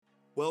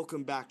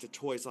Welcome back to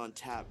Toys on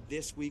Tap.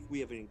 This week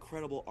we have an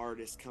incredible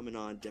artist coming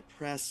on,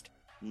 Depressed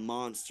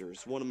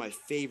Monsters, one of my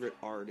favorite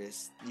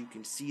artists. You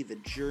can see the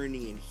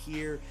journey and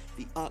hear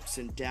the ups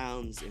and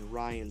downs in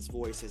Ryan's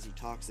voice as he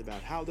talks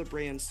about how the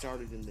brand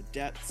started in the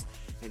depths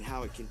and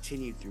how it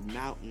continued through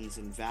mountains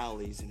and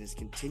valleys and has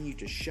continued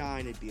to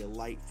shine and be a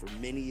light for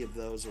many of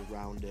those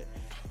around it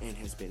and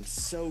has been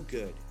so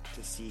good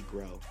to see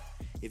grow.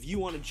 If you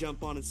want to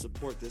jump on and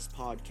support this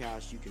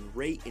podcast, you can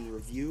rate and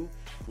review,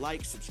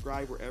 like,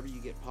 subscribe wherever you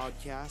get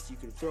podcasts. You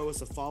can throw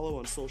us a follow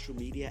on social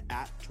media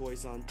at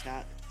Toys on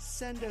Tap.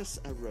 Send us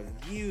a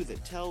review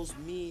that tells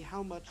me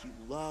how much you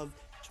love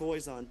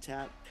Toys on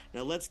Tap.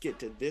 Now let's get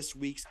to this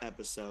week's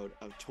episode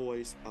of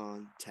Toys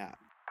on Tap.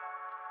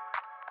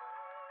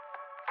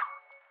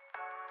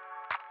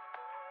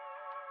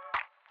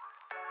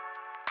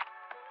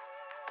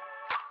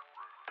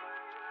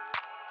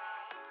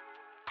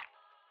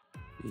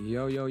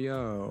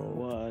 Yo.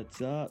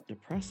 What's up?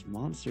 Depressed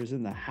Monsters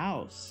in the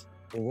house.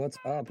 What's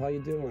up? How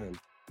you doing?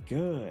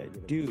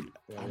 Good. Dude,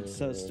 I'm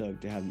so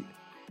stoked to have you.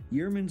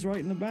 Yerman's right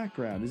in the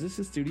background. Is this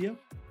a studio?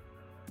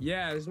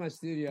 Yeah, this is my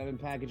studio. I've been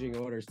packaging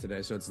orders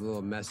today, so it's a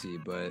little messy,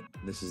 but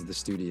this is the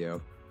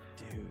studio.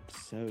 Dude,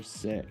 so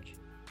sick.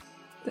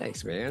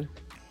 Thanks, man.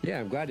 Yeah,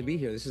 I'm glad to be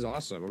here. This is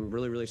awesome. I'm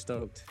really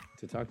stoked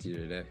to talk to you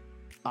today.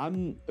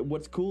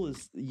 What's cool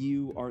is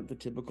you aren't the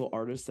typical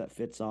artist that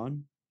fits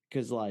on.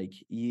 Because like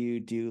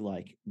you do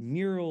like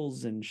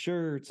murals and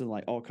shirts and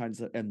like all kinds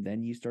of, and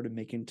then you started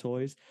making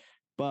toys.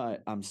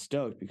 But I'm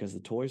stoked because the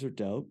toys are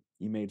dope.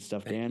 You made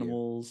stuffed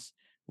animals,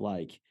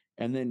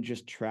 and then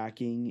just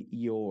tracking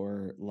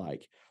your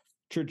like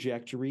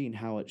trajectory and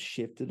how it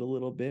shifted a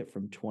little bit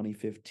from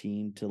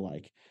 2015 to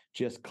like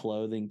just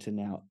clothing to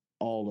now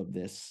all of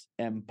this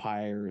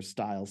empire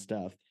style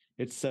stuff.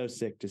 It's so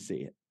sick to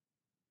see it.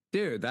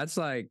 Dude, that's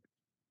like,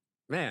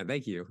 man,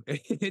 thank you.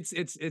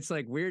 It's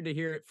like weird to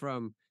hear it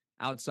from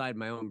outside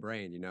my own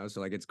brain,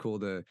 so like it's cool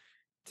to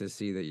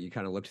see that you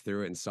kind of looked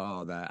through it and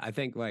saw that. I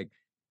think like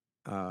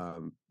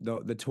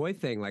the toy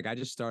thing, like I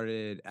just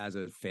started as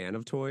a fan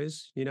of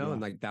toys, and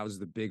like that was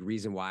the big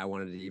reason why I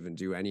wanted to even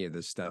do any of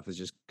this stuff, is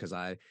just because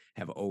I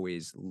have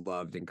always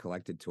loved and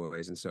collected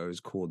toys, and so it was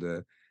cool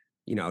to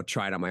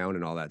try it on my own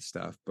and all that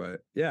stuff. But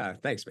yeah,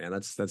 thanks, man.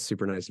 That's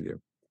super nice of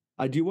you.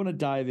 I do want to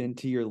dive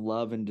into your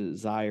love and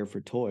desire for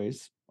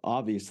toys.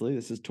 Obviously,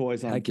 this is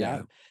Toys on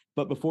Tap.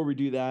 But before we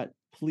do that,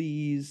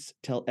 please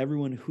tell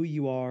everyone who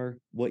you are,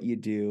 what you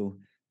do,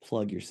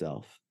 plug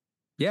yourself.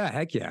 Yeah,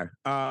 heck yeah.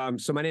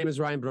 So my name is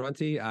Ryan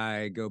Bronte.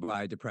 I go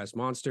by Depressed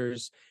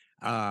Monsters.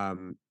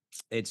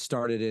 It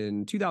started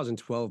in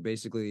 2012,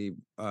 basically,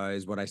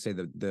 is what I say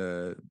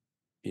the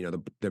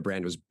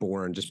brand was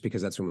born, just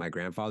because that's when my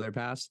grandfather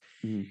passed.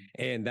 Mm-hmm.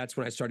 And that's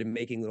when I started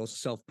making little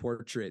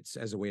self-portraits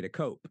as a way to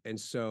cope. And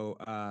so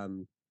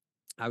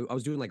I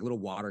was doing like little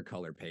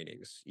watercolor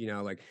paintings,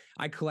 like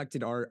I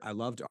collected art. I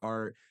loved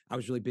art. I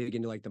was really big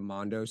into like the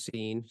Mondo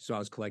scene. So I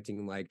was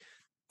collecting like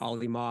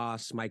Ollie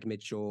Moss, Mike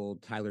Mitchell,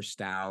 Tyler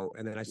Stout.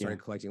 And then I started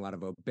collecting a lot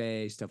of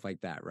Obey, stuff like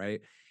that.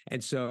 Right.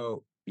 And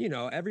so,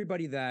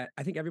 everybody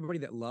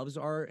that loves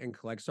art and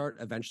collects art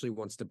eventually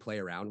wants to play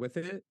around with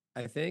it,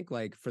 I think,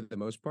 like for the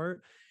most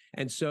part.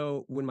 And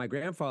so when my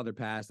grandfather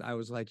passed, I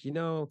was like,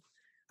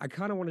 I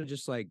kind of want to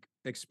just like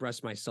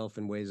express myself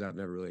in ways I've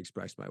never really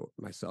expressed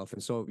myself.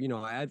 And so,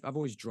 I've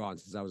always drawn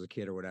since I was a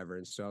kid or whatever.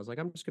 And so I was like,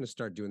 I'm just going to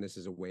start doing this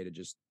as a way to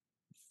just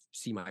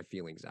see my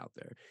feelings out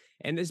there.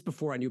 And this is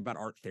before I knew about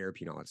art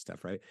therapy and all that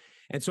stuff, right?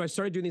 And so I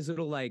started doing these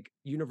little like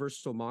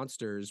universal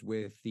monsters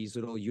with these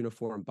little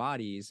uniform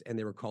bodies, and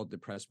they were called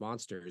Depressed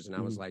Monsters. And I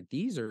was like,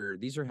 these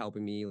are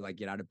helping me like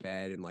get out of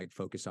bed and like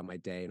focus on my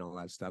day and all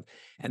that stuff.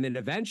 And then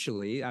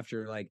eventually,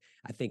 after like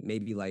I think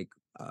maybe like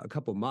a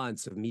couple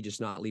months of me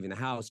just not leaving the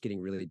house,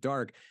 getting really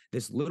dark,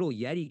 this little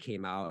Yeti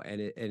came out,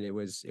 and it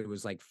was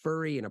like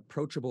furry and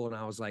approachable, and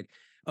I was like,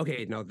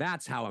 okay, no,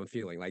 that's how I'm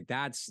feeling. Like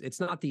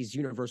it's not these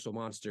universal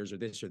monsters or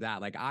this or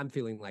that. Like I'm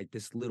feeling like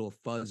this little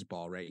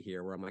fuzzball right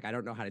here where I'm like, I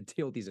don't know how to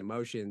deal with these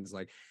emotions.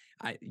 Like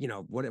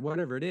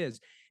whatever it is.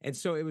 And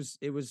so it was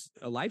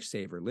a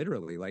lifesaver,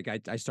 literally. Like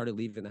I started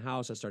leaving the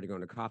house. I started going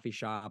to coffee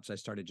shops. I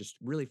started just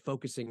really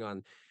focusing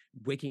on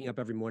waking up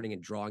every morning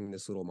and drawing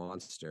this little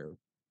monster.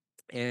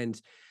 And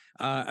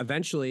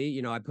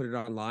eventually, I put it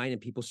online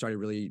and people started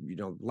really,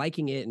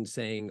 liking it and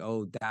saying,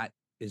 oh, that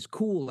is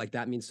cool. Like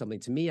that means something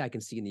to me. I can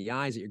see in the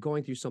eyes that you're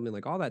going through something,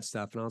 like all that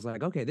stuff. And I was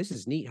like, okay, this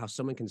is neat how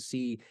someone can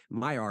see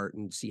my art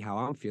and see how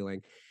I'm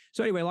feeling.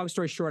 So anyway, long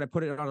story short, I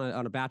put it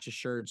on a batch of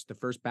shirts. The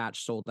first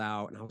batch sold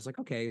out, and I was like,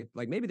 okay,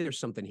 like maybe there's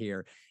something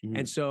here. Mm-hmm.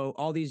 And so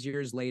all these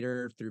years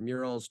later, through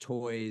murals,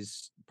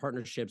 toys,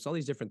 partnerships, all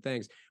these different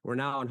things, we're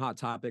now on Hot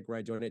Topic, where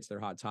I donate to their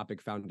Hot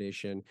Topic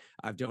Foundation.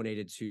 I've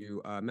donated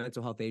to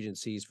mental health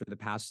agencies for the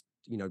past,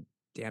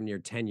 damn near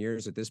 10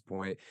 years at this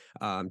point.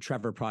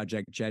 Trevor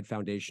Project, Jed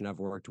Foundation I've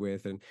worked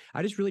with. And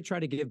I just really try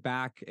to give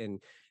back and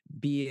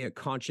be a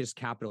conscious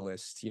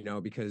capitalist,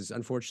 because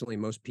unfortunately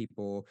most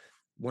people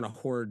want to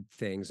hoard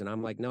things. And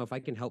I'm like, no, if I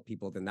can help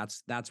people, then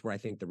that's where I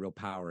think the real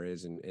power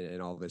is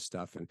and all this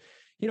stuff. And,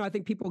 I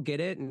think people get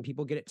it, and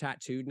people get it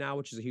tattooed now,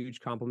 which is a huge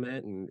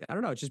compliment. And I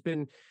don't know, it's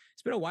been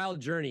a wild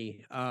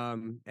journey.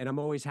 And I'm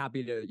always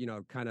happy to,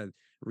 kind of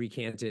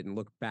recant it and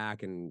look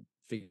back and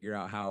figure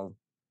out how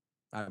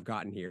I've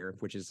gotten here,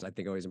 which is, I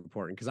think, always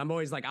important. Cause I'm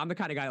always like, I'm the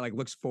kind of guy that like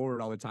looks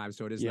forward all the time.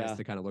 So it is nice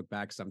to kind of look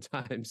back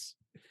sometimes.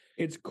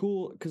 It's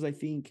cool because I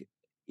think,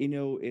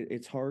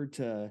 it's hard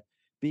to,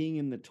 being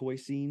in the toy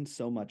scene,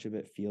 so much of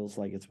it feels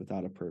like it's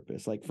without a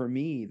purpose. Like for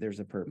me,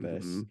 there's a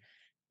purpose,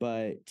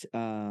 but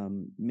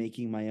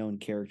making my own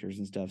characters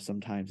and stuff,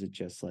 sometimes it's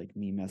just like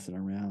me messing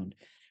around.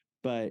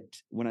 But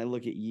when I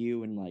look at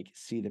you and like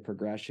see the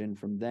progression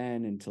from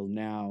then until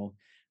now,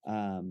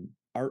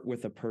 art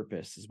with a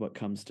purpose is what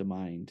comes to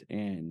mind.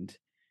 And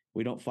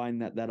we don't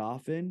find that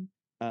often,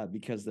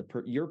 because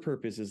your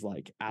purpose is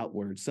like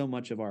outward. So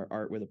much of our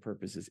art with a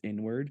purpose is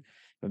inward,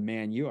 but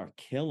man, you are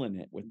killing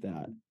it with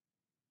that.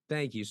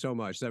 Thank you so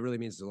much. That really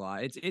means a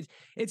lot.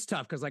 It's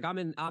tough because like I'm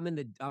in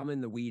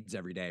the weeds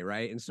every day,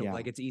 right? And so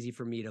like it's easy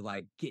for me to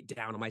like get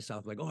down on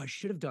myself, like, oh, I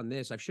should have done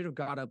this. I should have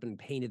got up and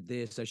painted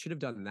this. I should have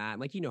done that.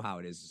 And like how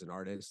it is as an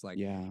artist. Like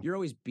you're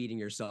always beating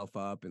yourself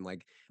up and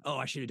like, oh,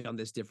 I should have done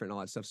this different and all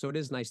that stuff. So it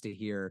is nice to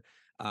hear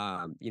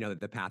that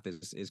the path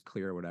is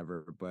clear or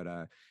whatever. But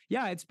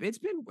yeah, it's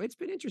been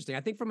interesting.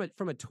 I think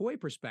from a toy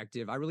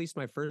perspective, I released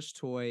my first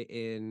toy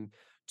in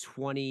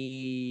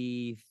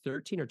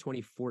 2013 or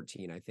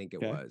 2014, I think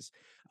it was.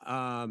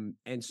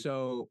 And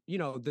so,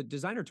 the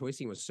designer toy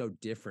scene was so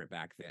different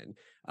back then.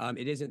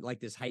 It isn't like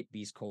this hype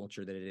beast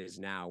culture that it is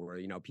now where,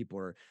 people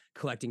are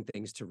collecting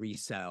things to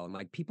resell, and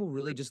like people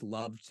really just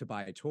love to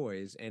buy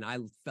toys. And I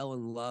fell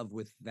in love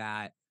with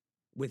that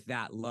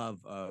love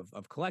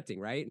of collecting.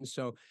 Right. And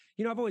so,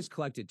 I've always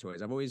collected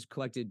toys. I've always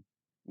collected,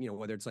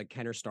 whether it's like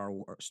Kenner Star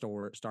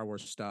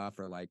Wars stuff,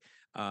 or like,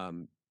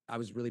 I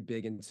was really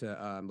big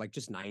into like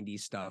just 90s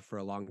stuff for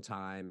a long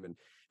time. And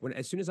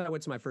as soon as I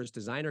went to my first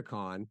designer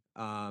con,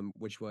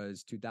 which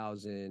was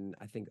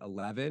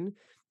 2011,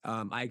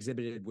 I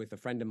exhibited with a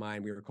friend of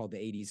mine. We were called the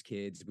 80s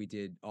Kids. We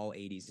did all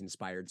 80s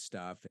inspired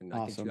stuff. And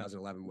I think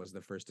 2011 was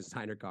the first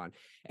designer con.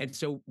 And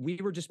so we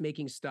were just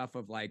making stuff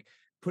of like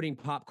putting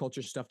pop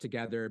culture stuff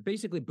together,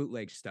 basically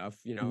bootleg stuff,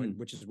 and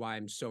which is why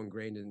I'm so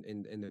ingrained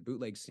in the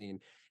bootleg scene.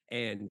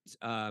 And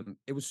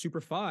it was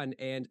super fun.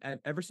 And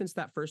ever since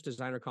that first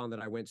designer con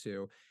that I went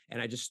to,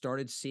 and I just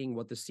started seeing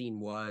what the scene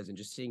was, and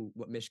just seeing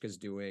what Mishka's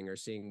doing, or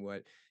seeing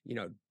what,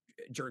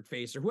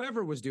 Jerkface or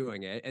whoever was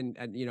doing it, and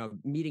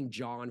meeting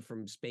John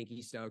from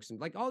Spanky Stokes and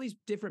like all these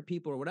different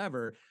people or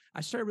whatever,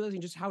 I started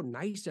realizing just how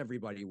nice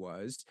everybody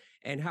was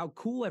and how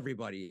cool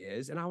everybody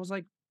is. And I was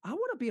like, I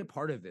want to be a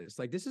part of this.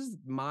 Like, these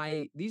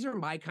are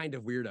my kind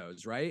of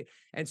weirdos, right?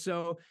 And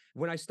so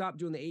when I stopped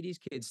doing the 80s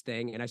Kids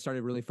thing and I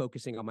started really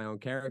focusing on my own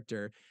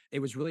character, it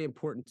was really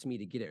important to me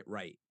to get it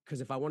right.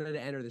 Because if I wanted to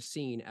enter the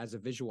scene as a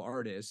visual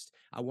artist,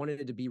 I wanted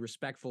it to be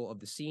respectful of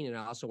the scene, and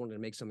I also wanted to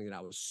make something that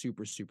I was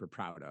super, super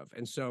proud of.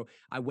 And so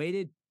I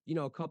waited,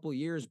 a couple of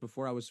years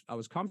before I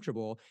was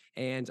comfortable,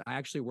 and I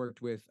actually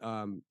worked with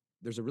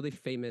there's a really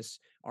famous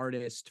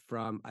artist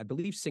from, I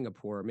believe,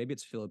 Singapore, maybe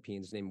it's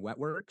Philippines, named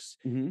Wetworks.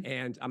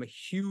 And I'm a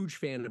huge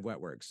fan of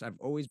Wetworks. I've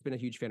always been a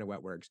huge fan of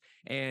Wetworks.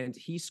 And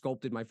he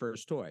sculpted my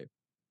first toy.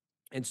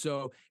 And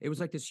so it was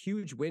like this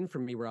huge win for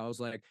me where I was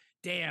like,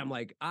 damn,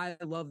 like I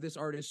love this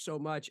artist so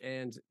much.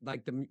 And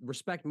like the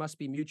respect must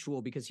be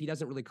mutual because he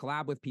doesn't really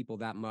collab with people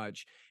that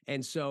much.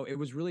 And so it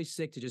was really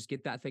sick to just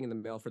get that thing in the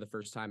mail for the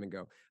first time and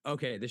go,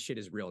 okay, this shit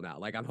is real now.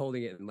 Like I'm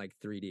holding it in like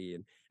 3D.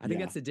 And I think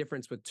that's the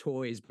difference with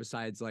toys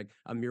besides like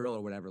a mural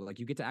or whatever. Like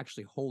you get to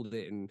actually hold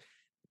it and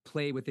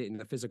play with it in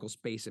the physical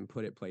space and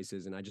put it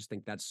places. And I just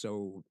think that's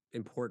so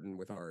important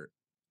with art.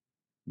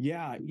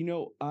 Yeah,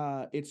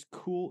 it's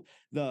cool.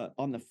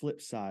 On the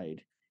flip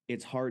side,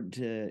 it's hard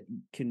to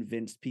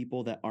convince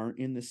people that aren't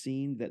in the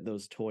scene that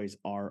those toys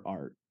are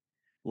art.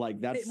 Like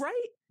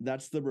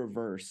that's the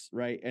reverse,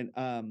 right? And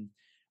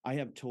I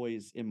have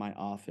toys in my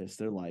office.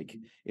 They're like,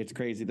 it's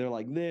crazy. They're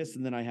like this,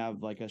 and then I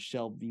have like a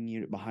shelving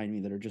unit behind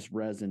me that are just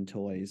resin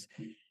toys.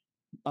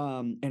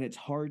 And it's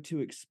hard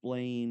to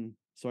explain.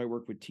 So I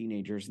work with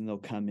teenagers, and they'll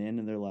come in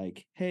and they're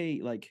like,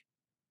 hey, like,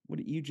 what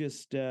do you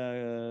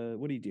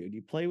do? Do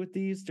you play with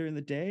these during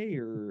the day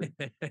or?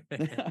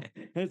 And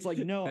it's like,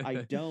 no, I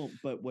don't.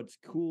 But what's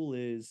cool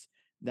is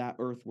that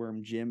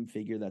Earthworm Jim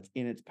figure that's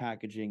in its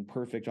packaging,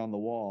 perfect on the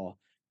wall.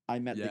 I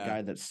met the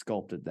guy that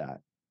sculpted that.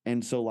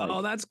 And so like,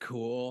 oh, that's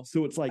cool.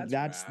 So it's like,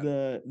 that's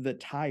the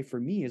tie for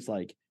me is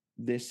like,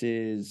 this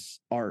is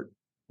art,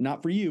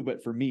 not for you,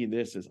 but for me,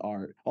 this is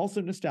art.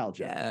 Also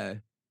nostalgia. Yeah.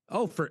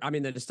 Oh,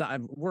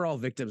 we're all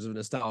victims of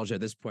nostalgia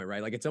at this point,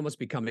 right? Like it's almost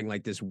becoming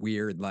like this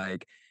weird,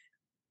 like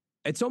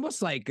it's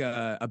almost like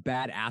a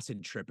bad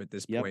acid trip at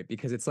this point,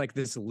 because it's like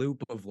this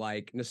loop of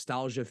like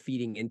nostalgia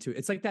feeding into it.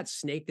 It's like that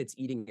snake that's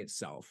eating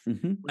itself.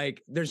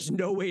 Like there's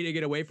no way to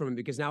get away from it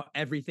because now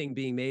everything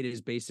being made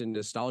is based in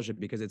nostalgia,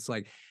 because it's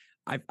like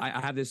I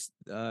have this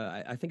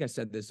I think I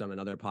said this on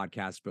another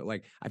podcast, but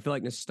like I feel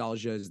like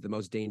nostalgia is the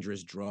most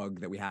dangerous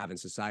drug that we have in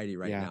society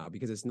right now,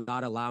 because it's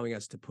not allowing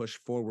us to push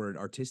forward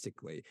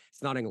artistically.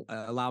 It's not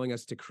allowing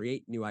us to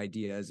create new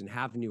ideas and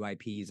have new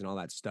IPs and all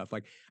that stuff.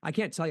 Like I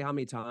can't tell you how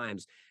many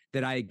times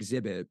that I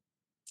exhibit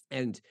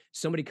and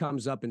somebody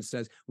comes up and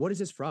says, "What is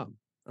this from?"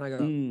 And I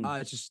go,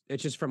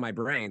 it's just from my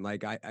brain.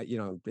 Like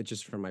it's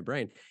just from my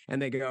brain.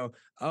 And they go,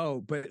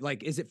 "Oh, but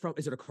like, is it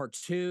a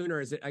cartoon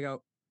or is it?" I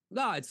go,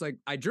 "No, it's like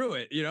I drew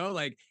it,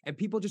 like," and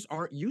people just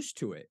aren't used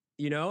to it,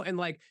 and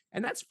like,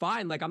 and that's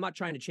fine. Like, I'm not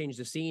trying to change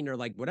the scene or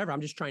like whatever.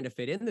 I'm just trying to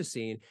fit in the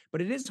scene.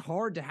 But it is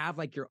hard to have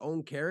like your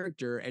own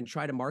character and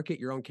try to market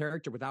your own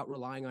character without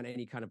relying on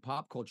any kind of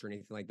pop culture or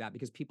anything like that,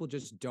 because people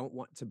just don't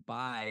want to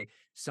buy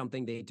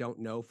something they don't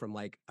know from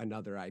like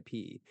another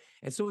IP.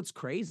 And so it's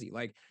crazy.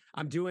 Like,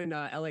 I'm doing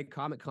LA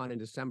Comic Con in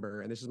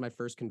December, and this is my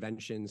first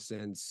convention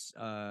since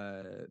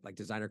like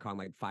Designer Con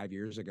like 5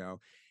 years ago.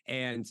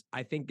 And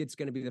I think it's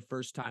going to be the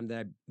first time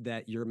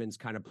that Yerman's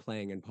kind of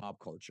playing in pop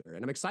culture,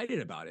 and I'm excited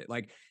about it.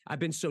 Like I've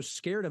been so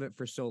scared of it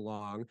for so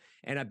long,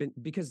 and I've been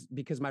because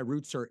my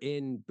roots are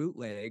in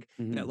bootleg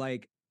that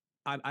like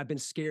I've been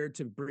scared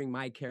to bring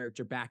my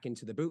character back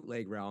into the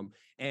bootleg realm,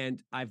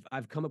 and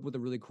I've come up with a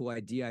really cool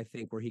idea, I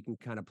think, where he can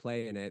kind of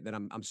play in it that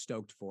I'm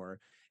stoked for.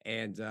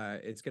 And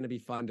it's going to be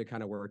fun to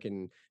kind of work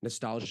in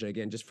nostalgia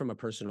again, just from a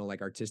personal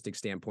like artistic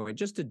standpoint,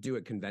 just to do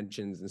at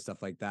conventions and stuff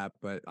like that.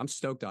 But I'm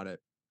stoked on it.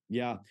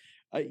 Yeah.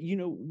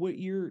 What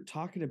you're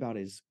talking about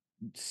is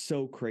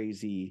so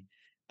crazy.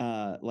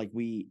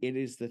 It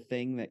is the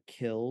thing that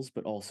kills,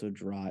 but also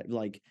drive.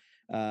 Like,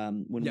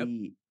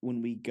 when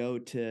we go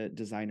to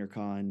Designer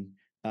Con,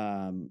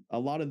 a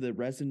lot of the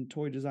resin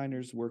toy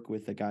designers work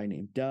with a guy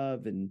named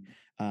Dove, and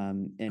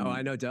oh,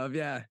 I know Dove.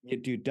 Yeah.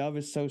 Dude, Dove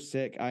is so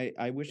sick.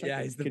 I wish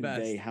I could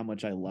convey how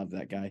much I love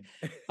that guy.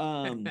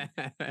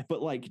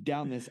 But like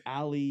down this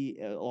alley,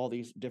 all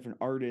these different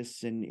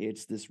artists, and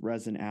it's this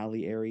resin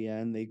alley area,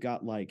 and they've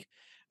got like,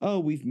 oh,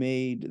 we've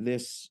made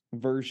this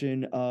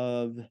version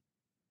of,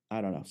 I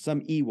don't know,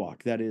 some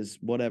Ewok that is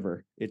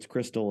whatever. It's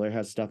crystal, it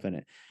has stuff in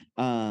it.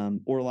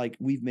 Or like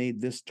we've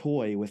made this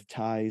toy with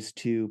ties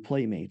to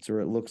Playmates, or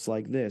it looks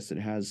like this. It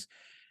has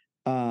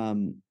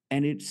and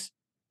it's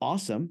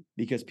awesome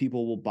because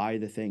people will buy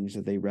the things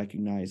that they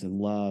recognize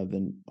and love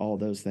and all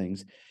those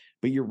things.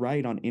 But you're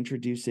right on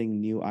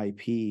introducing new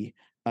IP,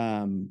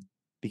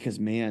 because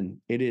man,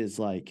 it is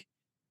like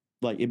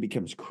it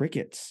becomes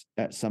crickets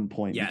at some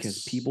point,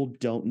 because people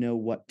don't know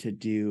what to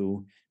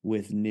do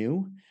with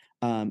new.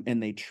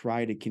 And they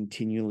try to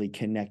continually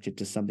connect it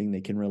to something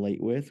they can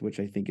relate with, which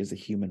I think is a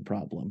human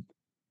problem.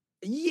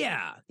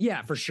 Yeah,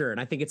 for sure.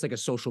 And I think it's like a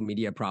social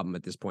media problem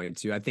at this point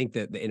too. I think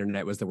that the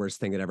internet was the worst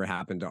thing that ever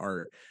happened to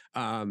art.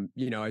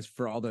 As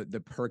for all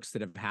the perks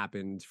that have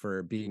happened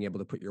for being able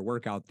to put your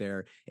work out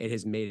there, it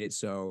has made it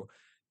so,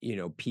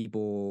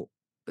 people,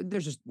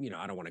 there's just,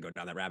 I don't want to go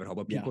down that rabbit hole,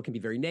 but people can be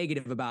very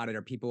negative about it,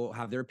 or people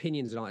have their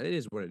opinions and all. It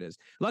is what it is.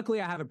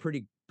 Luckily, I have a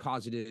pretty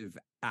positive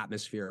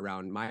atmosphere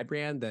around my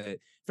brand that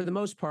for the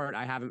most part,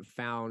 I haven't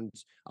found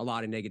a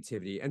lot of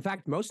negativity. In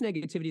fact, most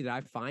negativity that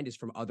I find is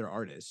from other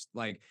artists.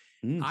 Like,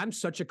 I'm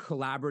such a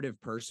collaborative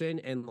person,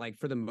 and like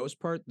for the most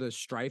part, the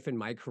strife in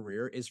my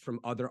career is from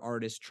other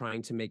artists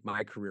trying to make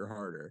my career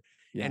harder.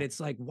 And it's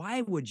like,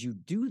 why would you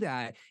do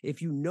that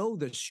if you know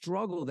the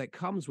struggle that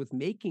comes with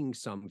making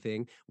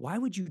something? Why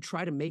would you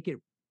try to make it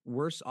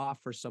worse off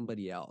for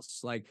somebody else?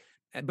 Like,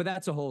 but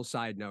that's a whole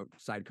side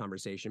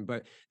conversation.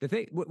 But the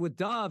thing with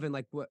Dove and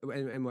like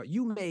what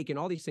you make and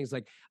all these things,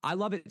 like I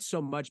love it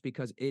so much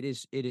because it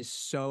is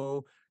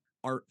so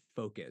art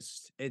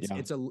focused.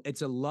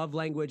 It's a love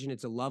language, and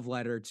it's a love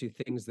letter to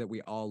things that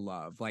we all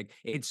love. Like,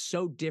 it's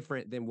so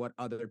different than what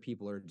other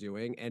people are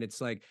doing. And it's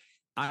like,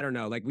 I don't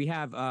know, like we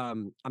have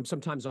I'm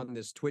sometimes on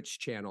this Twitch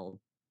channel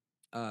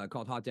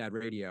called Hot Dad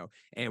Radio,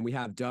 and we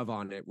have Dove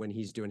on it when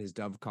he's doing his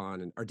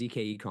DoveCon or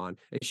DKE Con.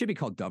 It should be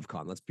called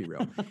DoveCon, let's be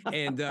real.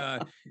 And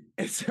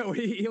so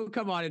he'll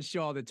come on and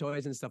show all the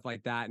toys and stuff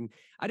like that. And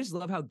I just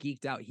love how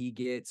geeked out he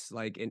gets.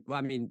 Like, and well,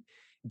 I mean,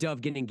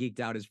 Dove getting geeked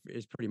out is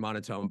pretty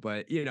monotone,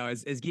 but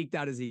as geeked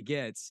out as he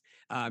gets,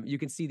 you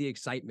can see the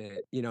excitement,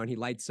 and he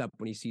lights up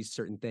when he sees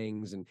certain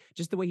things, and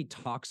just the way he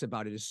talks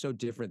about it is so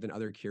different than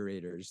other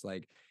curators.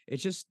 Like,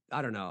 it's just,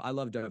 I don't know. I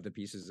love Dove the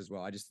pieces as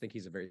well. I just think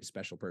he's a very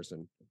special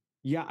person.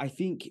 Yeah, I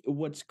think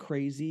what's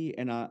crazy,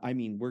 and I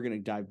mean, we're gonna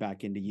dive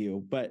back into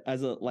you, but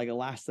as a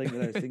last thing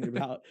that I was thinking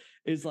about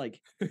is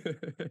like,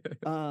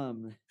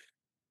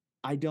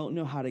 I don't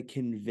know how to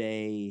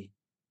convey,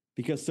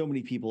 because so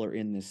many people are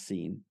in this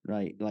scene,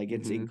 right? Like,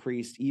 it's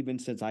increased even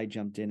since I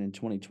jumped in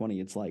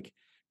 2020. It's like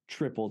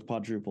tripled,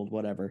 quadrupled,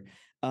 whatever.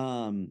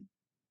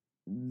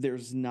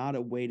 There's not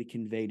a way to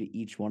convey to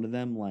each one of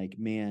them, like,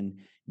 man,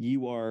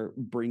 you are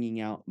bringing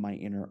out my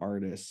inner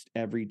artist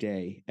every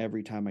day,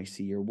 every time I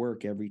see your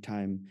work, every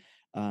time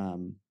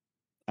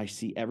I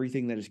see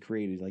everything that is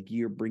created. Like,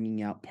 you're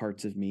bringing out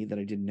parts of me that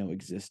I didn't know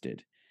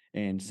existed.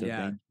 And so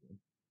thank you.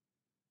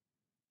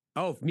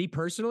 Oh, me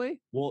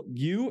personally? Well,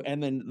 you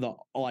and then the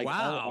all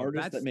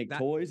artists that make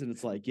toys, and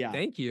it's like, yeah.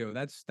 Thank you.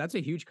 That's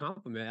a huge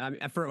compliment. I mean,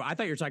 I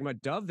thought you were talking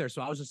about Dove there,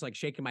 so I was just like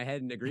shaking my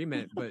head in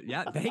agreement. But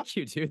yeah, thank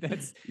you, dude.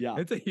 That's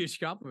a huge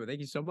compliment.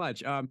 Thank you so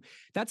much.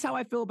 That's how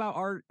I feel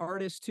about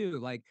artists too.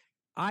 Like,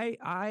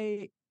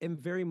 I am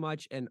very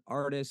much an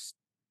artist.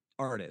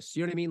 You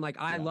know what I mean? Like,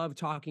 I love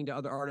talking to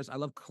other artists. I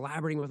love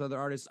collaborating with other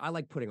artists. I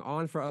like putting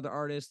on for other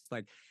artists.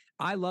 Like,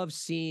 I love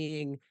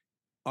seeing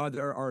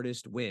other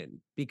artists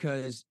win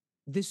because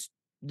this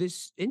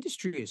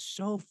industry is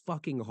so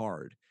fucking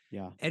hard.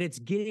 Yeah. And it's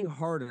getting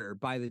harder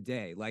by the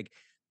day. Like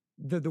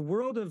the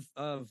world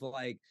of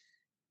like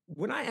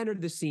when I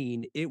entered the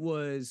scene, it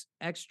was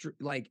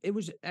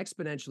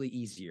exponentially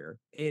easier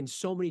in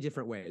so many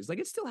different ways. Like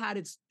it still had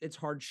its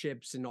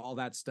hardships and all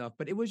that stuff,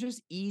 but it was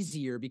just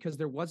easier because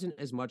there wasn't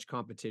as much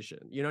competition.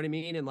 You know what I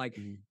mean? And like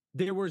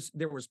there was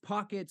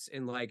pockets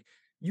and like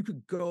you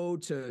could go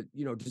to,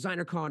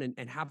 Designer Con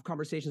and have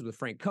conversations with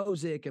Frank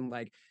Kozik and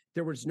like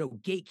there was no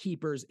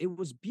gatekeepers. It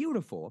was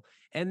beautiful.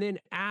 And then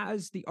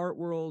as the art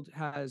world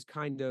has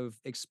kind of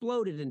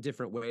exploded in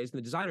different ways, and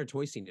the designer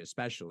toy scene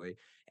especially,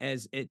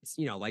 as it's,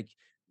 like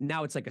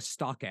now it's like a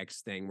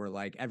StockX thing where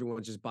like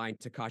everyone's just buying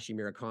Takashi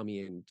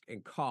Murakami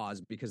and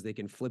KAWS because they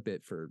can flip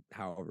it for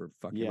however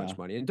fucking much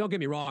money. And don't get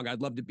me wrong, I'd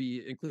love to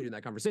be included in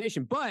that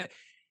conversation, but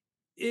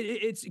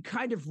it's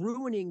kind of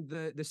ruining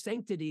the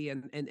sanctity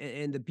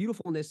and the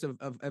beautifulness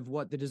of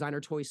what the designer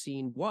toy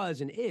scene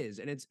was and is.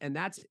 And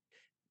that's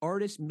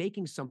artists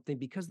making something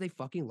because they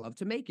fucking love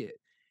to make it.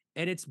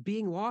 And it's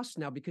being lost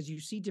now because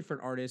you see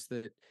different artists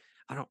that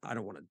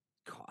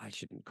I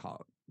shouldn't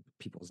call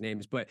people's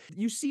names, but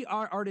you see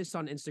our artists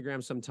on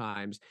Instagram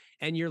sometimes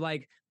and you're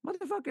like,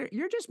 motherfucker,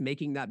 you're just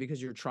making that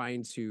because you're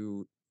trying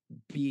to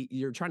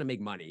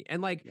make money.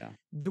 And like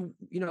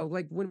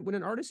like when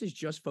an artist is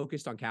just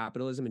focused on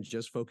capitalism and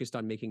just focused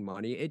on making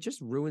money, it just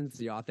ruins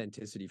the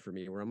authenticity for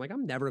me, where I'm like,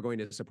 I'm never going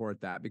to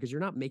support that because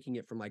you're not making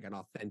it from like an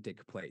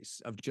authentic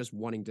place of just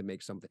wanting to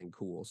make something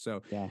cool.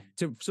 So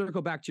to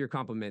circle back to your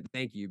compliment,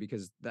 thank you,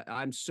 because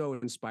I'm so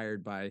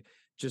inspired by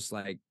just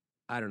like,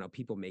 I don't know,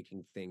 people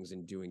making things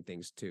and doing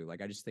things too.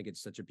 Like, I just think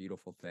it's such a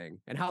beautiful thing.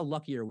 And how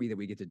lucky are we that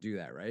we get to do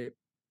that, right?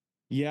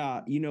 Yeah,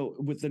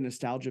 with the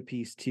nostalgia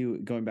piece too,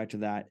 going back to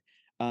that,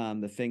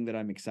 the thing that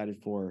I'm excited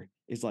for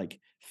is like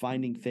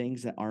finding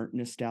things that aren't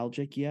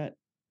nostalgic yet,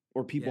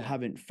 or people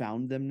haven't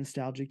found them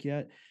nostalgic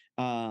yet.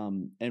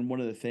 And one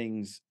of the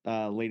things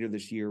later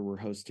this year, we're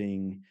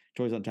hosting,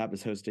 Toys on Tap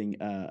is hosting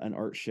an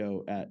art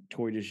show at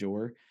Toy du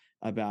Jour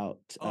about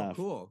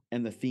cool.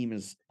 And the theme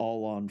is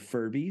all on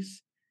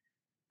Furbies.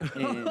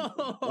 And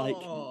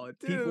like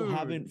people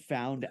haven't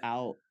found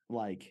out,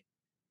 like,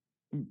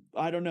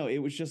 I don't know. It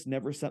was just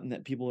never something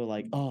that people are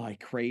like, oh, I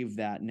crave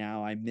that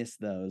now. I miss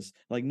those.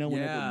 Like no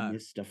one ever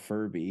missed a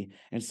Furby.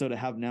 And so to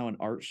have now an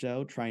art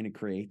show trying to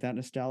create that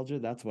nostalgia,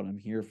 that's what I'm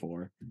here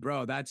for.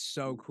 Bro, that's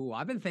so cool.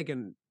 I've been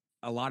thinking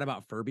a lot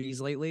about Furbies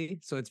lately,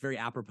 so it's very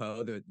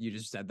apropos that you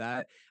just said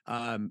that.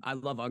 I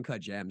love Uncut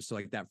Gems, so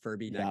like that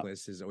Furby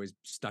necklace is always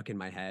stuck in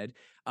my head.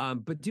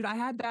 But dude, I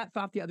had that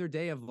thought the other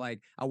day of like,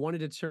 I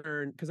wanted to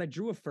turn, because I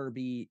drew a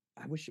Furby.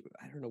 I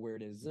don't know where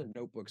it is. It's in a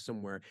notebook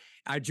somewhere.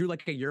 I drew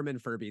like a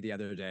Yerman Furby the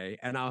other day,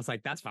 and I was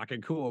like, that's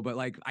fucking cool, but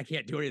like I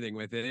can't do anything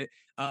with it.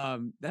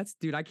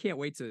 Dude, I can't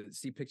wait to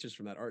see pictures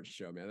from that art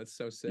show, man. That's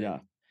so sick. Yeah.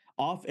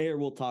 Off air,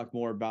 we'll talk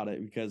more about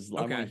it because I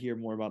want to hear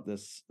more about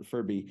this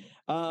Furby.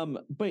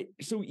 But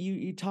so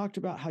you talked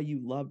about how you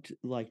loved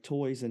like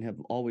toys and have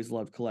always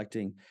loved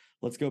collecting.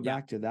 Let's go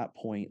back to that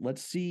point.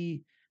 Let's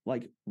see,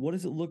 like, what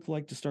does it look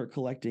like to start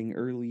collecting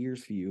early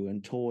years for you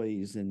and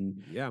toys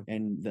and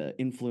the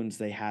influence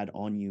they had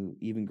on you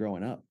even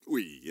growing up?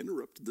 We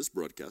interrupted this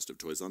broadcast of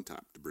Toys on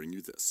Tap to bring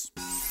you this.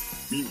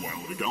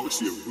 Meanwhile, in a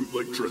galaxy of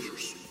bootleg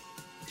treasures.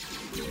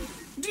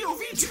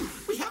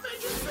 DOV2, we have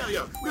engine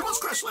failure. We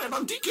must crash land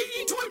on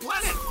DKE Toy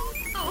Planet.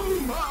 Oh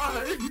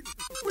my,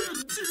 we're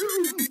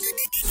doomed.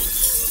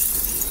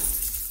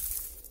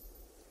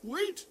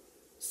 Wait,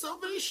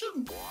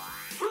 salvation.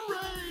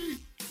 Hooray,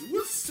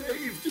 we're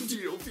saved,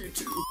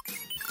 DOV2.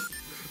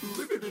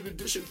 Limited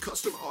edition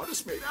custom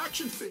artist-made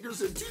action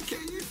figures and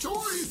DKE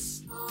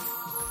toys.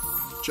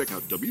 Check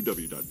out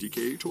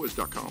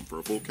www.dketoys.com for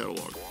a full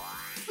catalog.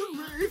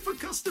 Hooray for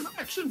custom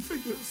action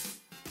figures.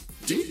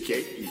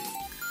 DKE.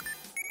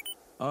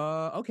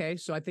 Okay,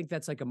 so I think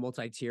that's like a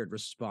multi-tiered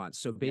response.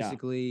 So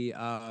basically,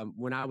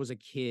 when I was a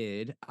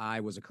kid, I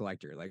was a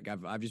collector. Like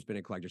I've just been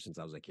a collector since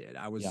I was a kid.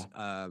 I was,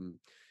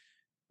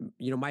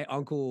 my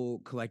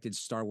uncle collected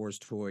Star Wars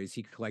toys.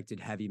 He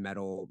collected heavy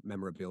metal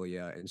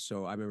memorabilia, and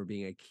so I remember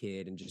being a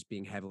kid and just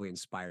being heavily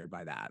inspired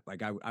by that.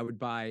 Like I would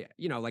buy,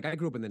 like I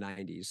grew up in the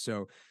 '90s,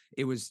 so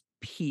it was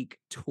peak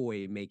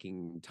toy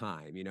making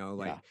time.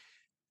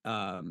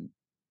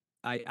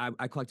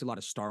 I collected a lot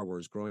of Star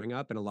Wars growing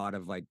up and a lot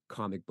of like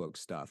comic book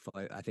stuff.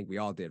 I think we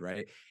all did,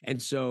 right?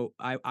 And so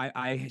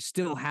I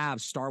still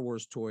have Star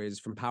Wars toys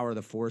from Power of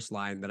the Force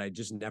line that I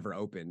just never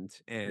opened.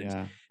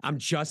 And I'm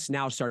just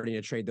now starting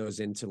to trade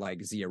those into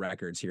like Zia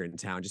Records here in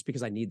town just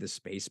because I need the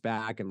space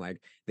back. And like,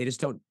 they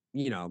just don't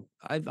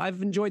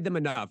I've enjoyed them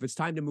enough. It's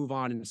time to move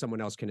on and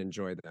someone else can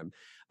enjoy them.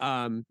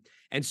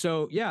 And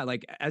so, yeah,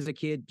 like as a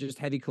kid, just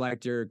heavy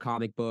collector,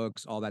 comic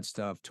books, all that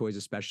stuff, toys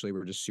especially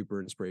were just super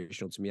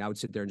inspirational to me. I would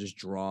sit there and just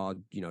draw,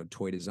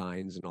 toy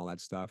designs and all that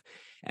stuff.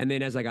 And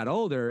then as I got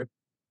older,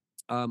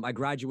 I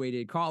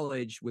graduated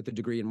college with a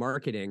degree in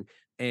marketing.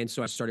 And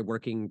so I started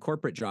working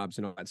corporate jobs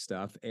and all that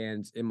stuff.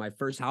 And in my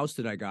first house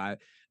that I got,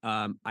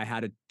 I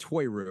had a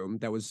toy room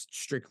that was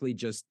strictly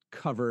just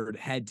covered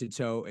head to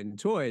toe in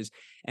toys.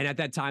 And at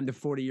that time, the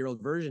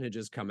 40-year-old version had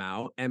just come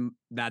out. And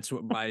that's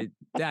what my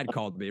dad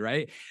called me.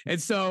 Right.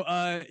 And so,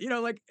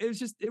 like,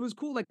 it was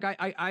cool. Like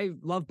I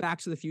love Back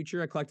to the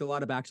Future. I collect a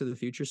lot of Back to the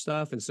Future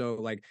stuff. And so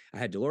like I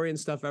had DeLorean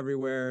stuff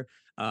everywhere.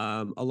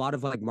 A lot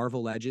of like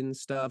Marvel Legends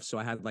stuff. So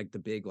I had like the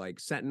big like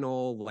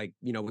Sentinel, like,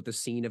 with the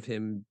scene of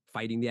him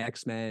fighting the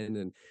X-Men.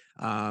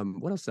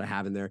 And what else did I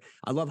have in there?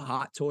 I love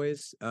Hot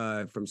Toys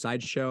from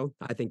Sideshow.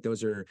 I think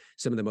those are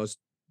some of the most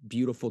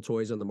beautiful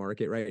toys on the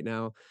market right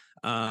now.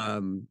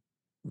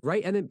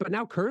 Right. And then, but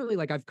now currently,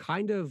 like I've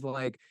kind of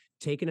like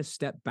taken a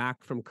step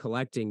back from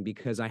collecting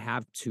because I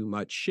have too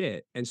much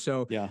shit. And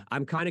so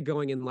I'm kind of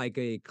going in like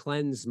a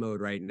cleanse mode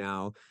right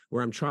now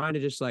where I'm trying to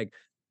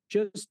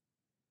just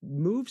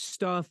move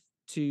stuff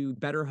to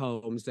better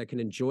homes that can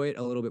enjoy it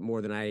a little bit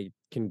more than I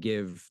can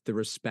give the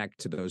respect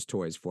to those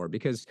toys for,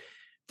 because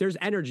there's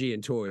energy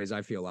in toys,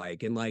 I feel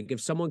like. And like,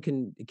 if someone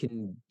can,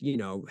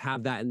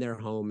 have that in their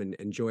home and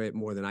enjoy it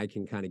more than I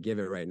can kind of give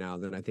it right now,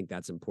 then I think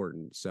that's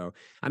important. So,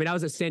 I mean, I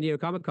was at San Diego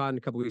Comic-Con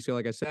a couple of weeks ago,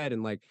 like I said,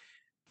 and like,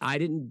 I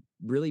didn't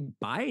really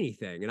buy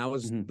anything. And I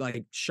was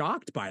like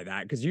shocked by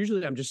that. Cause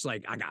usually I'm just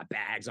like, I got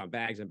bags on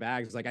bags and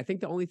bags. Like, I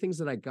think the only things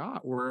that I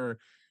got were,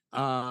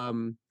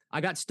 I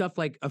got stuff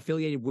like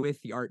affiliated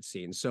with the art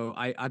scene. So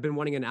I've been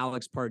wanting an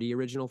Alex Pardee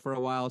original for a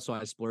while. So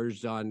I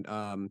splurged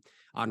on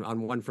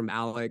one from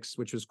Alex,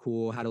 which was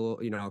cool. Had a little,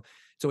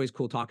 it's always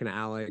cool talking to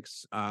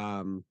Alex.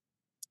 I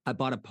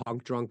bought a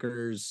Punk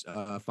Drunkers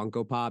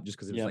Funko Pop just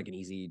because it was like an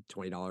easy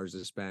 $20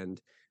 to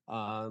spend.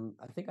 I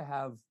think I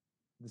have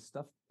the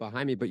stuff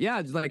behind me, but yeah,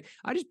 it's like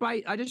I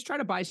just try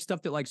to buy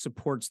stuff that like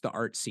supports the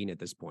art scene at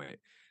this point.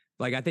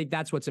 Like, I think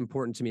that's what's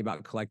important to me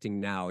about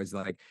collecting now is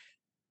like,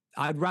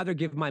 I'd rather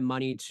give my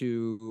money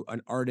to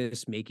an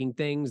artist making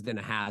things than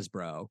a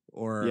Hasbro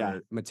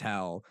or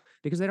Mattel,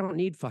 because they don't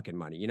need fucking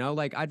money,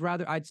 like I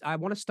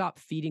want to stop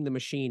feeding the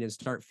machine and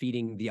start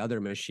feeding the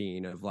other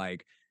machine of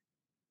like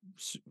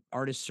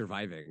artists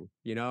surviving,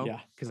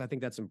 because I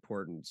think that's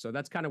important. So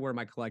that's kind of where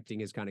my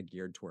collecting is kind of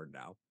geared toward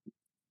now.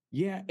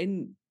 Yeah.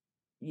 And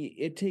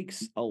it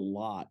takes a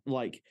lot.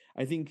 Like,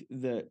 I think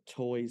the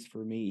toys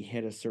for me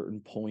hit a certain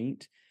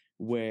point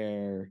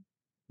where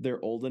they're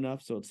old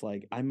enough, so it's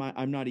like I'm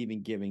not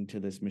even giving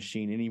to this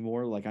machine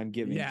anymore. Like, I'm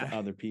giving to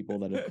other people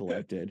that have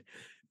collected.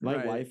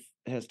 My wife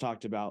has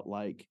talked about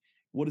like,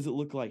 what does it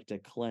look like to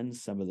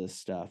cleanse some of this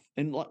stuff?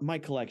 And my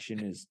collection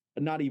is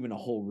not even a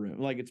whole room.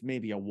 Like, it's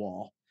maybe a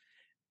wall.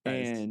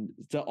 Nice. And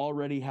to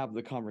already have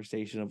the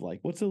conversation of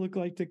like, what's it look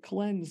like to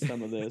cleanse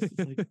some of this? It's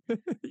like,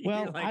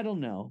 well, like, I don't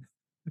know.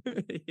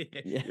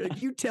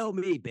 Like, you tell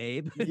me,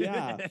 babe.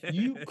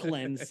 You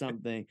cleanse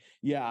something.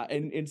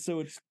 And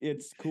so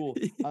it's cool.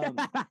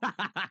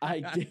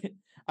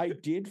 I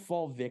did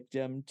fall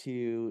victim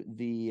to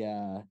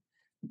the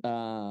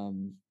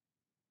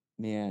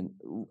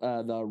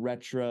the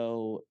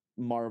retro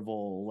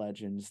Marvel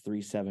Legends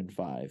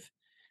 375.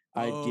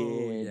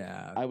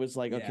 I was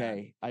like,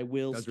 okay, I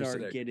will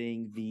start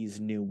getting these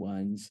new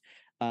ones.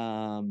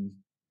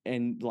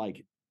 And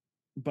like,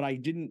 but I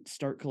didn't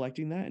start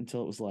collecting that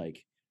until it was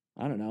like,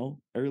 I don't know,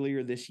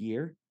 earlier this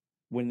year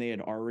when they had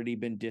already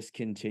been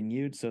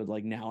discontinued. So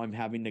like now I'm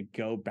having to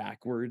go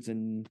backwards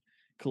and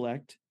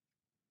collect.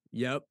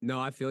 Yep.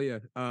 No, I feel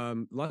you.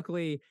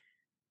 Luckily,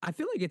 I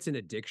feel like it's an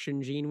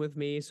addiction gene with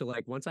me. So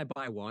like once I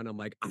buy one, I'm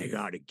like, I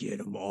gotta get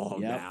them all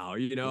now.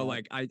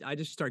 Like I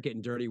just start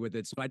getting dirty with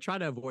it. So I try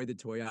to avoid the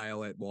toy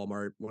aisle at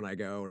Walmart when I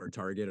go, or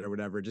Target or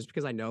whatever, just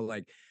because I know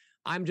like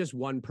I'm just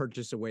one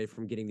purchase away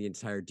from getting the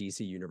entire DC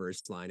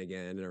Universe line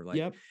again, or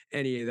like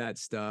any of that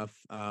stuff.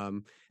 I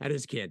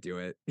just can't do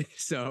it.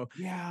 So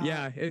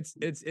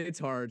it's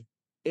hard,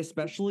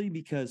 especially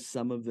because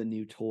some of the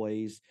new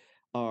toys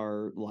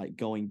are like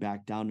going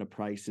back down to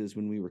prices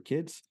when we were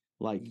kids.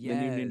 Like the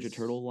new Ninja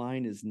Turtle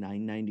line is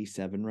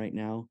 $9.97 right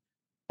now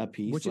a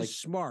piece, which is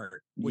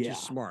smart. Is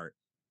smart.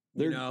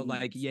 They're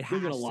like you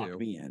have to lock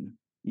me in.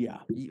 Yeah,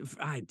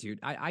 I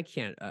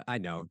can't. I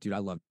know, dude. I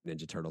love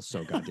Ninja Turtles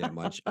so goddamn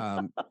much.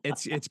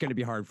 It's going to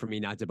be hard for me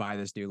not to buy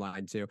this new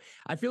line too.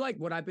 I feel like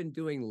what I've been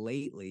doing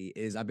lately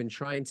is I've been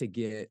trying to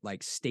get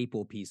like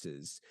staple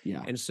pieces.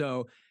 Yeah, and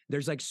so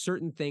there's like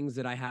certain things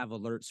that I have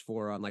alerts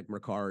for on like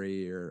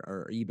Mercari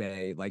or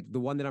eBay. Like the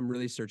one that I'm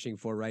really searching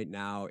for right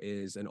now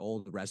is an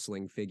old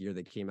wrestling figure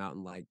that came out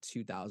in like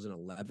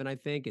 2011, I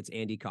think. It's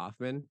Andy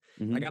Kaufman.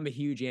 Like I'm a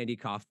huge Andy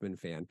Kaufman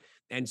fan.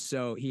 And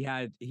so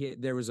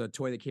there was a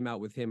toy that came out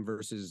with him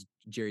versus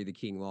Jerry the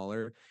King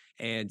Lawler,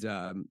 and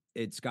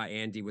it's got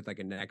Andy with like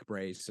a neck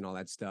brace and all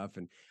that stuff.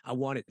 And I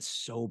want it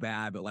so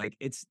bad, but like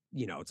it's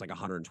it's like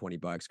 $120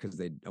 because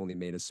they only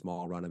made a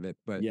small run of it.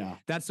 But Yeah.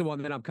 that's the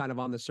one that I'm kind of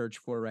on the search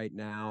for right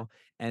now.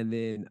 And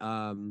then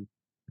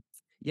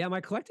yeah,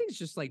 my collecting is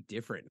just like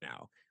different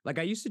now. Like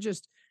I used to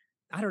just,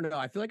 I don't know.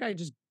 I feel like I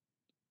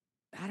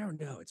don't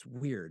know. It's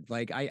weird.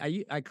 Like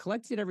I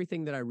collected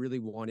everything that I really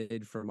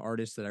wanted from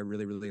artists that I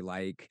really, really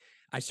like.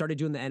 I started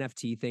doing the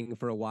NFT thing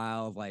for a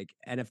while of like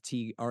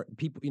NFT art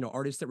people,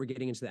 artists that were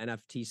getting into the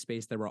NFT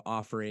space that were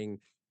offering,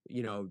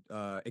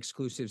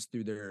 exclusives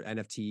through their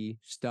NFT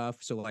stuff.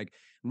 So like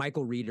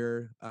Michael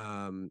Reeder,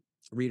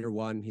 Reader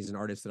One, he's an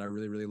artist that I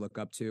really, really look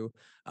up to.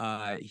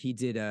 He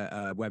did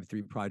a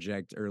Web3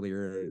 project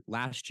earlier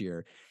last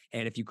year.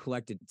 And if you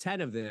collected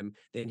 10 of them,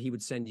 then he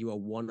would send you a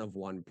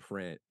 1-of-1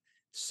 print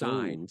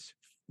signed. Ooh.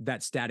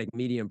 That static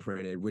medium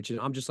printed, which is,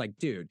 I'm just like,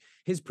 dude,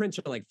 his prints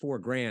are like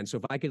 $4,000. So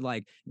if I could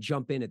like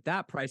jump in at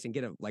that price and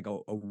get a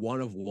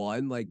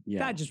 1-of-1, like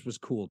that just was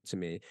cool to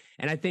me.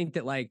 And I think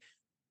that like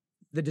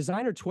the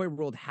designer toy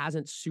world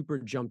hasn't super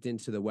jumped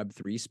into the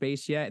Web3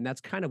 space yet. And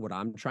that's kind of what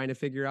I'm trying to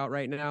figure out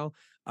right now.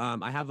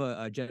 I have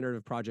a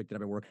generative project that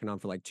I've been working on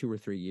for like 2 or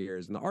 3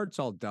 years, and the art's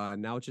all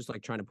done. Now it's just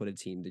like trying to put a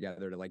team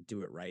together to like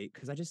do it right.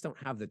 Cause I just don't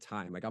have the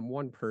time. Like I'm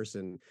one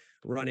person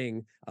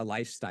running a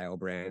lifestyle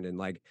brand, and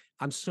like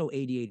I'm so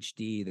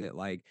ADHD that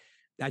like,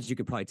 as you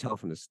could probably tell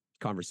from this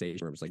conversation,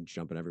 where I'm just like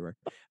jumping everywhere.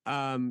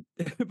 But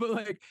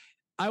like,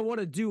 I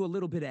want to do a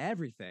little bit of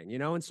everything,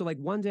 And so like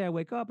one day I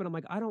wake up and I'm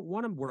like, I don't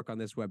want to work on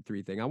this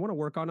Web3 thing. I want to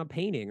work on a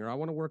painting, or I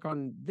want to work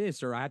on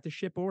this, or I have to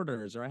ship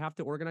orders, or I have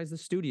to organize the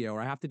studio,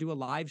 or I have to do a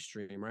live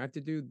stream, or I have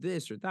to do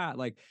this or that.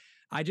 Like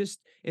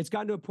it's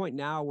gotten to a point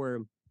now where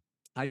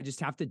I just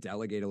have to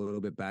delegate a little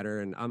bit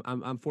better. And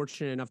I'm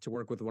fortunate enough to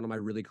work with one of my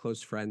really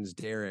close friends,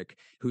 Derek,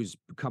 who's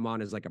come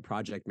on as like a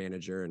project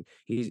manager. And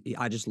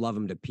I just love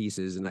him to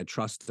pieces, and I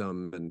trust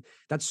him. And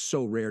that's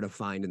so rare to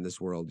find in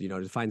this world,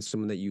 to find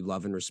someone that you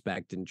love and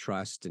respect and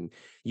trust and,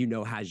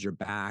 has your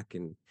back.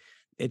 And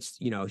it's,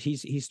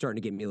 he's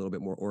starting to get me a little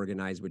bit more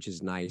organized, which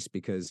is nice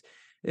because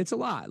it's a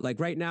lot. Like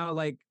right now,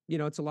 like,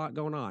 it's a lot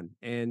going on,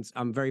 and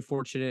I'm very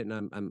fortunate,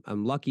 and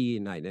I'm lucky,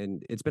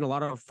 and it's been a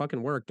lot of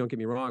fucking work. Don't get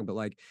me wrong, but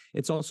like,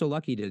 it's also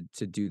lucky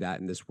to do that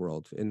in this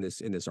world, in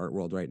this art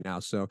world right now.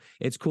 So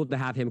it's cool to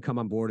have him come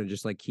on board and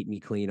just like keep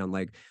me clean on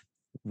like,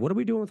 what are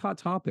we doing with Hot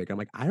Topic? I'm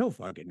like, I don't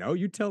fucking know.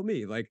 You tell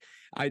me. Like,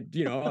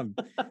 I'm,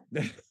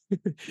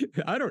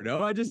 I don't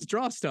know. I just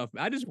draw stuff.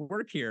 I just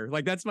work here.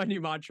 Like, that's my new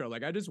mantra.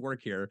 Like, I just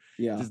work here.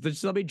 Yeah.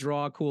 Just let me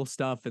draw cool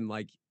stuff, and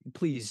like,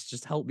 please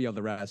just help me on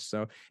the rest.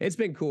 So it's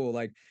been cool.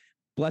 Like,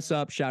 bless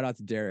up. Shout out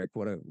to Derek.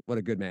 What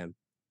a good man.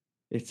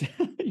 It's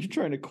you're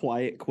trying to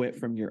quiet quit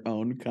from your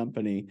own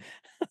company.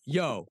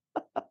 Yo.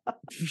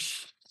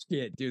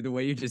 Shit, dude. The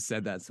way you just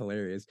said that's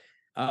hilarious.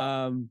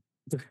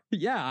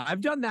 Yeah,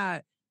 I've done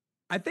that.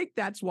 I think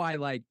that's why,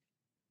 like,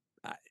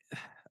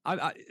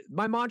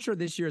 my mantra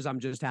this year is I'm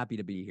just happy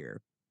to be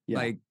here. Yeah.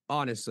 Like,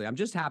 honestly, I'm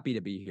just happy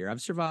to be here.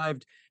 I've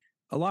survived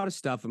a lot of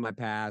stuff in my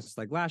past.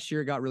 Like last year,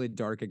 it got really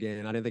dark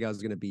again. I didn't think I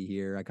was going to be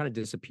here. I kind of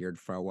disappeared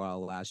for a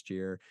while last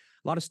year.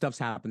 A lot of stuff's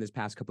happened this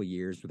past couple of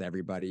years with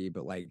everybody,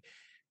 but like,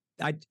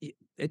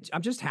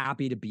 I'm just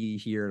happy to be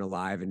here and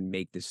alive and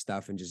make this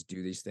stuff and just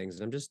do these things.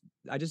 And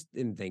I just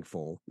am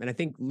thankful. And I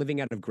think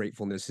living out of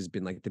gratefulness has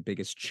been like the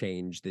biggest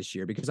change this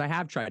year, because I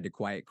have tried to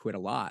quiet quit a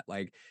lot,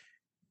 like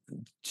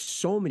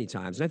so many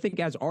times. And I think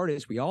as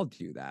artists, we all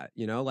do that,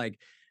 like,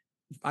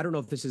 I don't know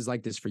if this is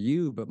like this for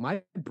you, but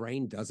my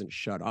brain doesn't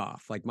shut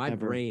off. Like my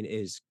brain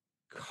is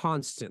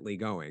constantly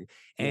going.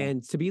 Yeah.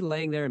 And to be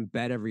laying there in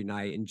bed every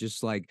night and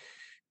just like,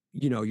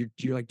 you're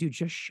like, dude,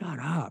 just shut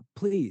up,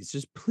 please,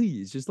 just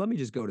let me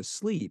just go to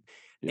sleep.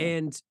 Yeah.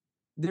 And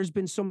there's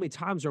been so many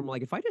times where I'm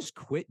like, if I just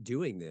quit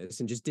doing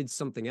this and just did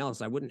something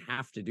else, I wouldn't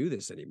have to do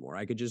this anymore.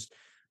 I could just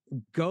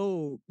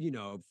go,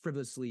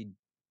 frivolously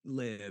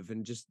live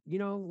and just,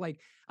 like,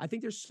 I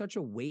think there's such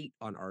a weight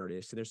on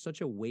artists, and there's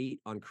such a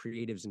weight on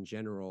creatives in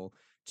general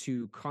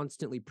to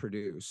constantly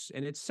produce,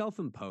 and it's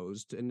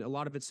self-imposed, and a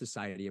lot of it's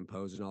society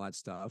imposed and all that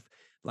stuff.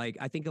 Like,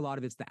 I think a lot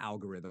of it's the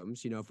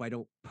algorithms, if I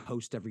don't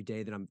post every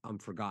day, then I'm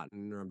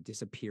forgotten, or I'm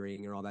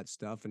disappearing, or all that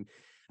stuff. And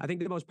I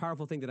think the most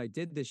powerful thing that I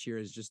did this year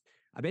is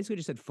I basically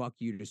just said, fuck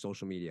you to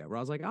social media, where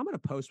I was like, I'm going to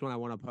post when I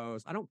want to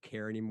post. I don't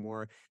care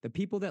anymore. The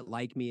people that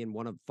like me and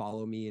want to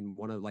follow me and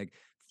want to like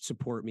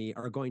support me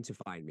are going to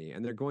find me,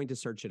 and they're going to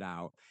search it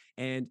out.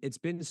 And it's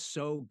been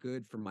so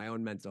good for my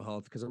own mental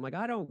health, because I'm like,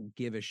 I don't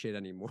give a shit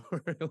anymore.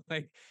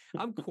 Like,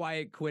 I'm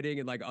quiet quitting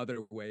in like other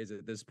ways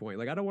at this point.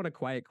 Like, I don't want to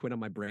quiet quit on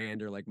my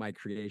brand or like my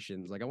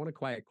creations. Like, I want to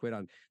quiet quit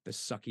on the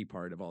sucky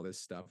part of all this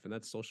stuff, and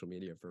that's social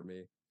media for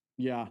me.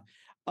 Yeah.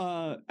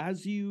 I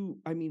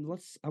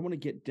want to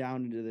get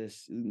down into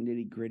this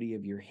nitty gritty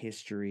of your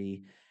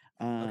history.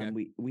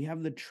 Okay. We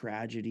have the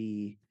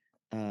tragedy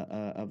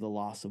of the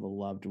loss of a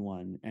loved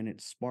one, and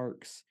it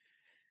sparks.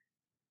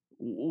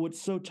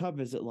 What's so tough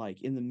is it,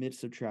 like, in the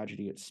midst of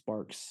tragedy, it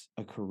sparks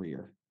a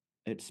career.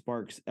 It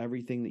sparks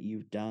everything that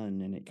you've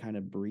done, and it kind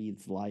of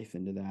breathes life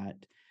into that.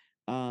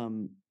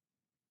 um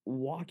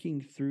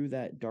walking through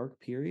that dark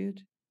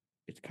period,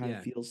 it kind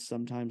of feels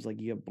sometimes like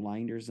you have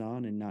blinders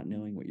on and not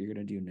knowing what you're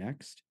going to do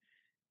next.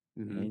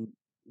 And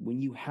when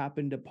you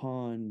happened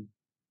upon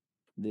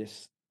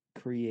this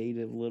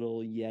creative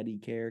little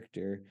Yeti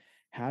character,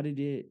 how did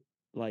it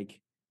like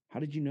how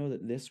did you know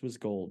that this was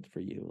gold for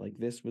you? Like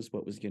this was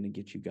what was going to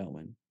get you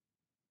going?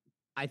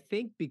 I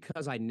think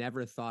because I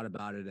never thought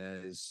about it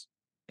as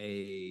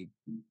a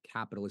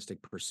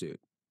capitalistic pursuit.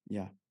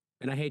 Yeah.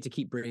 And I hate to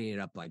keep bringing it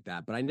up like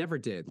that, but I never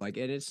did. Like,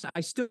 and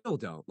I still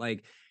don't.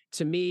 Like,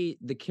 to me,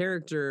 the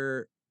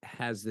character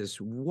has this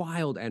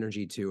wild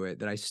energy to it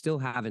that I still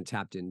haven't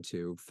tapped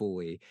into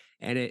fully.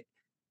 And it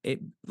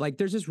like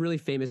there's this really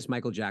famous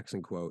Michael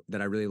Jackson quote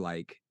that I really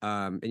like.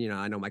 And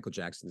I know Michael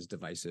Jackson's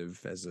divisive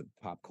as a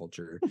pop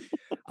culture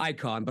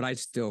icon, but I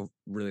still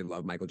really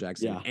love Michael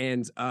Jackson.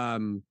 Yeah.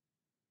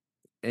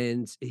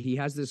 And he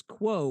has this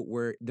quote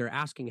where they're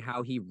asking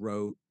how he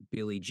wrote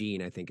Billie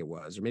Jean, I think it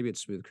was, or maybe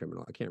it's Smooth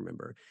Criminal. I can't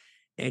remember.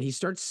 And he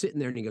starts sitting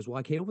there and he goes, well,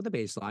 I came up with a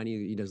bass line.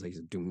 He does like,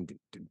 doom,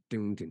 doom,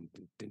 doom, doom,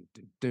 doom,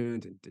 doom,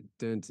 doom,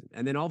 doom.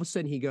 And then all of a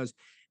sudden he goes,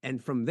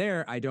 and from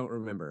there, I don't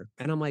remember.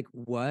 And I'm like,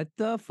 what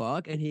the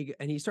fuck? And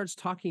he starts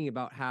talking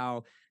about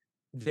how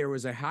there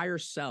was a higher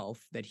self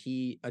that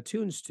he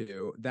attunes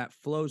to that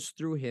flows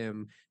through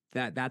him,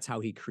 that's how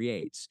he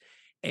creates.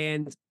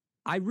 And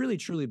I really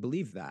truly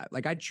believe that.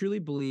 Like, I truly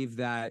believe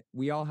that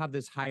we all have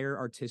this higher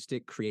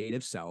artistic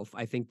creative self.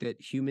 I think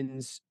that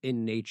humans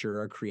in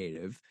nature are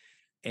creative.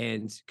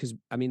 And because,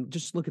 I mean,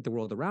 just look at the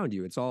world around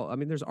you. It's all, I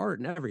mean, there's art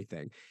and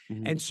everything.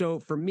 Mhm. And so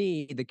for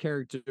me, the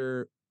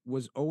character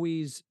was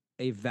always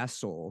a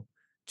vessel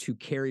to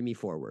carry me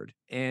forward.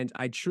 And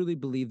I truly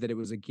believe that it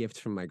was a gift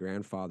from my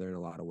grandfather in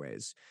a lot of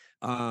ways.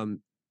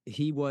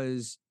 He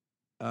was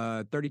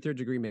 33rd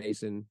degree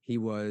Mason. He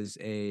was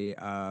a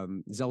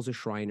Zelza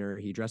Shriner.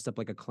 He dressed up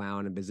like a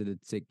clown and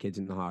visited sick kids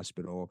in the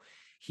hospital.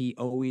 He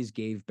always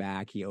gave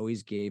back. He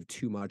always gave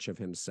too much of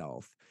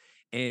himself.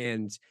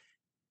 And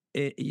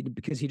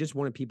because he just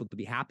wanted people to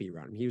be happy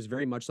around him. He was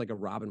very much like a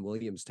Robin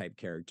Williams type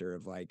character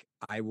of like,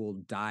 I will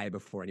die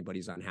before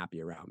anybody's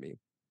unhappy around me.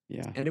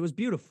 Yeah. And it was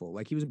beautiful.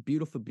 Like, he was a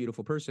beautiful,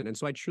 beautiful person. And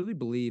so I truly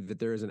believe that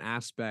there is an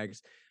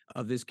aspect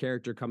of this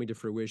character coming to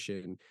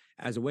fruition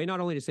as a way not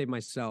only to save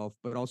myself,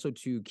 but also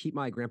to keep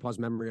my grandpa's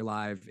memory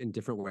alive in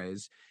different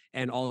ways,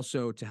 and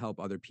also to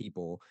help other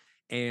people.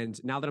 And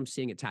now that I'm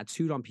seeing it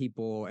tattooed on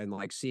people and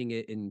like seeing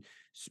it in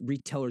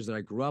retailers that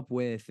I grew up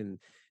with and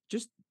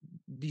just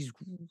these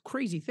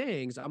crazy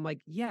things, I'm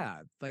like,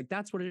 yeah, like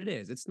that's what it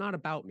is. It's not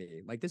about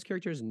me. Like, this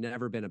character has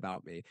never been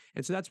about me.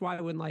 And so that's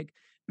why when like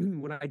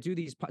when I do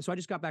these, so I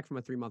just got back from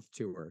a 3-month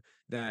tour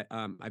that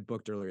I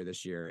booked earlier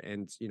this year.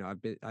 And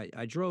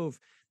I drove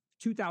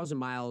 2,000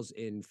 miles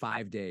in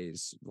 5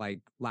 days, like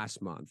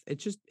last month.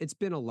 It's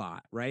been a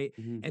lot. Right.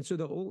 Mhm. And so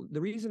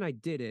the reason I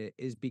did it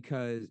is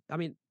because, I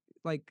mean,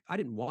 like, I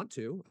didn't want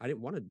to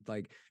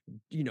like,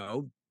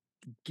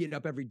 get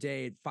up every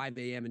day at 5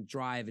 a.m. and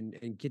drive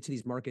and get to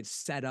these markets,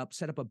 set up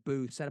a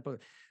booth,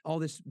 all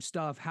this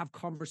stuff, have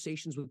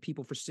conversations with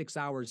people for 6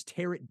 hours,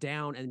 tear it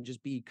down, and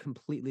just be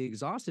completely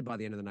exhausted by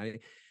the end of the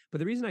night. But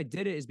the reason I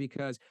did it is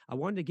because I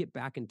wanted to get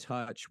back in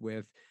touch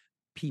with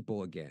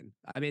people again.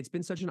 I mean, it's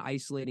been such an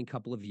isolating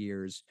couple of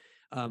years.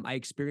 I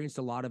experienced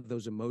a lot of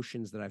those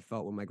emotions that I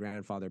felt when my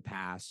grandfather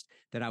passed,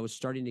 that I was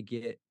starting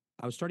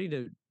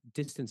to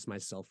distance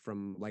myself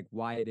from like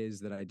why it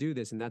is that I do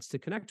this, and that's to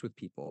connect with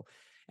people.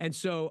 And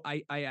so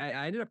I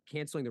ended up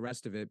canceling the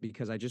rest of it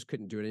because I just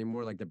couldn't do it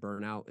anymore. Like, the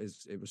burnout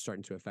it was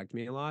starting to affect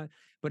me a lot,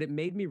 but it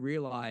made me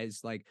realize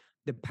like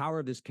the power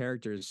of this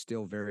character is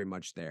still very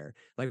much there.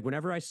 Like,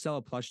 whenever I sell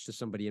a plush to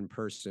somebody in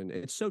person,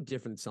 it's so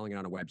different than selling it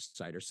on a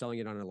website or selling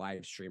it on a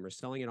live stream or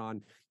selling it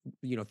on,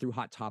 through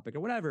Hot Topic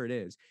or whatever it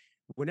is.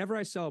 Whenever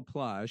I sell a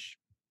plush,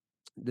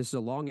 this is a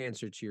long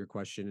answer to your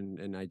question,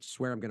 and I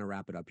swear I'm going to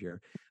wrap it up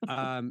here.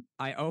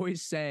 I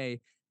always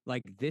say,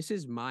 like, this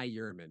is my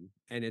Yerman,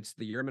 and it's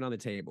the Yerman on the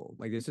table.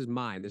 Like, this is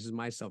mine. This is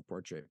my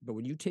self-portrait. But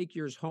when you take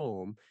yours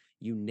home,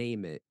 you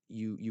name it,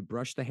 you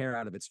brush the hair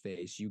out of its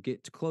face, you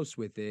get close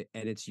with it,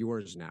 and it's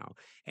yours now.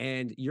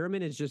 And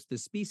Yerman is just the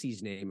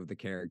species name of the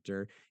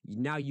character.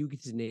 Now you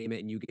get to name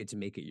it and you get to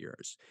make it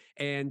yours.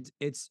 And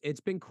it's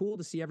been cool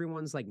to see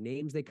everyone's like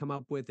names they come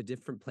up with, the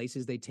different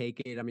places they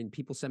take it. I mean,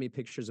 people send me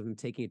pictures of them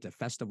taking it to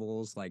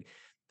festivals. Like,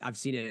 I've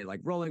seen it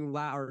like Rolling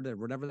Loud or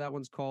whatever that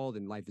one's called,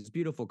 and Life is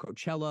Beautiful,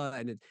 Coachella.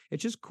 And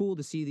it's just cool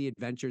to see the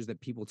adventures that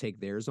people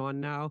take theirs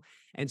on now.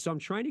 And so I'm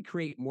trying to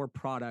create more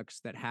products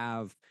that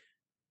have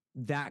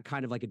that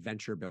kind of like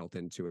adventure built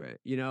into it,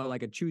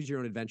 like a choose your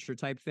own adventure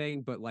type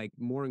thing, but like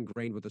more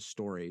ingrained with a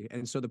story.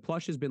 And so the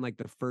plush has been like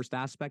the first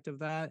aspect of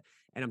that.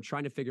 And I'm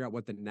trying to figure out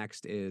what the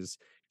next is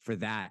for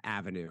that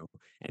avenue.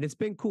 And it's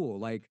been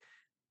cool. Like,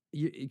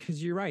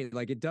 because you're right,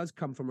 like, it does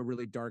come from a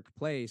really dark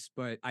place,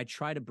 but I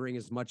try to bring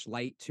as much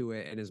light to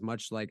it and as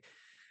much like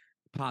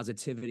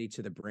positivity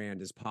to the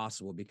brand as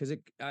possible, because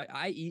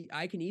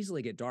I can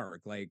easily get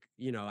dark. Like,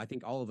 I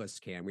think all of us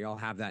can. We all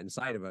have that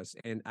inside of us,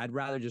 and I'd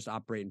rather just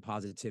operate in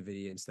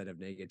positivity instead of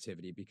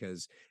negativity,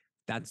 because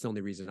that's the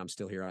only reason I'm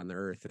still here on the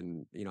earth.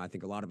 And, you know, I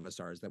think a lot of us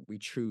are, is that we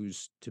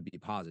choose to be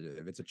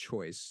positive. It's a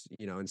choice,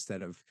 you know,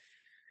 instead of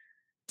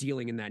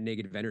dealing in that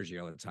negative energy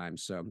all the time.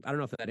 So I don't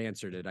know if that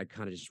answered it. I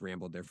kind of just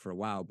rambled there for a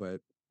while, but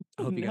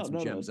I hope you got some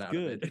gems out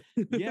of it.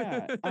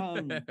 Yeah.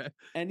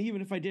 And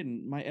even if I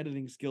didn't, my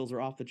editing skills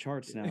are off the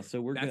charts now. So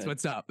we're That's good.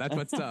 what's up. That's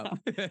what's up.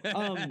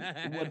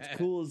 What's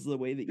cool is the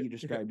way that you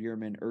described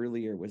Yerman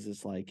earlier was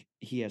just like,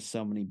 he has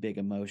so many big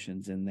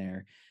emotions in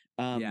there.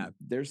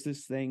 There's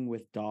this thing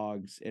with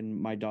dogs, and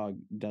my dog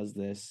does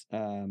this.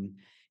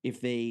 If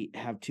they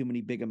have too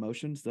many big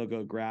emotions, they'll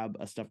go grab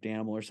a stuffed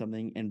animal or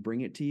something and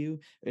bring it to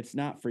you. It's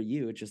not for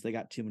you. It's just they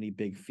got too many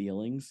big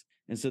feelings.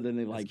 And so then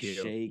they like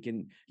shake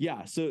and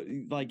so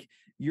like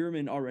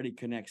Yerman already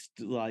connects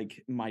to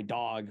like my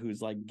dog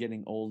who's like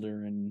getting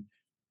older and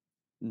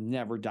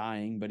never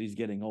dying, but he's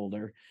getting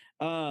older.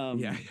 I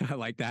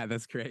like that.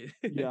 That's great.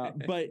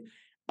 But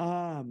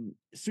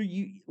so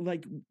you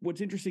like, what's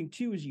interesting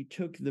too is you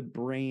took the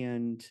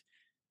brand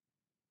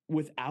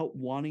without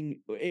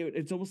wanting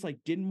it's almost like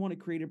didn't want to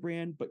create a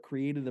brand, but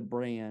created the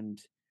brand,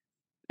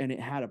 and it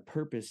had a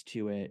purpose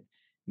to it,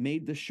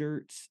 made the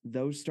shirts,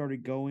 those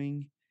started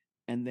going,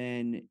 and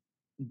then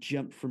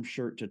jumped from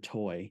shirt to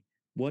toy.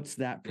 What's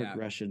that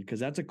progression? Because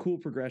that's a cool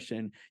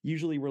progression.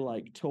 Usually we're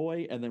like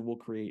toy and then we'll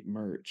create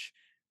merch.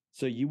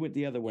 So you went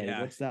the other way.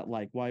 What's that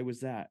like? Why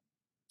was that?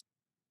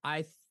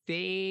 I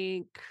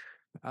think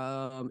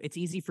it's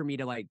easy for me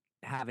to like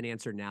have an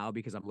answer now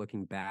because I'm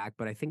looking back,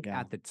 but I think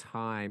at the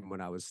time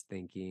when I was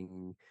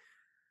thinking,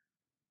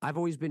 I've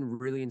always been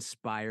really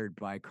inspired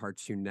by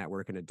Cartoon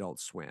Network and Adult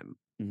Swim,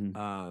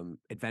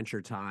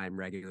 Adventure Time,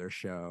 regular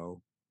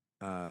show,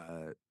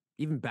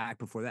 even back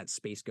before that,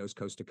 Space Ghost,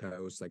 Coast to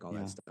Coast, like all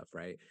that stuff,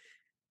 right?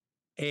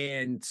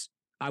 And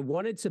I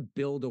wanted to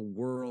build a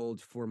world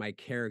for my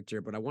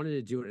character, but I wanted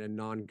to do it in a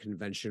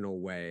non-conventional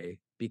way,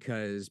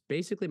 because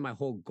basically my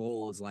whole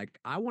goal is like,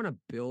 I want to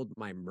build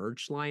my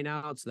merch line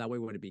out so that way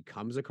when it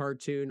becomes a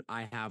cartoon,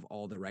 I have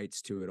all the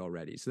rights to it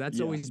already. So that's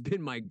always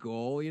been my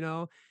goal, you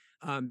know,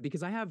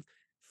 because I have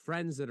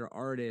friends that are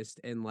artists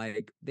and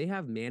like they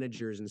have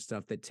managers and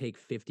stuff that take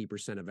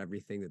 50% of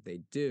everything that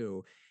they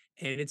do.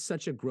 And it's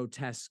such a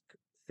grotesque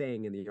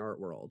thing in the art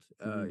world,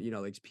 you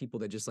know, like people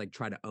that just like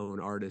try to own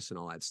artists and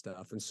all that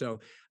stuff. And so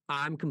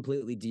I'm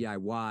completely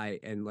DIY,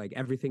 and like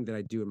everything that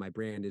I do in my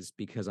brand is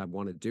because I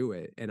want to do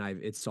it, and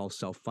it's all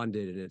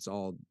self-funded, and it's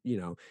all, you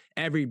know,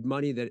 every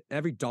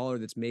dollar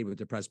that's made with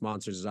Depressed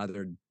Monsters is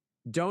either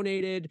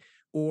donated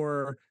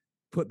or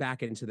put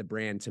back into the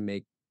brand to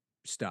make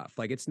stuff.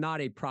 Like it's not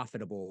a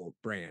profitable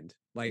brand.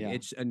 Like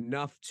it's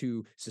enough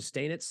to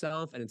sustain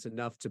itself, and it's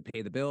enough to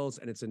pay the bills,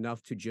 and it's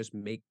enough to just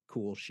make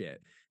cool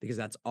shit, because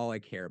that's all I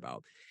care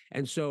about.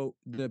 And so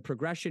the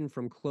progression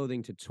from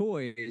clothing to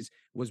toys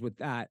was with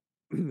that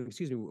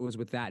was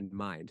with that in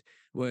mind.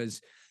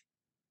 Was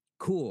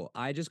cool,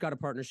 I just got a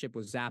partnership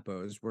with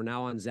Zappos. We're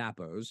now on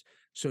Zappos.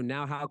 So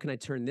now how can I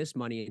turn this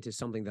money into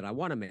something that I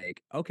want to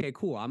make? Okay,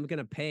 cool. I'm going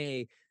to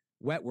pay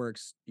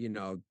Wetworks, you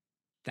know,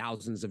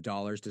 thousands of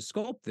dollars to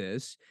sculpt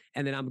this,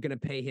 and then I'm going to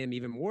pay him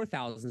even more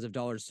thousands of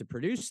dollars to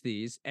produce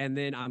these, and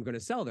then I'm going to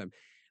sell them.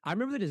 I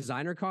remember the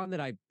designer con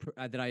that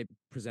I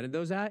presented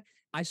those at.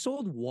 I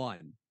sold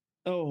one.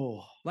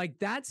 Oh, like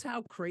that's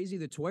how crazy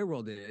the toy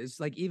world is.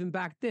 Like even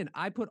back then,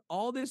 I put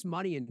all this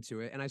money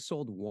into it and I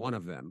sold one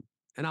of them.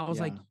 And I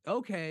was like,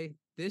 okay,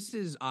 this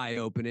is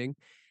eye-opening.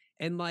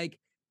 And like,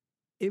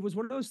 it was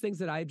one of those things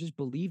that I just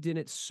believed in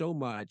it so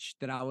much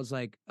that I was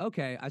like,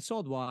 okay, I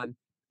sold one.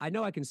 I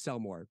know I can sell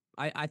more.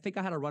 I think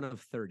I had a run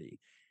of 30.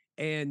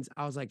 And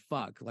I was like,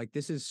 fuck, like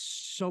this is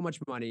so much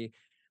money.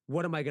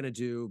 What am I going to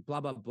do?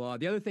 Blah, blah, blah.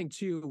 The other thing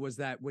too was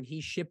that when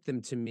he shipped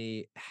them to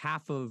me,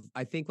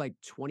 I think like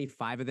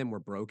 25 of them were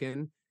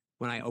broken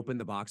when I opened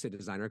the box at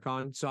Designer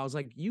Con. So I was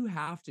like, you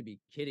have to be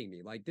kidding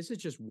me. Like this is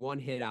just one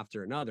hit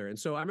after another. And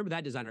so I remember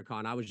that Designer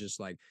Con, I was just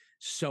like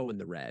so in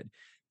the red.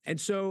 And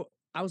so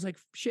I was like,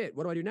 shit,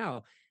 what do I do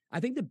now?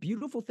 I think the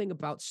beautiful thing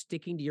about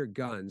sticking to your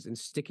guns and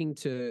sticking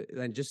to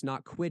and just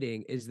not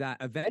quitting is that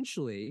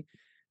eventually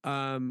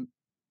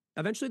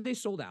they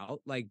sold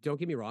out. Like, don't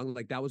get me wrong,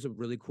 like that was a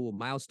really cool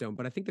milestone.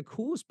 But I think the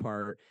coolest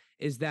part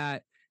is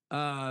that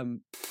Thursday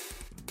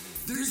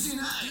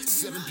night,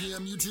 7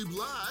 p.m. YouTube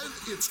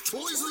Live, it's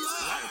Toys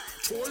Alive!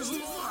 Toys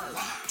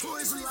Alive!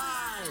 Toys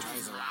Alive!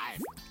 Toys Alive!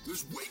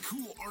 There's way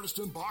cool artist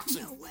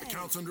unboxing.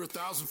 Accounts under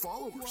 1,000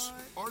 followers.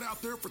 Art out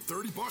there for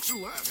 $30 or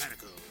less.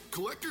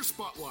 Collector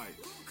spotlight.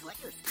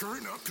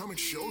 Current and upcoming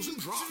shows and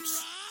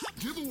drops.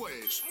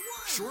 Giveaways.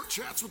 Short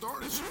chats with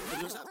artists.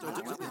 And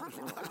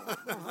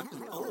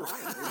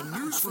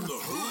news from the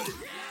hood.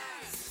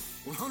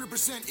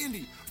 100%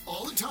 indie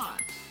all the time.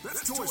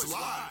 That's Toys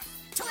Live.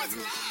 Toys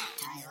Live.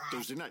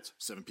 Thursday nights,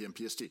 7 p.m.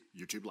 PST,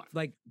 YouTube Live.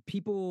 Like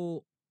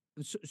people.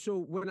 So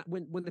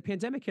when the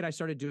pandemic hit, I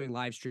started doing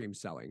live stream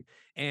selling,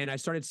 and I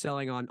started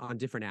selling on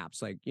different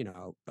apps, like, you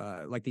know,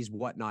 like these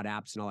Whatnot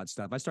apps and all that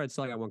stuff. I started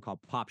selling on one called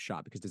Pop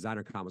Shop because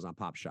Designer Con was on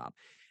Pop Shop.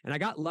 And I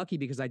got lucky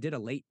because I did a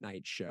late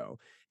night show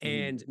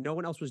and no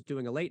one else was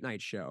doing a late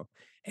night show.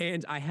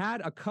 And I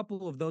had a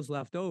couple of those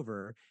left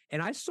over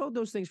and I sold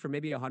those things for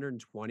maybe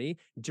 120.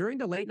 During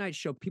the late night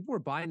show, people were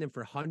buying them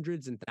for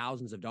hundreds and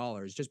thousands of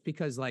dollars just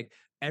because like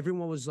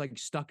everyone was like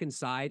stuck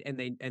inside and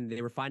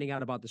they were finding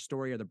out about the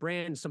story of the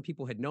brand. Some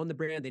people had known the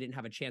brand, they didn't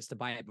have a chance to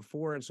buy it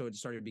before. And so it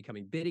started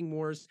becoming bidding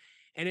wars.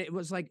 And it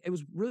was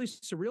really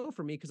surreal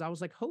for me because I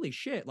was like, holy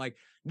shit, like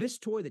this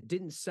toy that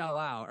didn't sell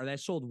out or that I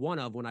sold one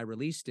of when I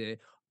released it,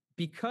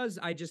 because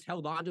I just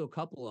held on to a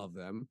couple of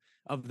them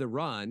of the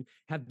run,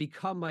 have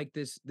become like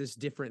this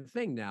different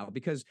thing now.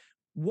 Because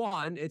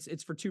one,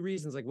 it's for two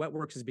reasons. Like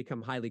Wetworks has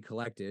become highly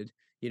collected.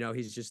 You know,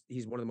 he's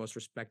one of the most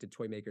respected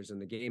toy makers in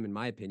the game, in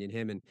my opinion.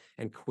 Him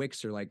and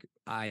Quicks are like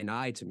eye and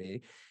eye to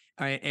me.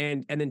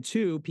 And then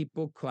two,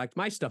 people collect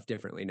my stuff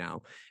differently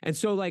now. And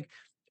so like,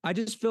 I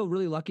just feel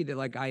really lucky that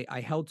like I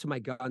held to my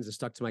guns and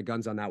stuck to my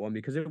guns on that one,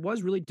 because it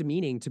was really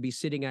demeaning to be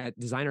sitting at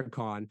Designer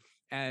Con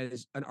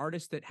as an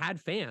artist that had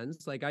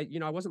fans. Like I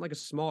wasn't like a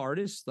small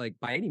artist like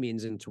by any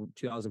means in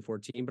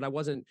 2014, but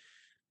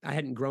I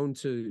hadn't grown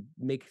to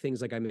make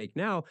things like I make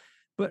now.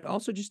 But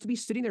also just to be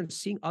sitting there and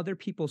seeing other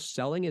people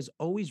selling is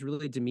always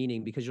really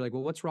demeaning, because you're like,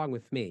 well, what's wrong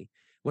with me?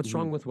 What's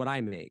wrong with what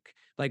I make?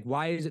 Like,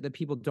 why is it that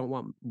people don't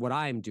want what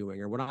I'm doing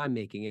or what I'm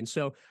making? And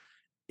so,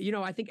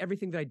 I think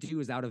everything that I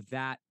do is out of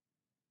that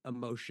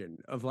emotion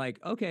of like,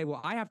 okay, well,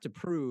 I have to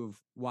prove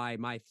why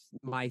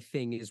my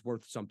thing is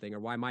worth something, or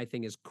why my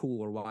thing is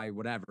cool, or why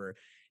whatever,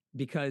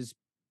 because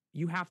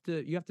you have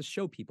to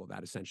show people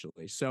that,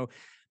 essentially. So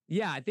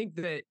yeah, I think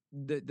that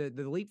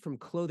the leap from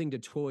clothing to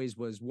toys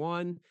was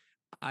one,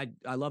 I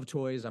love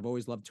toys. I've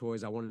always loved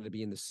toys. I wanted to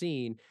be in the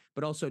scene,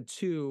 but also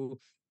two,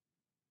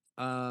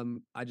 I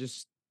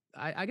guess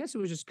it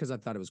was just because I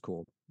thought it was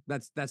cool.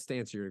 That's to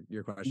answer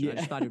your question. Yeah. I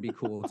just thought it'd be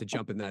cool to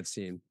jump in that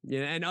scene.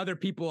 Yeah, and other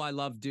people I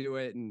love do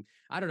it, and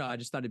I don't know. I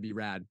just thought it'd be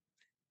rad.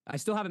 I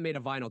still haven't made a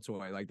vinyl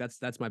toy. Like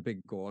that's my big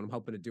goal, and I'm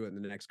hoping to do it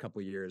in the next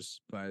couple of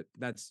years. But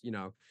that's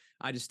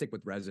I just stick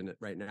with resin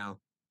right now.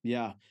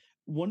 Yeah,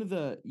 one of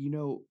the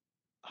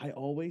I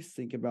always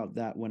think about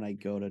that when I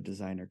go to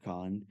Designer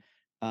Con,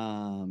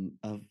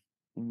 of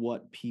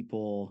what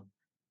people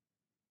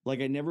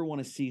like. I never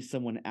want to see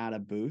someone at a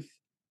booth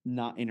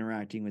not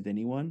interacting with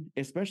anyone,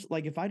 especially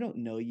like if I don't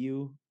know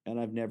you and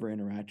I've never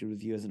interacted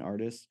with you as an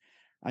artist.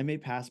 I may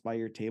pass by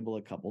your table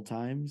a couple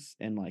times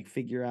and like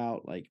figure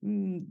out like,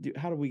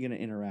 how are we going to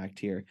interact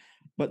here?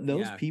 But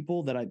those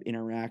people that I've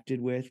interacted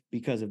with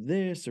because of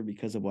this or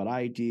because of what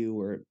I do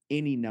or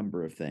any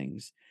number of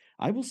things,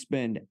 I will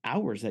spend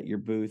hours at your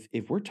booth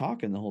if we're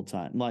talking the whole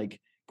time. Like,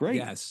 great.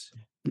 Yes.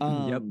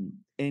 Yep.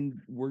 And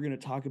we're going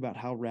to talk about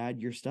how rad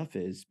your stuff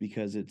is,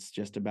 because it's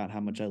just about how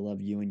much I love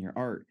you and your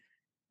art.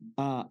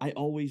 I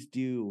always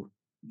do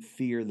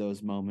fear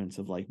those moments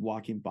of like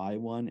walking by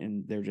one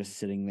and they're just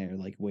sitting there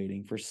like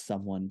waiting for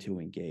someone to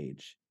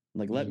engage.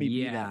 Like, let me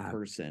be that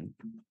person.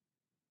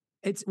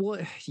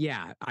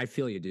 I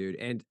feel you, dude.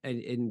 And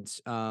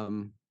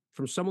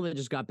from someone that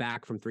just got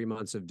back from 3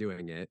 months of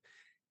doing it,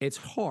 it's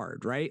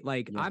hard, right?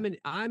 Like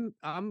I'm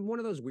one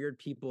of those weird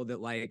people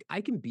that like I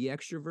can be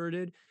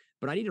extroverted,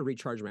 but I need to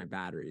recharge my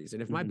batteries.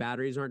 And if my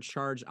batteries aren't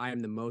charged, I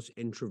am the most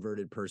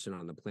introverted person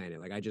on the planet.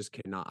 Like I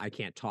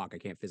can't talk. I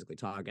can't physically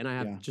talk. And I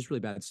have just really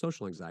bad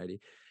social anxiety.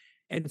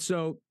 And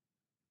so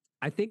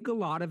I think a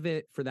lot of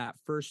it for that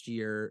first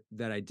year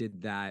that I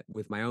did that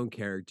with my own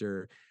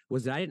character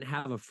was that I didn't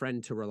have a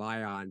friend to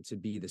rely on to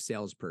be the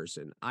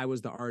salesperson. I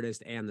was the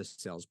artist and the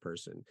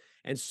salesperson.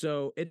 And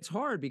so it's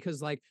hard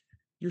because like,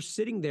 you're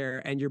sitting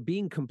there and you're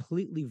being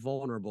completely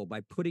vulnerable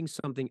by putting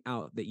something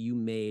out that you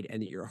made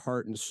and that your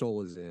heart and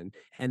soul is in,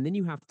 and then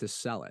you have to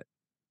sell it.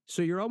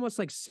 So you're almost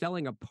like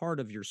selling a part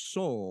of your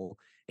soul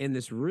in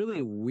this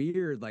really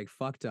weird, like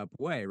fucked up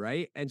way,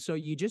 right? And so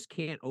you just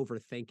can't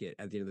overthink it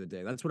at the end of the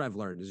day. That's what I've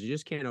learned, is you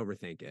just can't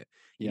overthink it.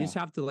 You just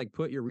have to like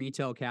put your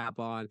retail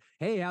cap on.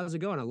 Hey, how's it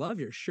going? I love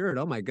your shirt.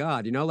 Oh my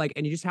God.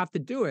 And you just have to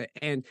do it.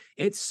 And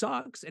it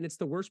sucks. And it's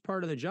the worst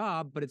part of the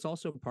job, but it's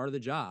also part of the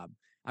job.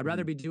 I'd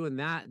rather be doing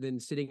that than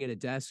sitting at a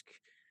desk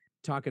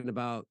talking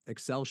about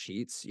Excel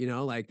sheets,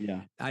 and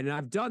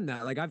I've done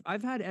that. Like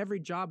I've had every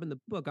job in the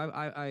book.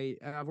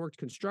 I've worked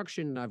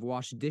construction. I've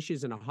washed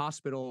dishes in a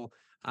hospital.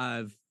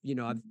 I've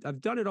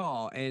done it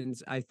all. And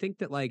I think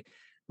that like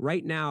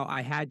right now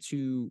I had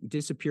to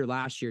disappear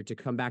last year to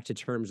come back to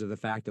terms of the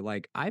fact that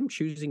like, I'm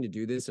choosing to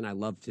do this and I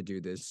love to do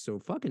this. So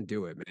fucking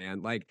do it,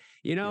 man. Like,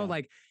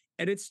 like,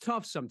 and it's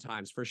tough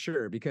sometimes for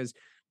sure, because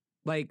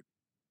like,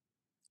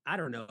 I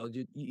don't know,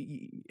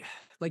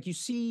 like you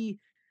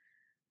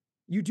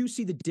do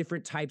see the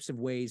different types of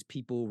ways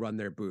people run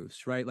their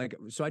booths, right? Like,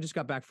 so I just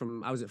got back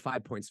I was at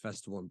 5 Points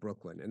Festival in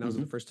Brooklyn, and that was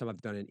the first time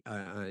I've done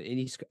an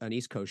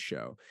East Coast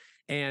show.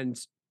 And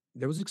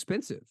that was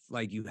expensive.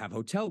 Like you have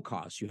hotel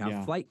costs, you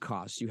have flight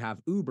costs, you have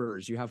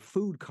Ubers, you have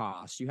food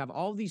costs, you have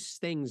all these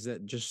things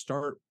that just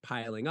start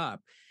piling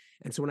up.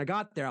 And so when I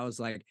got there, I was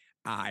like,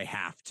 I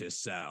have to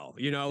sell,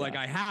 like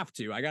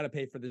I got to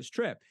pay for this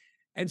trip.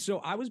 And so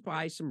I was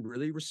by some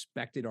really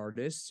respected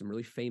artists, some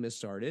really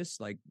famous artists.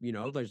 Like, you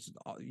know,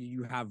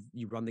 you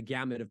run the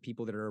gamut of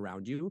people that are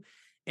around you.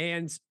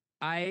 And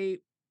I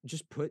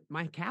just put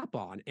my cap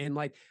on, and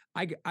like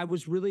I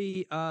was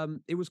really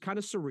it was kind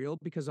of surreal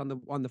because on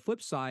the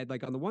flip side,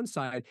 like on the one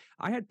side,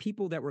 I had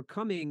people that were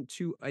coming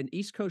to an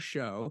East Coast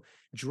show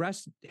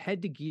dressed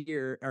head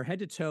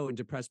to toe in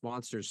Depressed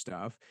Monsters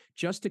stuff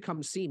just to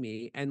come see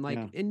me. And like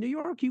in New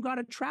York, you got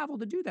to travel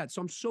to do that.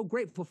 So I'm so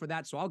grateful for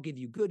that. So I'll give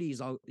you goodies.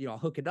 I'll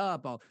hook it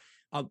up. I'll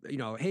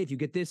hey, if you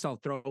get this, I'll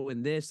throw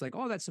in this, like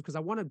all that stuff, because I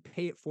want to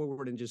pay it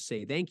forward and just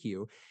say thank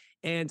you.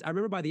 And I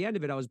remember by the end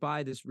of it, I was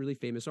by this really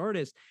famous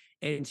artist,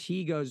 and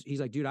he's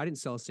like, dude, I didn't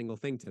sell a single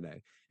thing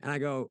today. And I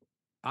go,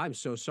 I'm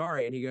so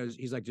sorry. And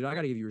he's like, dude, I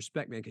got to give you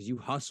respect, man, because you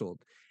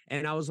hustled.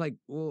 And I was like,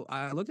 well,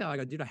 I looked at it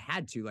like, dude, I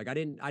had to. Like, I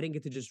didn't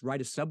get to just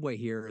ride a subway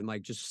here and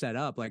like just set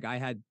up. Like, I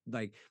had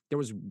like, there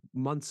was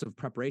months of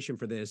preparation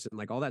for this and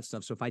like all that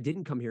stuff. So if I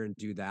didn't come here and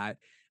do that,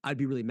 I'd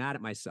be really mad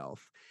at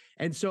myself.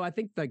 And so I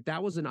think like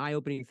that was an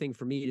eye-opening thing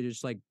for me to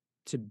just like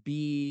to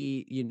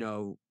be,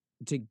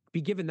 to be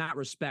given that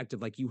respect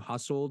of like you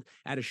hustled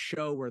at a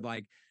show where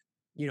like,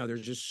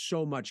 there's just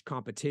so much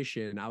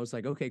competition. I was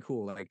like, okay,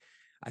 cool. Like,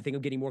 I think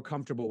I'm getting more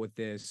comfortable with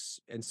this,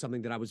 and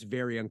something that I was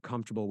very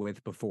uncomfortable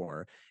with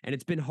before. And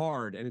it's been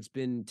hard, and it's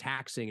been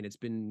taxing, and it's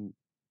been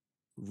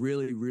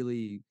really,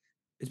 really,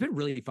 it's been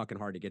really fucking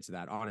hard to get to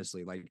that.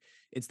 Honestly, like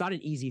it's not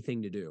an easy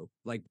thing to do,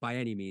 like by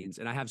any means.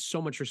 And I have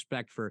so much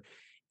respect for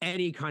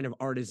any kind of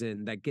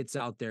artisan that gets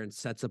out there and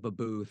sets up a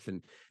booth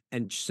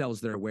and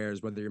sells their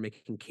wares, whether you're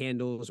making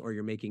candles or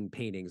you're making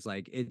paintings.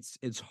 Like it's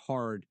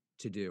hard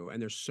to do,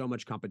 and there's so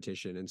much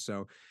competition. And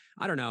so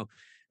I don't know,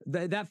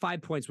 that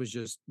 5 points was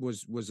just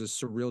was a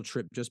surreal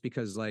trip, just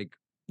because like,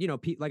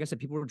 like I said,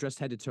 people were dressed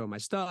head to toe in my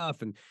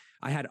stuff. And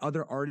I had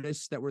other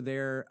artists that were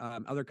there,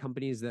 other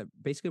companies that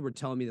basically were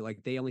telling me that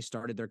like they only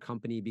started their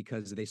company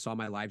because they saw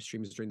my live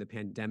streams during the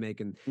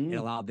pandemic, and it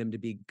allowed them to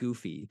be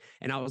goofy.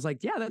 And I was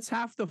like, yeah, that's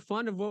half the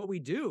fun of what we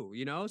do,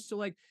 So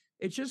like,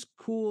 it's just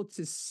cool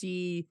to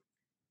see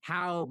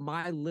how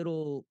my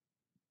little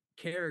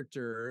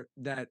character,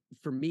 that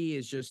for me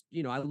is just,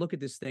 I look at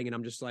this thing and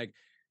I'm just like,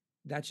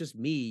 that's just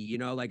me,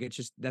 like it's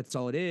just, that's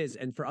all it is.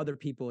 And for other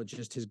people, it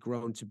just has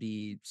grown to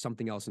be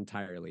something else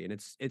entirely. And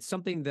it's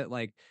something that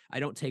like,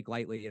 I don't take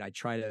lightly, and I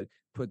try to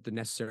put the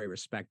necessary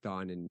respect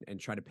on and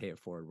try to pay it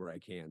forward where I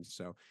can.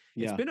 So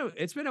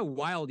it's been a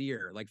wild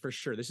year, like for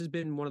sure. This has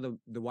been one of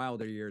the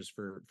wilder years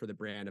for the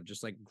brand, of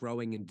just like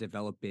growing and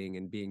developing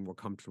and being more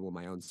comfortable in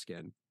my own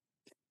skin.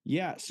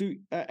 Yeah. So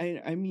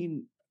I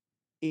mean,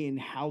 in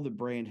how the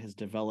brand has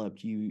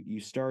developed, you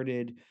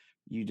started,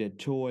 you did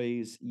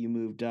toys, you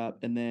moved up,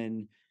 and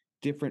then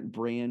different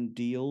brand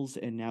deals,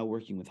 and now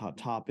working with Hot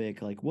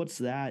Topic. Like, what's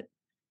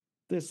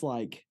this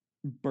like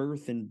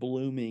birth and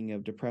blooming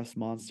of Depressed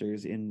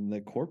Monsters in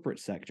the corporate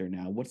sector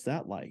now? What's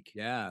that like?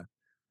 Yeah.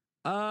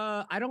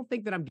 I don't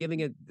think that I'm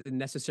giving it the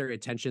necessary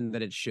attention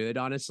that it should,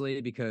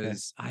 honestly,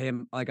 because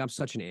I'm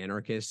such an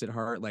anarchist at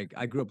heart. Like,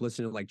 I grew up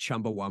listening to like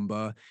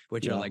Chumbawamba,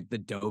 which are like the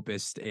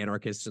dopest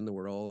anarchists in the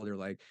world. Or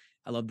like,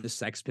 I love the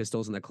Sex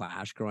Pistols and the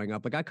Clash growing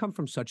up. Like, I come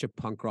from such a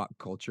punk rock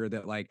culture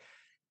that like,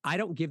 I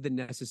don't give the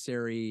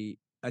necessary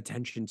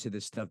attention to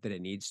this stuff that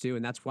it needs to.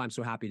 And that's why I'm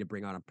so happy to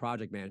bring on a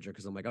project manager,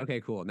 because I'm like,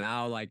 okay, cool.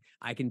 Now like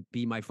I can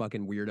be my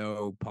fucking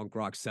weirdo punk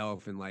rock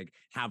self and like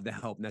have the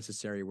help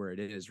necessary where it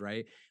is,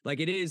 right? Like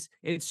it's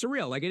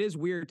surreal. Like, it is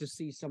weird to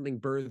see something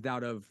birthed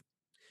out of,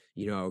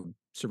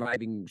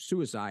 surviving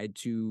suicide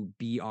to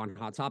be on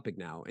Hot Topic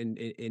now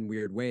in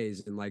weird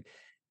ways. And like,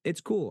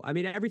 it's cool. I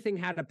mean, everything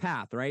had a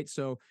path, right?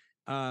 So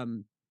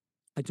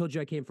I told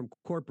you I came from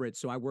corporate.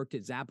 So I worked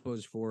at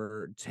Zappos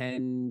for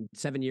 7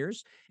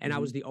 years. And I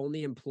was the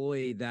only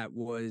employee that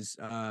was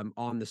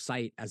on the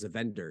site as a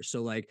vendor.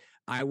 So like,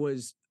 I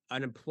was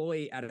an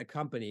employee at a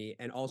company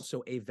and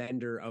also a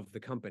vendor of the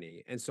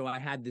company. And so I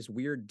had this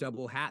weird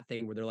double hat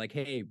thing where they're like,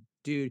 hey,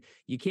 dude,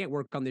 you can't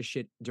work on this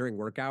shit during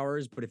work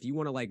hours, but if you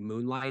want to like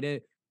moonlight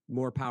it,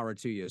 more power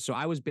to you. So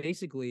I was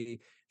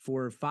basically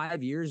for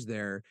 5 years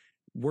there,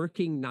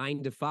 working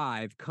 9 to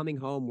 5, coming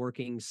home,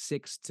 working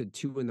 6 to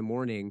 2 in the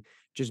morning,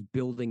 just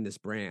building this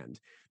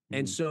brand.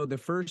 And so the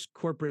first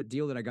corporate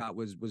deal that I got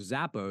was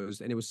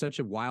Zappos, and it was such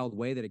a wild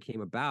way that it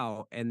came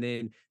about. And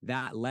then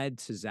that led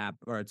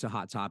to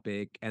Hot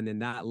Topic, and then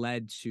that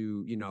led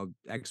to,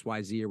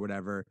 XYZ or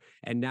whatever.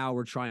 And now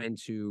we're trying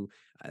to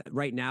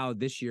right now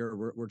this year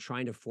we're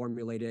trying to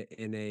formulate it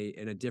in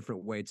a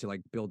different way to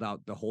like build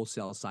out the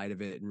wholesale side of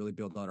it and really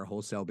build out our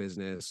wholesale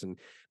business and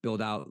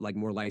build out like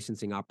more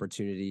licensing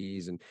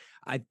opportunities. And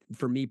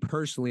for me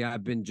personally,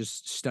 I've been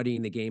just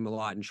studying the game a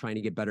lot and trying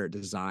to get better at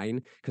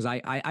design, because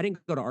I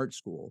didn't go to art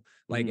school.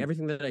 Like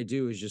everything that I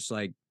do is just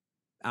like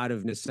out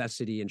of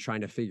necessity and trying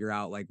to figure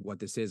out like what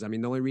this is. I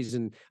mean, the only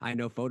reason I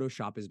know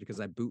Photoshop is because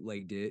I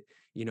bootlegged it.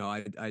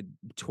 I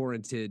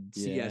torrented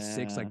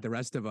CS6 like the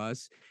rest of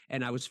us,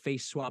 and I was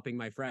face swapping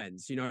my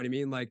friends. You know what I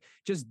mean? Like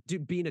just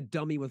being a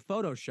dummy with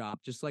Photoshop,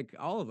 just like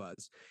all of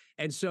us.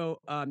 And so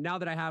now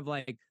that I have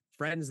like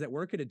friends that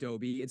work at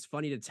Adobe, it's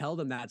funny to tell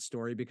them that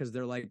story because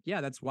they're like,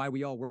 yeah, that's why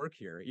we all work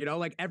here.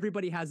 Like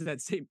everybody has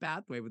that same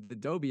pathway with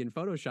Adobe and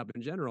Photoshop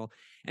in general.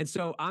 And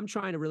so I'm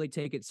trying to really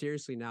take it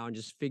seriously now and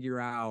just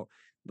figure out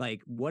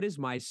like, what is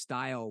my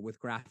style with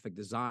graphic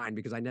design?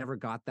 Because I never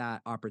got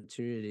that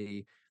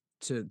opportunity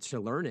to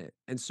learn it.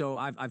 And so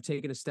I've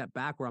taken a step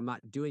back where I'm not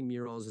doing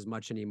murals as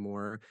much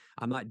anymore.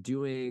 I'm not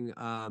doing,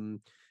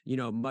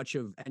 much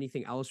of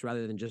anything else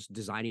rather than just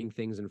designing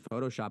things in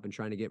Photoshop and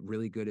trying to get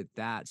really good at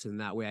that. So then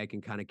that way I can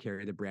kind of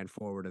carry the brand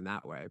forward in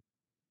that way.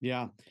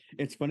 Yeah.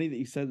 It's funny that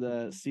you said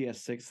the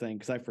CS6 thing,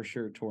 because I for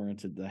sure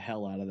torrented the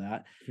hell out of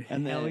that.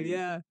 And Hell then,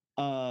 yeah.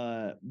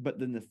 but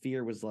then the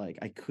fear was like,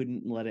 I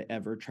couldn't let it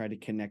ever try to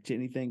connect to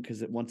anything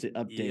because once it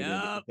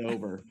updated, it's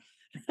over.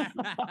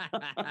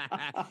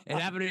 It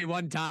happened to me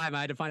one time. I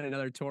had to find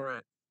another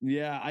torrent.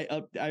 Yeah,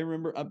 I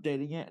remember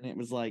updating it and it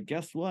was like,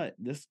 guess what?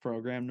 This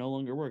program no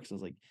longer works. I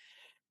was like,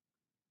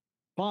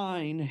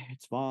 fine,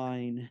 it's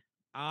fine.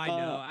 I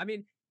know. I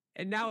mean,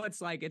 and now it's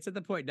like, it's at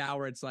the point now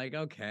where it's like,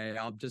 okay,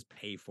 I'll just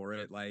pay for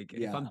it. Like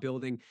if I'm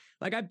building,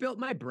 like I built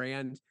my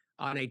brand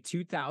on a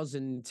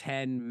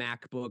 2010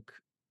 MacBook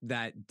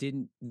that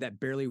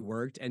barely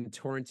worked and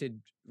torrented,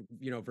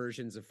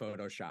 versions of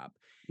Photoshop.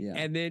 Yeah.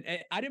 And then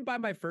I didn't buy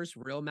my first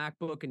real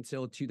MacBook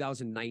until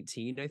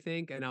 2019, I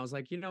think. And I was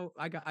like,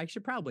 I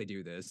should probably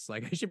do this.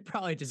 Like, I should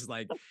probably just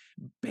like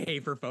pay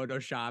for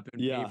Photoshop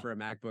and pay for a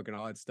MacBook and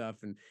all that stuff.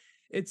 And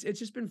it's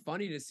just been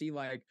funny to see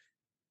like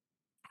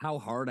how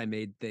hard I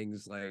made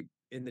things like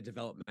in the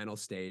developmental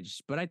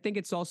stage. But I think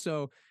it's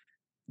also,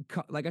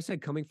 like I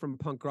said, coming from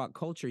punk rock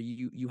culture,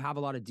 you have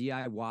a lot of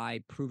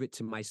DIY, prove it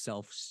to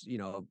myself,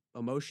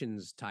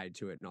 emotions tied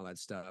to it and all that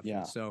stuff. Yeah.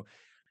 And so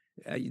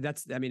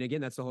that's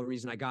the whole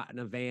reason I got in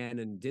a van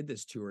and did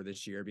this tour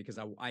this year, because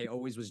I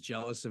always was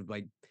jealous of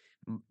like,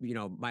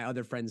 my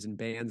other friends and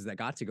bands that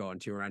got to go on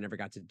tour. I never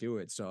got to do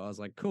it. So I was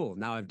like, cool,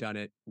 now I've done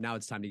it. Now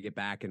it's time to get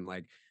back and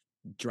like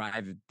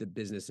drive the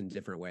business in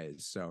different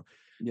ways. So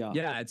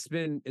yeah, it's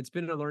been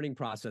a learning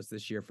process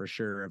this year for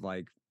sure, of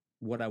like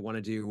what I want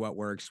to do, what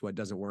works, what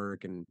doesn't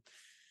work. And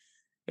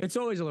it's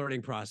always a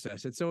learning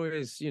process. It's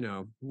always,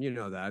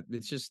 that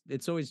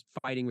it's always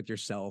fighting with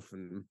yourself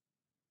and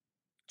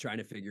trying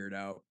to figure it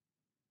out.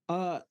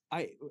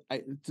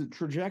 The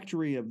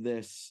trajectory of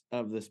this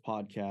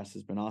podcast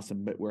has been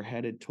awesome, but we're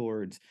headed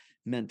towards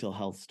mental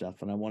health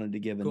stuff. And I wanted to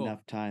give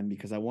enough time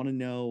because I want to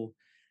know,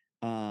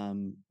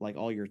 like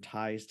all your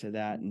ties to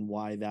that and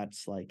why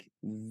that's like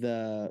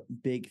the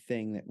big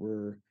thing that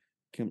we're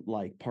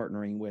like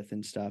partnering with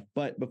and stuff.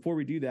 But before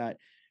we do that,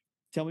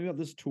 tell me about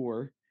this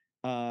tour.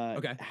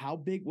 Okay. How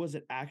big was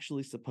it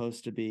actually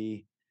supposed to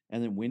be?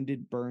 And then when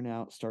did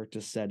burnout start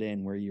to set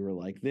in where you were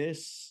like,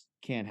 this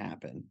can't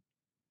happen?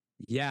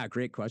 Yeah,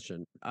 great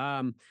question.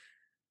 And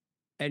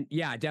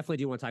yeah, I definitely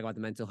do want to talk about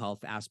the mental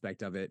health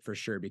aspect of it for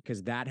sure,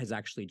 because that has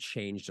actually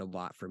changed a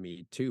lot for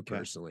me too,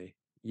 personally.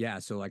 Yeah.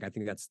 So like, I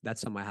think that's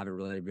something I haven't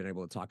really been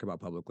able to talk about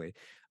publicly.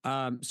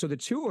 So the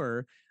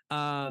tour,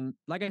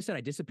 like I said,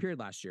 I disappeared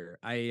last year.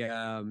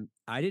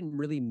 I didn't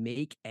really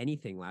make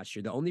anything last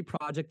year. The only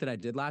project that I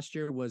did last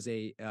year was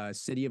a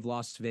City of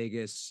Las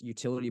Vegas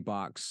utility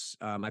box.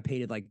 I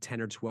painted like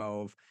 10 or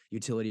 12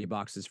 utility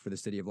boxes for the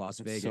City of Las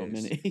Vegas. So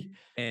many.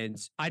 And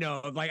I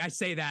know, like I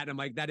say that and I'm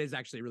like, that is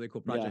actually a really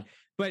cool project. Yeah.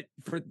 But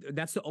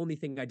that's the only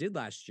thing I did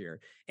last year.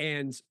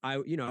 And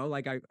I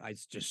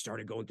just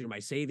started going through my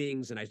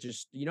savings and I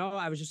just,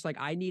 I was just like,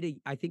 I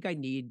think I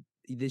need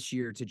this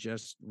year to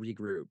just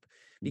regroup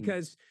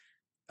because,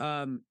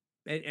 and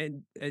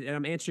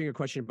I'm answering your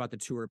question about the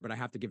tour, but I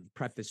have to give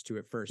preface to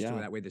it first, so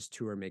that way this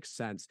tour makes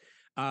sense.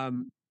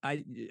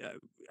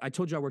 I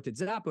told you I worked at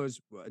Zappos.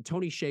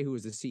 Tony Hsieh, who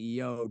was the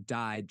CEO,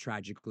 died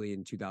tragically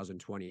in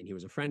 2020, and he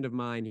was a friend of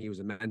mine. He was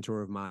a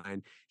mentor of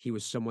mine. He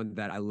was someone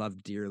that I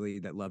loved dearly,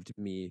 that loved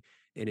me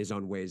in his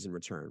own ways in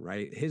return.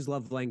 Right? His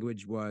love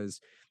language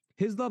was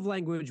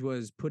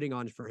putting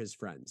on for his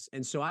friends,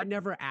 and so I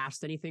never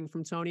asked anything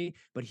from Tony,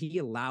 but he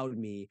allowed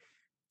me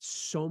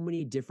so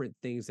many different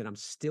things that I'm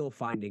still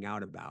finding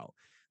out about.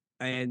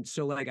 And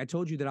so like I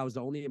told you that I was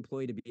the only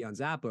employee to be on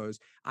Zappos.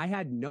 I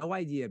had no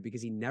idea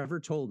because he never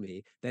told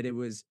me that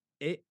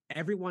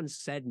everyone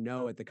said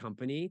no at the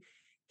company.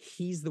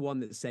 He's the one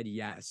that said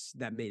yes,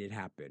 that made it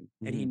happen.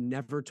 Mm-hmm. And he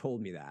never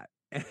told me that.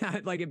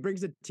 And like, it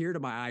brings a tear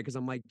to my eye because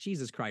I'm like,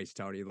 Jesus Christ,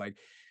 Tony, like,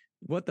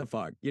 what the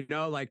fuck,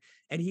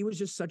 and he was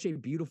just such a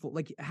beautiful,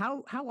 like,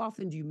 how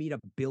often do you meet a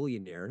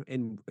billionaire?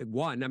 And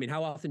one, I mean,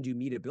 how often do you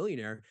meet a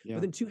billionaire? Yeah.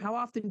 But then two, how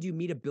often do you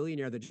meet a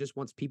billionaire that just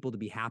wants people to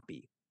be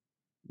happy?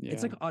 Yeah.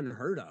 It's like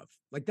unheard of.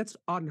 Like, that's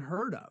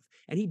unheard of.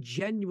 And he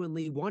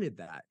genuinely wanted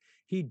that.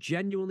 He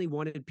genuinely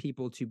wanted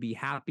people to be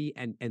happy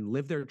and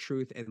live their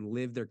truth and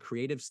live their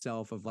creative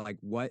self of like,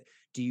 what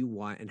do you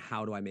want? And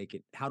how do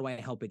I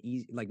help it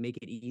easy, like make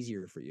it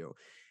easier for you?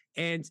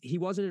 And he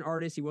wasn't an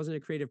artist. He wasn't a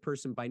creative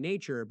person by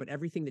nature, but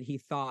everything that he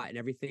thought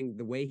and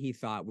the way he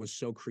thought was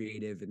so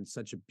creative in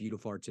such a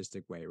beautiful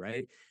artistic way.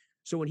 Right.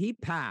 So when he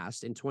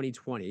passed in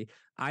 2020,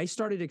 I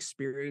started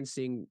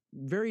experiencing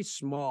very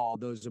small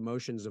those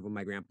emotions of when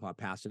my grandpa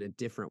passed in a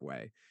different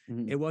way.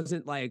 Mhm. It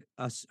wasn't like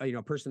a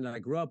person that I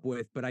grew up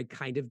with, but I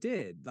kind of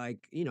did. Like,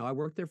 I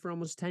worked there for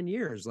almost 10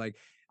 years. Like,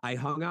 I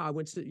hung out. I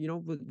went to,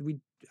 we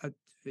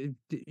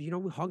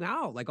hung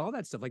out, like all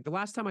that stuff. Like the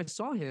last time I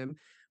saw him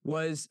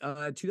was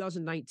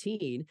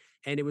 2019,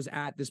 and it was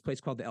at this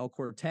place called the El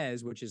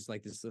Cortez, which is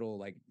like this little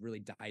like really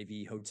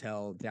divey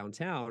hotel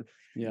downtown.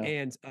 Yeah.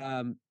 And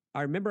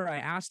I remember I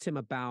asked him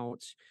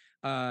about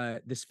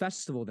this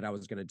festival that I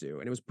was going to do,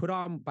 and it was put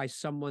on by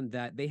someone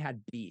that they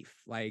had beef.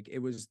 Like it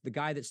was the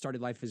guy that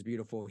started Life is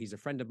Beautiful. He's a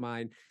friend of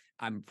mine.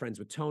 I'm friends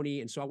with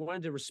Tony. And so I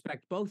wanted to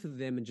respect both of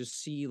them and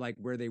just see like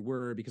where they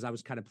were, because I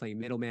was kind of playing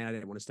middleman. I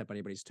didn't want to step on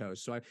anybody's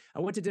toes. So I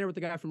went to dinner with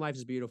the guy from Life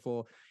is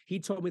Beautiful. He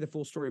told me the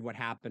full story of what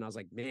happened. I was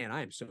like, man,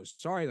 I am so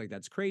sorry. Like,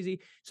 that's crazy.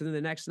 So then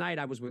the next night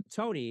I was with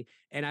Tony,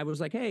 and I was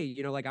like, hey,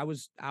 like I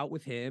was out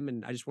with him,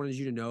 and I just wanted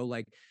you to know,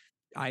 like,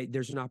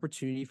 there's an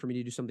opportunity for me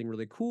to do something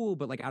really cool,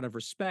 but like out of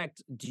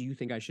respect, do you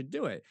think I should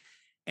do it?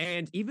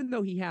 And even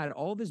though he had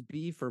all this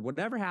beef or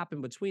whatever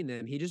happened between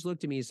them, he just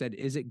looked at me and said,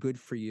 is it good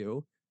for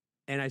you?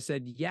 And I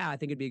said, yeah, I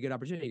think it'd be a good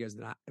opportunity. He goes,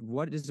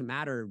 what does it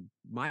matter?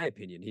 My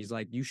opinion. He's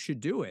like, you should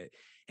do it.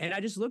 And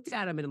I just looked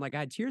at him and like I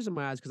had tears in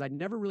my eyes, because I'd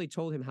never really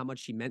told him how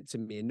much he meant to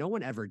me. And no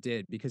one ever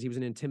did, because he was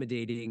an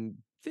intimidating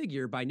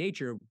figure by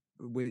nature,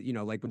 with,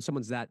 like when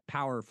someone's that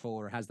powerful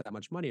or has that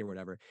much money or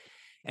whatever.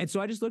 And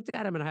so I just looked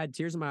at him and I had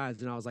tears in my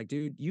eyes, and I was like,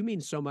 dude, you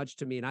mean so much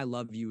to me, and I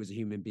love you as a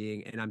human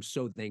being, and I'm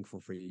so thankful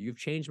for you. You've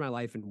changed my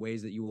life in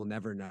ways that you will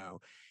never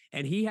know.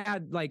 And he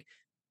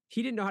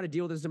didn't know how to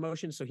deal with his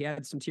emotions, so he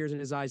had some tears in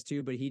his eyes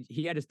too, but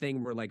he had a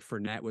thing where like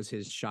Fernet was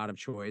his shot of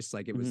choice.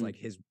 Like it was like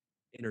his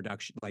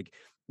introduction, like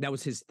that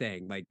was his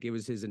thing, like it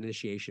was his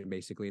initiation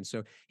basically. And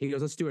so he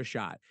goes, let's do a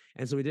shot.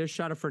 And so we did a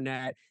shot of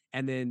Fernet,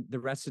 and then the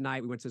rest of the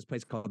night we went to this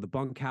place called the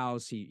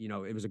Bunkhouse. He,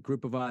 it was a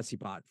group of us. He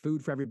bought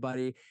food for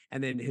everybody,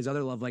 and then his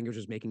other love language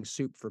was making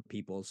soup for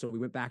people. So we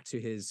went back to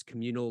his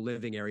communal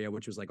living area,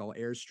 which was like all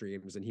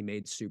Airstreams, and he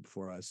made soup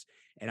for us.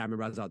 And I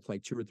remember I was out to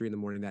like 2 or 3 in the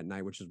morning that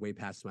night, which was way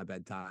past my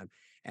bedtime.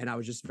 And I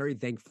was just very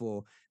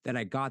thankful that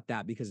I got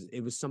that, because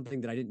it was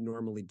something that I didn't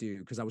normally do,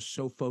 because I was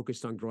so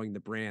focused on growing the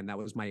brand. That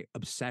was my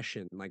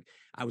obsession. Like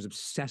I was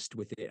obsessed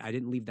with it. I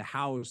didn't leave the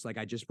house. Like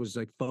I just was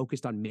like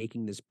focused on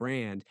making this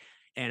brand.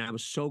 And I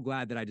was so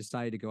glad that I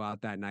decided to go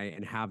out that night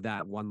and have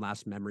that one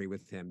last memory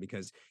with him,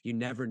 because you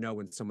never know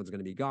when someone's going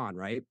to be gone,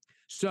 right?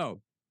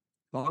 So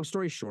long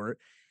story short,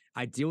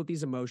 I deal with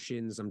these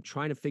emotions. I'm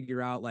trying to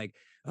figure out like,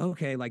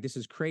 okay, like this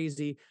is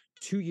crazy.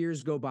 2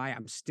 years go by.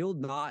 I'm still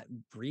not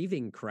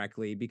breathing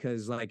correctly,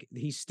 because like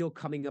he's still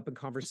coming up in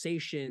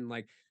conversation.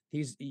 Like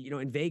he's,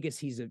 in Vegas,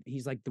 he's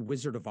like the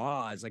Wizard of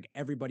Oz. Like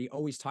everybody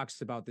always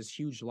talks about this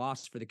huge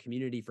loss for the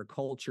community, for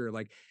culture.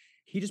 Like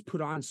he just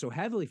put on so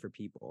heavily for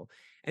people.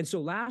 And so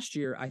last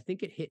year, I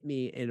think it hit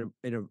me in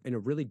a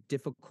really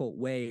difficult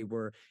way,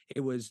 where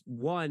it was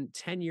 1,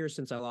 10 years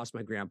since I lost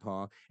my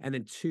grandpa. And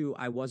then 2,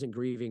 I wasn't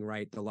grieving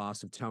the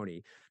loss of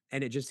Tony.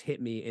 And it just hit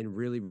me in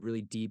really,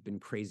 really deep and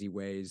crazy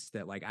ways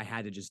that like I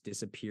had to just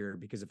disappear,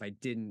 because if I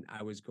didn't,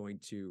 I was going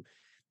to,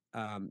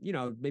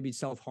 maybe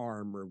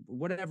self-harm or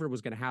whatever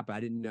was going to happen. I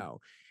didn't know.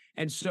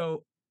 And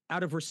so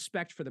out of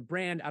respect for the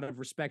brand, out of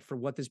respect for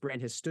what this brand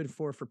has stood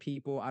for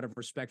people, out of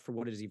respect for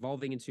what it is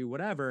evolving into,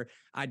 whatever,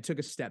 I took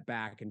a step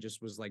back and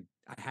just was like,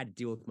 I had to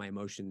deal with my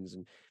emotions,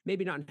 and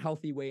maybe not in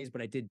healthy ways,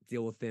 but I did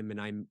deal with them, and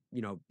I'm,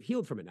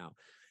 healed from it now.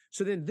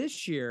 So then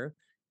this year,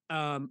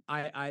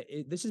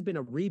 this has been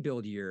a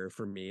rebuild year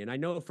for me. And I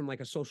know from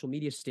like a social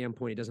media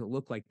standpoint, it doesn't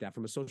look like that.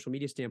 From a social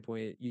media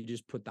standpoint, you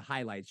just put the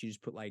highlights, you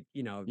just put like,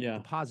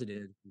 the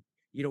positive.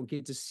 You don't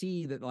get to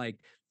see that like,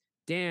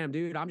 damn,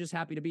 dude, I'm just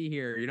happy to be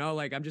here.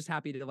 Like I'm just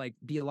happy to like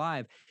be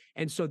alive.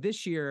 And so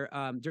this year,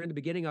 during the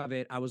beginning of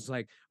it, I was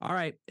like, all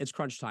right, it's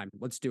crunch time.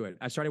 Let's do it.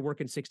 I started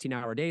working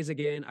 16-hour days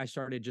again. I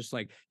started just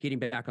like getting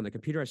back on the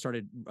computer. I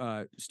started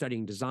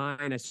studying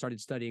design. I started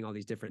studying all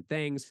these different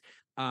things.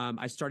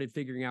 I started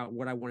figuring out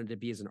what I wanted to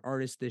be as an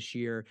artist this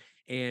year.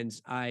 And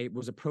I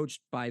was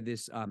approached by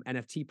this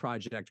NFT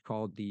project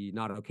called the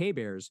Not Okay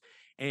Bears.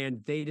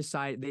 And they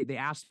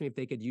asked me if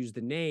they could use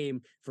the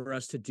name for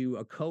us to do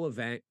a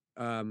co-event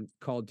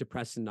called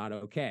Depressed and Not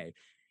Okay.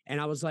 And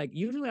I was like,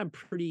 usually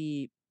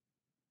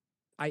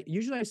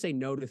I say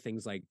no to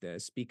things like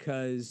this,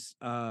 because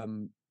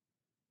there's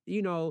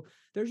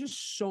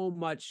just so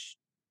much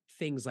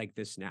things like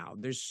this now.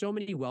 There's so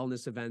many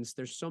wellness events.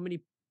 There's so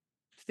many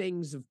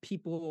things of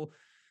people.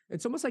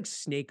 It's almost like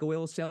snake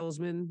oil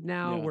salesmen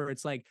now, where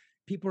it's like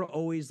people are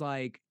always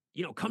like,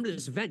 come to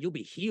this event, you'll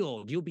be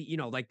healed. You'll be,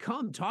 like,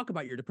 come talk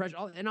about your depression.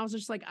 And I was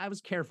just like, I was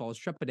careful. I was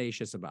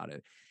trepidatious about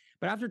it.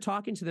 But after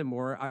talking to them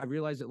more, I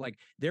realized that like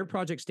their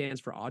project stands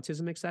for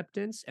autism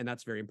acceptance, and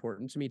that's very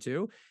important to me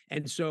too.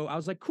 And so I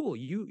was like, cool,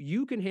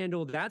 you can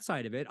handle that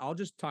side of it. I'll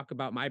just talk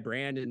about my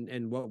brand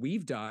and what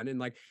we've done. And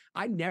like,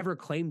 I never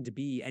claimed to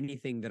be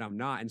anything that I'm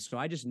not. And so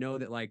I just know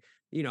that like,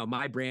 you know,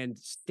 my brand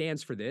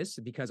stands for this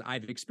because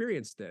I've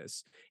experienced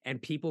this,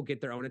 and people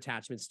get their own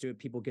attachments to it.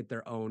 People get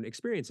their own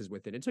experiences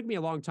with it. It took me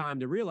a long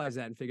time to realize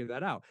that and figure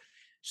that out.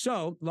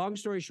 So long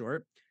story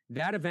short,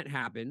 that event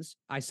happens.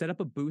 I set up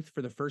a booth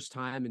for the first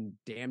time in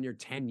damn near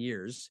 10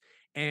 years,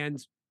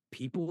 and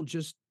people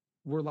just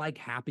were like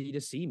happy to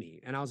see me.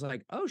 And I was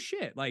like, oh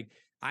shit, like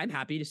I'm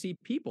happy to see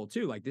people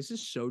too. Like this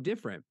is so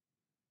different.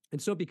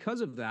 And so because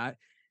of that,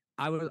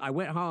 I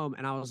went home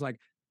and I was like,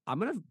 I'm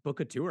going to book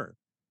a tour.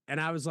 And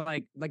I was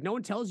like no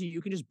one tells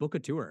you can just book a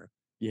tour.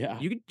 Yeah.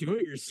 You can do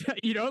it yourself,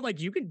 you know, like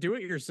you can do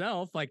it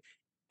yourself. Like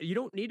you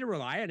don't need to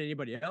rely on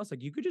anybody else.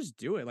 Like you could just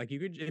do it. Like you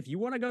could, if you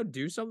want to go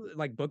do something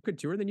like book a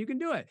tour, then you can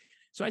do it.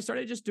 So I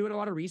started just doing a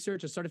lot of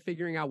research. I started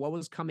figuring out what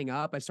was coming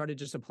up. I started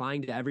just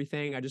applying to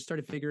everything. I just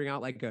started figuring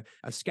out like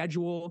a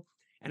schedule,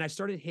 and I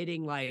started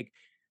hitting like,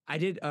 I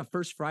did a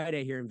First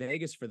Friday here in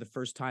Vegas for the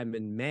first time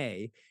in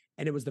May.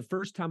 And it was the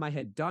first time I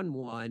had done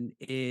one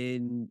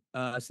in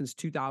since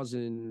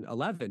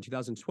 2011,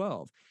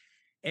 2012.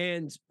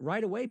 And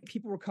right away,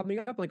 people were coming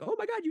up like, "Oh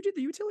my God, you did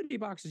the utility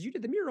boxes, you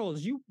did the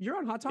murals, you're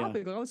on Hot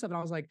Topic, like all this stuff." And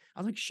I was like,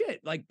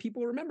 "Shit!" Like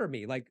people remember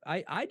me. Like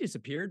I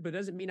disappeared, but it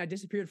doesn't mean I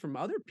disappeared from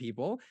other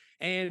people.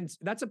 And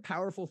that's a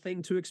powerful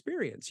thing to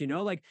experience, you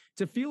know, like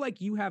to feel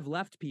like you have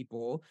left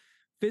people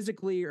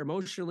physically or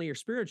emotionally or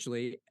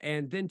spiritually,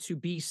 and then to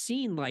be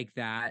seen like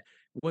that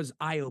was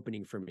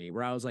eye-opening for me,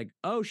 where I was like,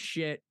 oh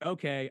shit,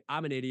 okay,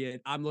 I'm an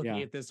idiot, I'm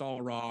looking at this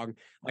all wrong,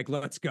 like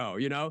let's go,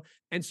 you know.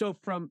 And so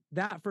from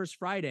that First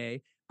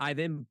Friday, I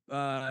then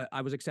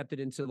I was accepted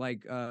into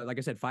like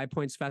I said, Five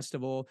Points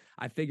Festival.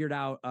 I figured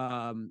out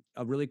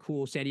a really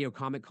cool San Diego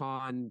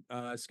Comic-Con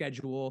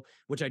schedule,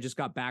 which I just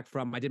got back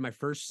from. I did my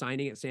first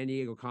signing at San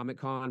Diego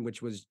Comic-Con,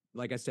 which was,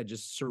 like I said,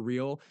 just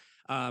surreal.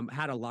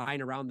 Had a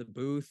line around the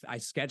booth. I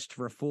sketched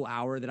for a full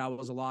hour that I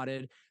was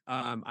allotted.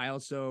 I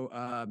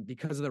also,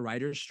 because of the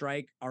writer's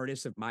strike,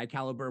 artists of my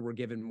caliber were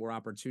given more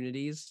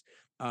opportunities,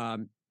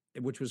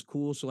 which was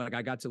cool. So like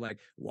I got to like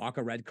walk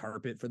a red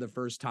carpet for the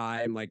first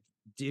time, like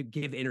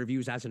give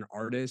interviews as an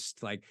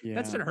artist. Like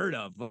that's unheard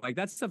of. Like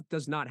that stuff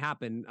does not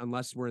happen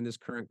unless we're in this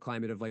current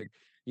climate of like,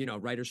 you know,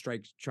 writer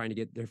strikes trying to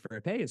get their fair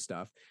pay and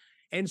stuff.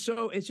 And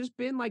so it's just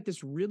been like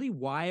this really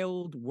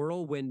wild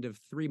whirlwind of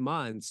 3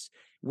 months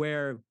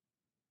where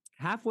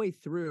halfway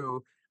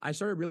through, I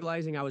started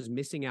realizing I was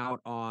missing out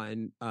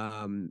on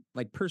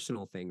like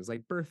personal things,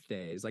 like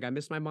birthdays. Like I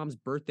missed my mom's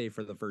birthday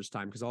for the first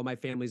time because all my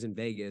family's in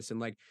Vegas. And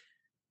like,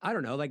 I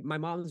don't know, like my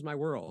mom's my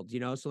world, you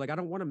know? So like, I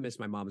don't want to miss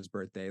my mom's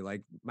birthday.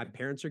 Like my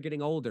parents are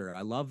getting older.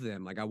 I love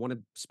them. Like I want to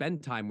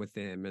spend time with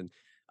them. And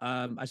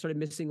I started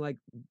missing like,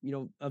 you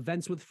know,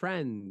 events with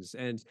friends.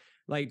 And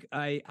like,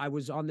 I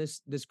was on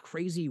this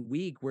crazy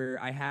week where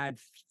I had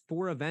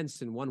 4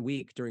 events in 1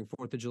 week during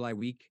 4th of July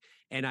week.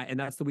 And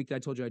that's the week that I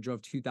told you I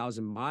drove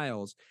 2,000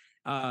 miles.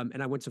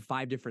 And I went to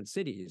 5 different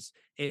cities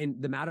in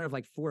the matter of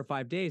like 4 or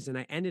 5 days. And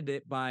I ended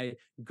it by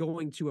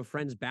going to a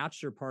friend's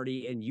bachelor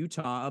party in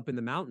Utah up in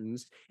the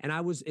mountains. And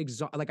I was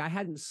exhausted. Like I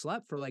hadn't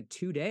slept for like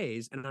 2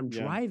 days, and I'm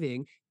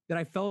driving that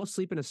I fell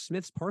asleep in a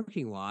Smith's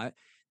parking lot.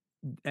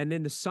 And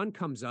then the sun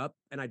comes up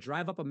and I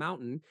drive up a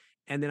mountain,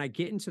 and then I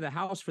get into the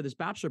house for this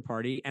bachelor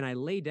party and I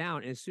lay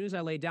down. And as soon as I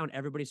lay down,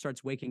 everybody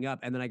starts waking up.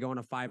 And then I go on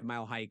a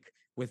 5-mile hike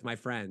with my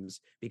friends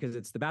because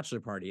it's the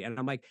bachelor party. And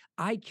I'm like,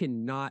 I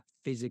cannot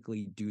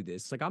physically do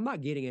this. Like, I'm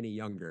not getting any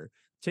younger.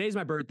 Today's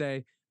my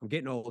birthday. I'm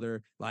getting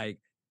older. Like,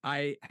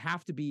 I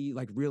have to be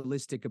like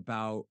realistic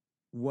about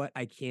what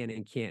I can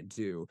and can't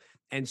do.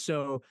 And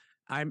so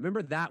I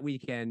remember that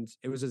weekend,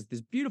 it was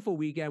this beautiful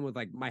weekend with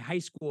like my high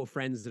school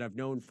friends that I've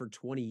known for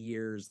 20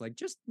 years, like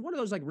just one of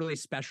those like really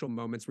special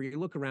moments where you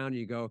look around and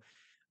you go,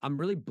 I'm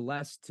really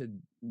blessed to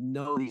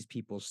know these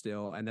people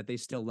still, and that they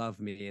still love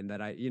me, and that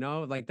I, you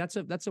know, like that's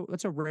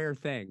a rare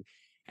thing.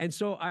 And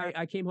so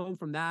I came home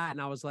from that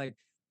and I was like,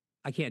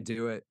 I can't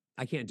do it.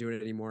 I can't do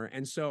it anymore.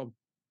 And so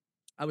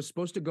I was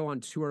supposed to go on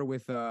tour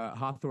with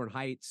Hawthorne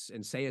Heights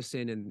and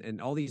Sayacen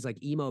and all these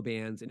like emo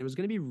bands, and it was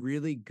going to be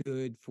really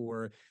good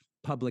for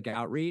public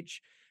outreach,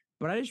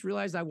 but I just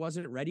realized I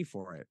wasn't ready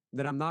for it,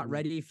 that I'm not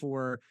ready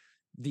for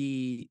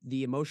the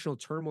emotional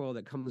turmoil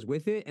that comes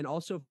with it. And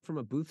also from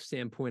a booth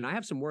standpoint, I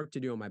have some work to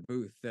do on my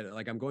booth that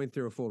like I'm going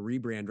through a full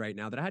rebrand right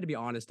now, that I had to be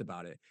honest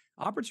about it.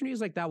 Opportunities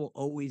like that will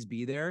always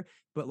be there,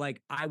 but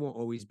like I won't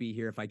always be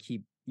here if I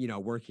keep, you know,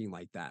 working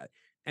like that.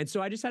 And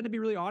so I just had to be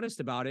really honest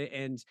about it.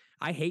 And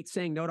I hate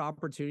saying no to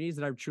opportunities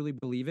that I truly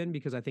believe in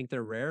because I think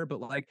they're rare,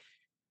 but like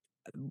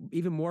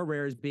even more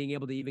rare is being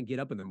able to even get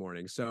up in the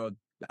morning. So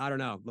I don't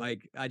know,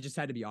 like I just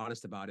had to be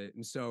honest about it.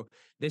 And so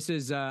this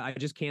is, I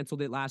just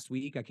canceled it last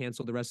week. I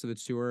canceled the rest of the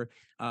tour.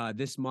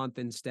 This month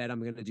instead, I'm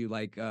going to do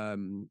like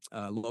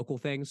local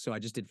things. So I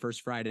just did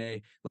First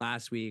Friday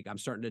last week. I'm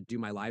starting to do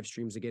my live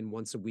streams again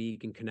once a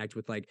week and connect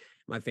with like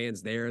my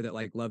fans there that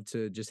like love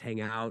to just hang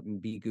out and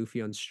be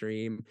goofy on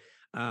stream.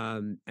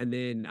 And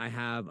then I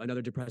have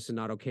another Depressed and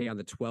Not Okay on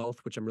the 12th,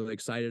 which I'm really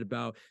excited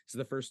about. This is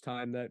the first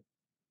time that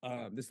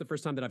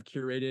I've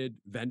curated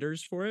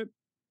vendors for it.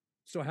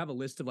 So I have a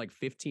list of like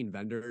 15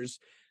 vendors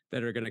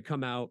that are going to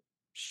come out,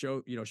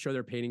 show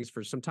their paintings.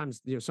 For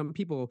sometimes, some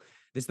people,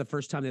 this is the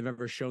first time they've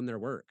ever shown their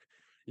work.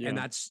 Yeah. And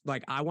that's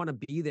like, I want to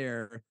be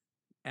there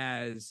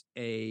as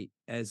a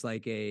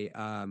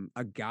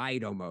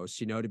guide almost,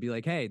 to be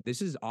like, hey,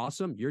 this is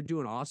awesome. You're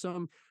doing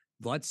awesome.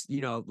 Let's,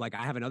 like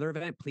I have another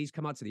event, please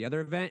come out to the other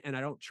event. And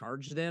I don't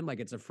charge them. Like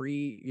it's a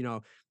free,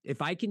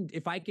 if I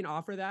can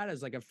offer that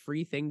as like a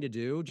free thing to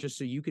do, just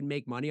so you can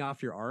make money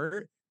off your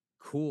art,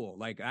 cool.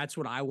 Like that's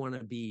what I want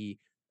to be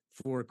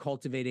for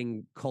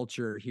cultivating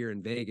culture here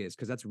in Vegas.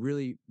 Cause that's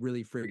really,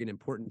 really friggin'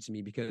 important to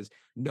me because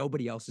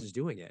nobody else is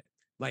doing it.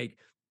 Like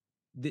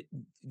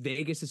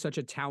Vegas is such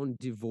a town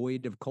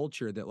devoid of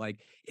culture that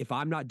like, if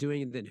I'm not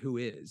doing it, then who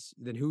is?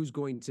 Then who's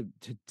going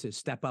to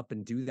step up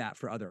and do that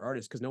for other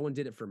artists? Cause no one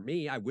did it for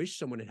me. I wish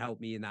someone had helped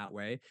me in that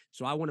way.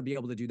 So I want to be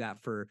able to do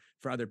that for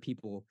other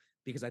people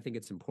because I think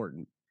it's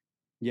important.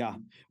 Yeah.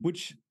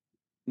 Which,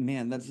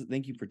 man,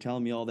 thank you for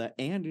telling me all that.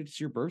 And it's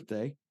your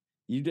birthday.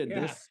 You did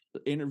this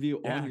interview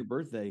on your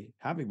birthday.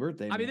 Happy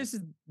birthday. I mean,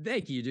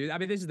 thank you, dude. I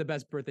mean, this is the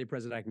best birthday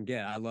present I can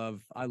get. I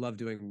love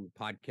doing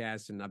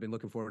podcasts, and I've been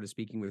looking forward to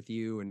speaking with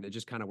you, and it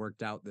just kind of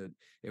worked out that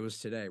it was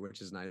today,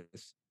 which is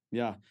nice.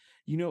 Yeah.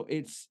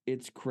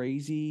 It's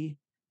crazy,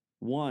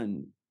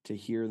 one, to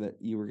hear that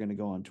you were going to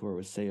go on tour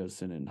with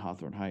Seosin and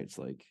Hawthorne Heights.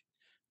 Like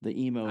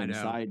the emo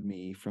inside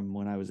me from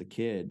when I was a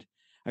kid.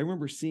 I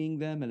remember seeing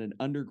them at an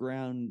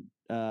underground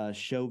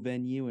show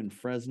venue in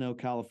Fresno,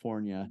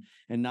 California,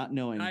 and not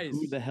knowing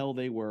who the hell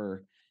they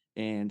were,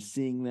 and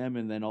seeing them,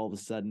 and then all of a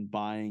sudden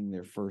buying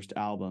their first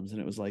albums, and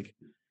it was like,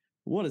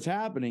 what is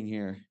happening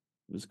here?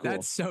 It was cool.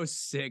 That's so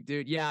sick,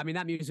 dude. Yeah, I mean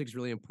that music's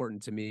really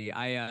important to me.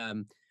 I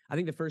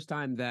think the first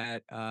time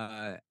that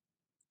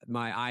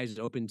my eyes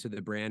opened to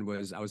the brand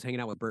was I was hanging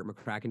out with Burt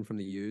McCracken from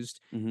The Used.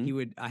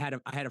 Mm-hmm. I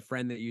had a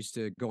friend that used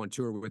to go on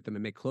tour with them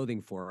and make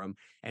clothing for him.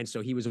 And so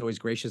he was always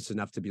gracious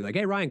enough to be like,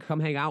 hey, Ryan, come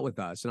hang out with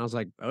us. And I was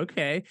like,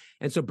 okay.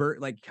 And so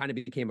Burt like kind of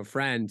became a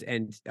friend.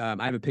 And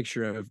I have a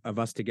picture of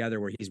us together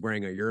where he's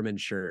wearing a Yerman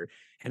shirt.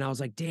 And I was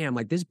like, damn,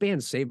 like this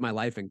band saved my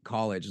life in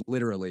college,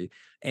 literally.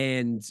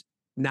 And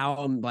now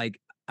I'm like,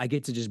 I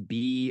get to just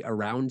be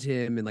around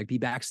him and like be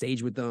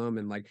backstage with them.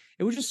 And like,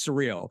 it was just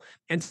surreal.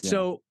 And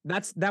so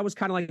that was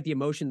kind of like the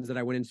emotions that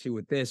I went into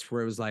with this,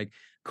 where it was like,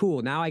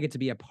 cool, now I get to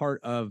be a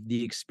part of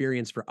the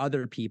experience for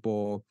other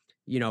people,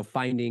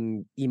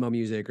 finding emo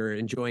music or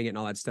enjoying it and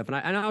all that stuff. And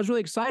I was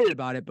really excited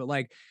about it, but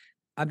like,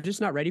 I'm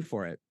just not ready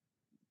for it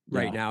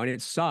right now. And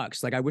it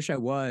sucks. Like, I wish I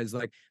was.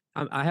 Like,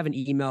 I have an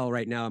email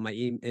right now in my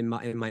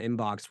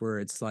inbox where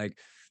it's like,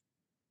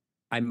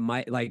 I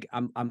might like,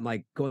 I'm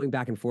like going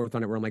back and forth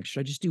on it where I'm like, should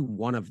I just do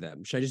one of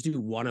them? Should I just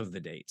do one of the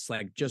dates?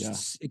 Like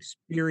just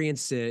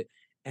experience it.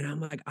 And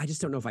I'm like, I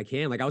just don't know if I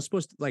can. Like it was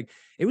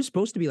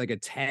supposed to be like a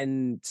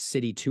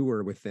 10-city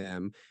tour with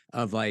them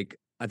of like,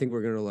 I think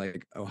we're going to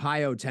like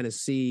Ohio,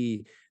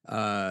 Tennessee,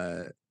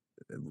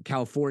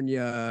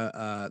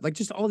 California, like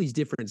just all these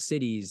different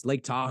cities.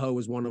 Lake Tahoe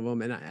was one of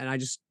them. And I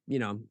just,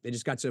 it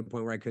just got to a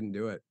point where I couldn't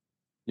do it.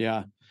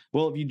 Yeah.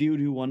 Well, if you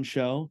do one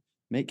show,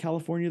 make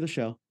California the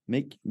show.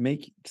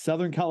 Make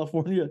Southern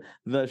California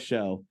the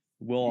show.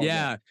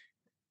 It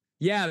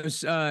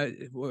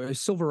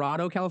was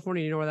Silverado,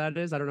 California. You know where that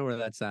is? I don't know where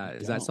that's at.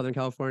 Is that Southern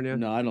California?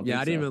 No, I don't. Yeah,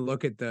 I didn't even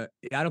look at I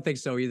don't think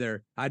so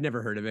either. I'd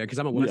never heard of it because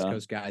I'm a West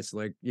Coast guy. So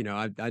like,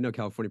 I know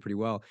California pretty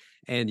well,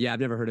 and yeah,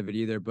 I've never heard of it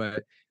either.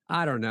 But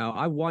I don't know.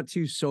 I want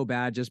to so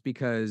bad just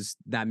because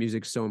that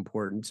music's so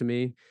important to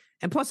me.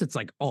 And plus, it's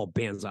like all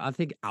bands. I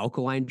think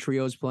Alkaline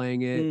Trio's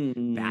playing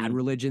it. Bad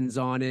Religion's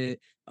on it.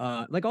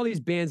 Like all these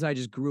bands I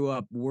just grew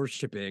up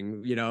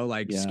worshiping,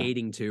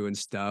 skating to and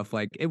stuff.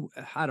 Like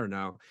I don't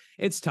know.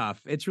 It's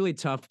tough. It's really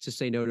tough to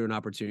say no to an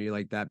opportunity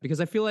like that because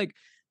I feel like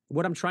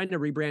what I'm trying to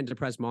rebrand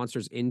Depressed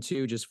Monsters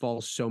into just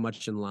falls so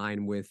much in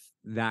line with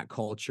that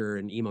culture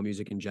and emo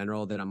music in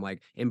general that I'm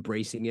like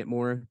embracing it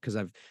more because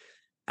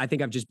I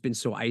think I've just been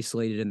so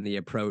isolated in the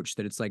approach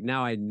that it's like,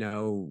 now I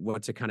know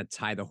what to kind of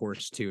tie the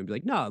horse to and be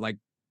like, no, like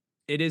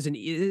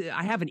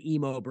I have an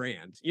emo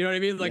brand. You know what I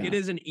mean? Like it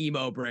is an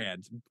emo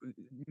brand,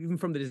 even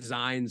from the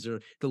designs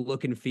or the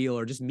look and feel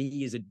or just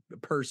me as a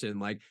person.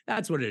 Like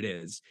that's what it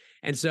is.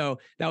 And so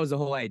that was the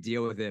whole idea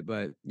with it.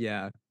 But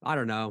yeah, I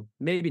don't know.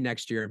 Maybe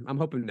next year. I'm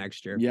hoping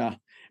next year. Yeah.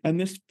 And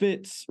this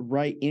fits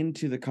right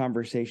into the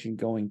conversation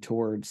going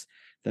towards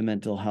the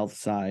mental health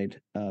side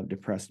of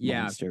Depressed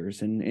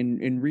Monsters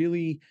and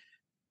really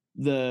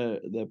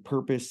the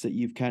purpose that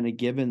you've kind of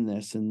given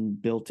this and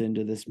built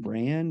into this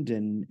brand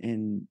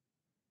and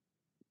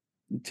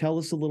Tell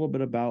us a little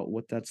bit about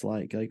what that's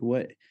like. Like,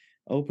 what,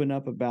 open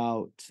up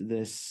about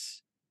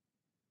this,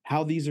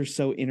 how these are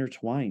so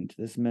intertwined,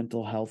 this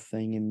mental health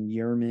thing and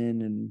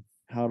Yerman and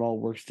how it all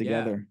works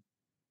together.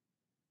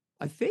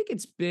 I think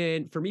it's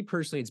been, for me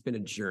personally, it's been a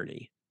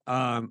journey.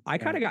 I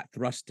kind of got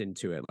thrust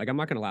into it. Like, I'm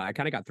not gonna lie, I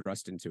kind of got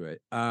thrust into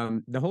it.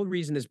 The whole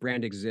reason this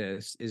brand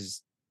exists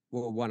is,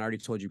 well, one, I already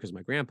told you because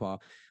my grandpa,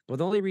 but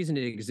the only reason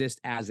it exists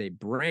as a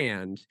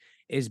brand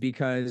is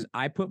because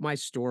I put my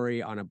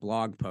story on a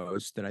blog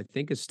post that I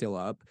think is still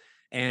up.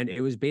 And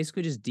it was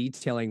basically just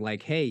detailing,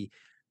 like, hey,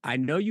 I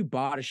know you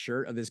bought a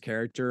shirt of this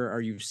character or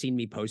you've seen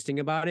me posting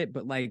about it,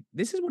 but like,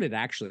 this is what it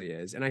actually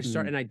is. And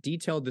I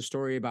detailed the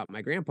story about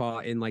my grandpa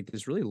in like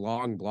this really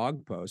long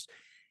blog post.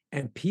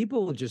 And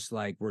people just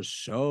like were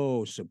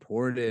so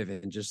supportive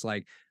and just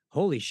like,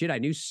 holy shit, I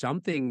knew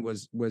something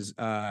was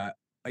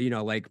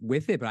like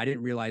with it, but I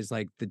didn't realize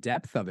like the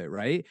depth of it,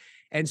 right?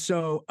 And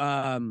so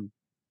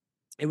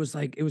it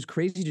was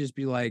crazy to just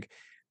be like,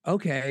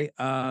 okay,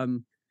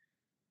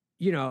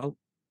 you know,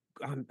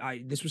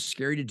 this was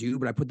scary to do,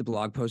 but I put the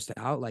blog post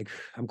out. Like,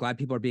 I'm glad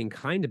people are being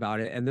kind about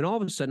it. And then all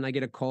of a sudden I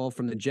get a call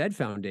from the Jed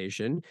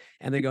Foundation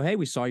and they go, hey,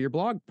 we saw your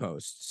blog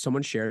post.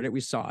 Someone shared it. We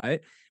saw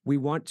it. We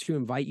want to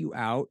invite you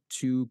out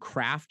to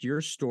craft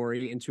your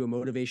story into a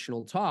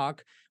motivational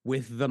talk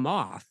with the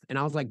Moth. And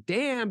I was like,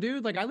 damn,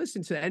 dude, like I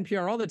listen to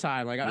NPR all the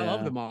time. Like, I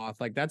love the Moth.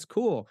 Like, that's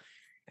cool.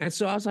 And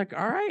so I was like,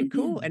 all right,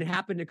 cool. And it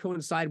happened to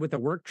coincide with a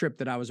work trip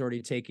that I was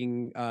already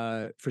taking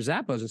for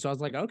Zappos. And so I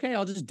was like, okay,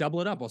 I'll just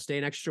double it up. I'll stay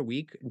an extra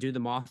week, do the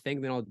Moth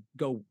thing, then I'll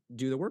go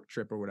do the work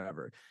trip or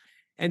whatever.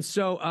 And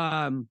so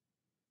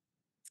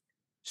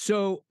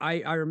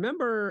I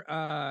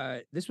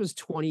remember this was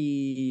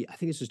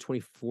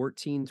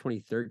 2014,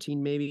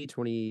 2013,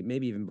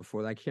 maybe even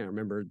before that. I can't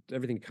remember.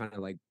 Everything kind of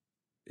like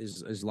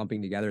is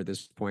lumping together at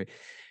this point.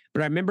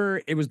 But I remember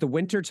it was the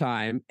winter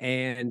time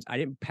and I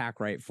didn't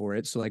pack right for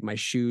it. So like my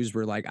shoes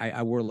were like,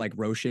 I wore like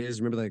Roches.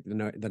 Remember like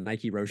the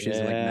Nike Roches,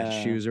 like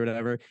mesh shoes or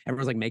whatever.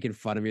 Everyone's like making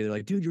fun of me. They're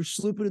like, dude, you're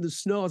slipping in the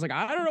snow. I was like,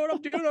 I don't know what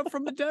I'm doing. I'm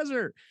from the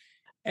desert.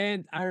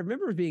 And I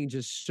remember being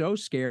just so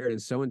scared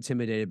and so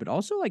intimidated, but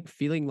also like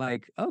feeling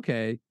like,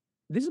 okay,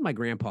 this is my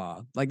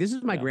grandpa. Like, this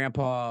is my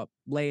grandpa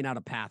laying out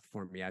a path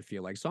for me, I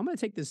feel like. So I'm going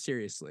to take this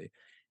seriously.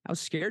 I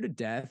was scared to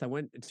death.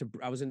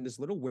 I was in this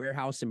little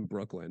warehouse in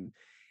Brooklyn.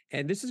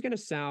 And this is going to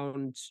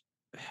sound,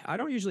 I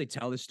don't usually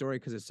tell this story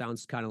because it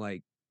sounds kind of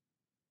like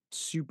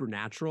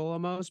supernatural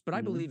almost, but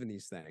I believe in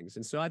these things.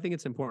 And so I think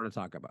it's important to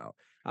talk about.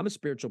 I'm a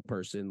spiritual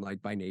person, like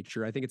by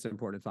nature. I think it's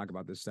important to talk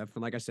about this stuff.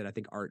 And like I said, I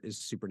think art is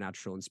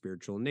supernatural and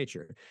spiritual in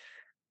nature.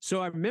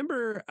 So I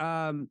remember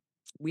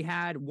we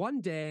had one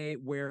day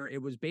where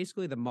it was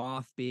basically the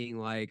Moth being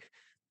like,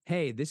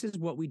 hey, this is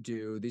what we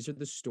do. These are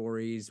the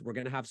stories. We're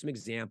going to have some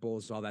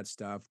examples, all that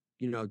stuff.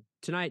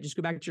 Tonight, just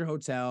go back to your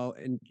hotel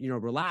and,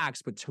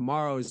 relax. But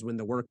tomorrow is when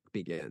the work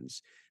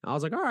begins. And I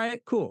was like, all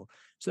right, cool.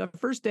 So that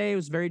first day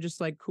was very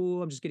just like,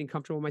 cool. I'm just getting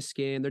comfortable with my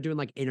skin. They're doing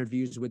like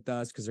interviews with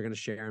us because they're going to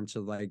share them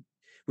to like,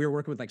 we were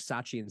working with like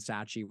Saatchi and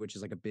Saatchi, which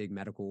is like a big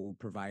medical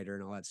provider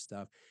and all that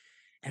stuff.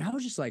 And I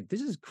was just like,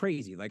 this is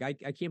crazy. Like, I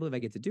can't believe I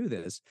get to do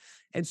this.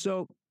 And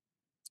so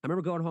I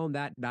remember going home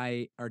that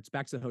night, or it's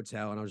back to the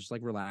hotel, and I was just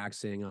like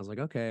relaxing. I was like,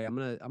 okay, I'm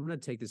gonna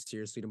take this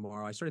seriously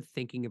tomorrow. I started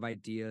thinking of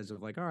ideas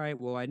of like, all right,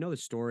 well, I know the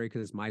story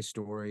because it's my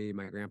story.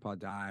 My grandpa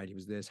died. He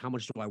was this. How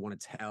much do I want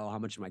to tell? How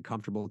much am I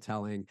comfortable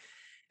telling?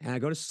 And I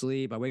go to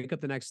sleep. I wake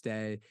up the next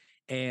day,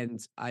 and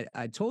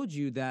I told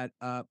you that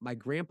my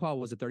grandpa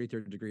was a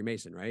 33rd degree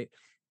Mason, right?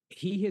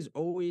 He has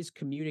always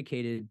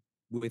communicated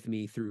with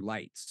me through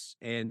lights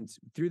and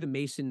through the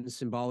Mason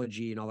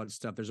symbology and all that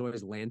stuff. There's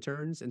always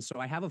lanterns. And so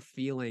I have a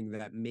feeling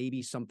that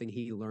maybe something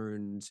he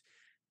learned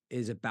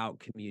is about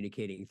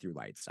communicating through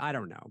lights. I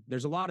don't know.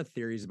 There's a lot of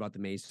theories about the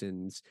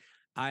Masons.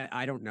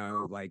 I don't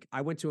know. Like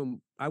I went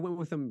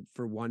with him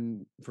for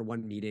one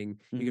meeting.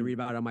 You can read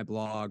about it on my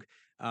blog.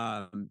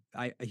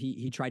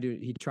 He tried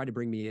to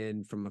bring me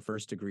in from a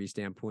first degree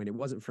standpoint. It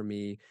wasn't for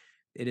me.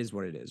 It is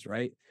what it is,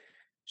 right?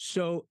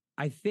 So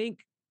I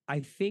think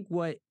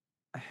what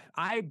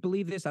I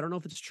believe this. I don't know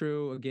if it's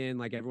true. Again,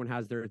 like everyone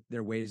has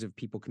their ways of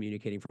people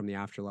communicating from the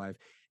afterlife.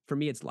 For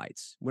me, it's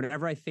lights.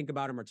 Whenever I think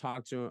about him or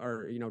talk to him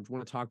or,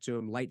 want to talk to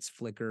him, lights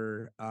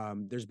flicker.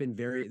 There's been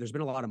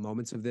a lot of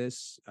moments of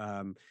this.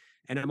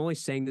 And I'm only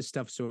saying this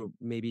stuff so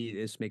maybe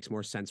this makes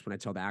more sense when I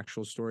tell the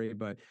actual story.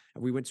 But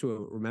we went to a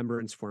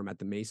remembrance for him at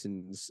the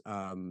Masons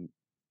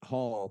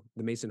Hall,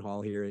 the Mason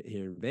Hall here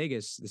in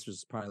Vegas. This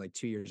was probably like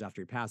 2 years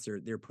after he passed.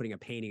 They're putting a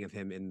painting of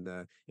him in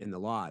the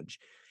lodge.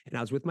 And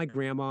I was with my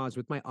grandma, I was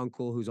with my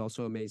uncle, who's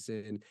also a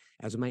Mason,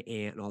 I was with my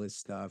aunt and all this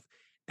stuff.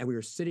 And we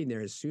were sitting there.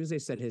 As soon as they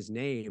said his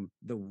name,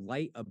 the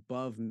light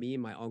above me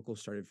and my uncle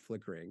started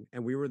flickering.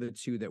 And we were the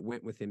two that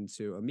went with him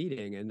to a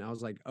meeting. And I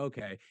was like,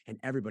 okay. And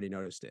everybody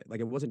noticed it.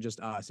 Like, it wasn't just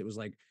us. It was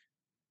like,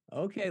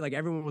 okay. Like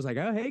everyone was like,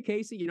 oh, hey,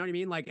 Casey, you know what I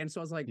mean? Like, and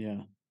so I was like, yeah,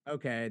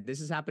 okay,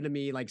 this has happened to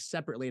me like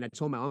separately. And I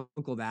told my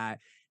uncle that.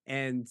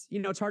 And,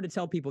 it's hard to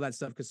tell people that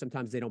stuff because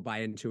sometimes they don't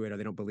buy into it or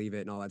they don't believe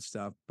it and all that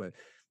stuff. And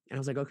I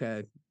was like,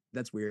 okay,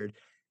 that's weird.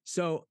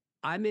 So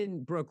I'm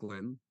in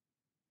Brooklyn.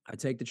 I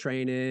take the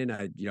train in.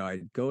 I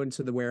go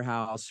into the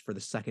warehouse for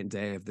the second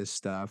day of this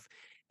stuff,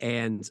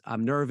 and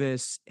I'm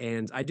nervous.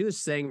 And I do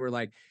this thing where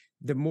like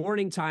the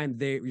morning time,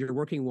 you're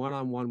working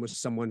one-on-one with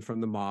someone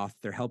from the Moth.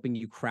 They're helping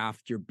you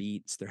craft your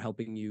beats. They're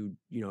helping you,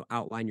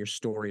 outline your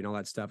story and all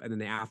that stuff. And then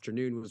the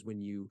afternoon was when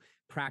you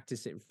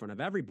practice it in front of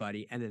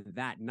everybody. And then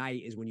that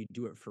night is when you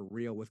do it for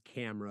real with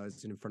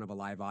cameras and in front of a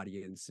live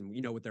audience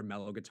and, with their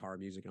mellow guitar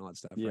music and all that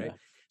stuff. Yeah. Right.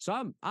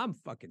 So I'm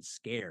fucking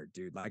scared,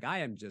 dude. Like I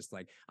am just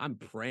like, I'm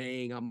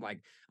praying.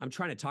 I'm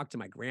trying to talk to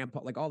my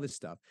grandpa, like all this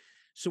stuff.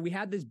 So we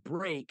had this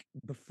break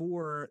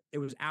it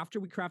was after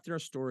we crafted our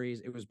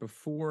stories. It was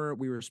before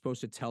we were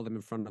supposed to tell them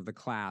in front of the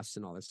class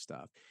and all this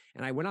stuff.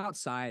 And I went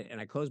outside and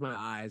I closed my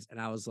eyes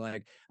and I was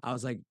like,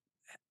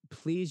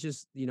 please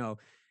just,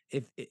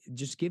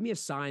 just give me a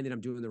sign that I'm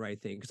doing the right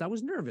thing. Cause I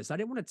was nervous. I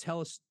didn't want to tell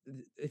us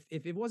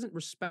if it wasn't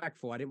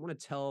respectful. I didn't want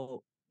to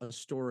tell a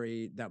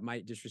story that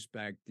might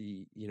disrespect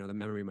the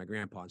memory of my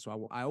grandpa. And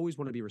so I always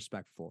want to be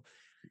respectful.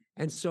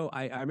 And so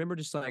I remember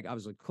just like, I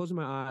was like closing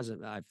my eyes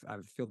and I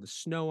feel the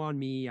snow on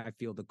me. I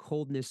feel the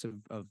coldness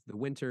of the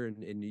winter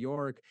in New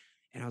York.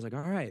 And I was like,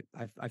 all right,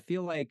 I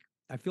feel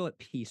at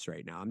peace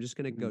right now. I'm just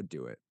going to go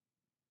do it.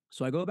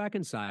 So I go back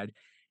inside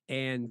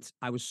and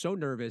I was so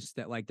nervous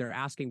that like, they're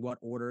asking what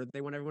order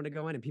they want everyone to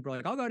go in. And people are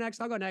like, I'll go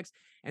next.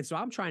 And so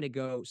I'm trying to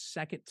go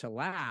second to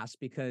last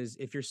because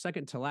if you're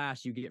second to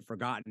last, you get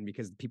forgotten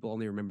because people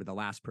only remember the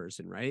last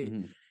person. Right.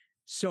 Mm-hmm.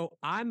 So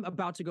I'm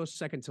about to go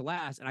second to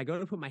last and I go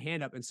to put my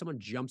hand up and someone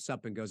jumps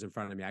up and goes in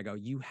front of me. I go,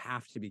 you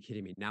have to be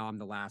kidding me. Now I'm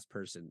the last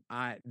person.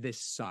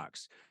 This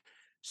sucks.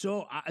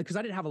 So because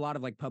I didn't have a lot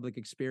of like public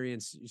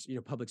experience,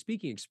 public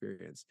speaking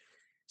experience.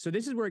 So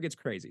this is where it gets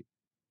crazy.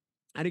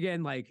 And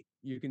again, like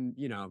you can,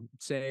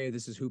 say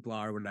this is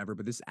hoopla or whatever,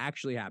 but this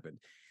actually happened.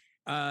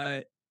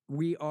 The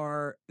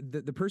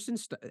person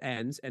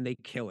ends and they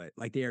kill it.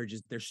 Like their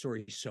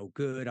story is so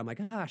good. I'm like,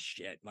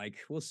 shit. Like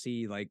we'll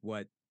see like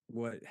what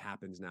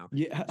happens now.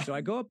 Yeah. So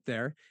I go up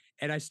there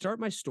and I start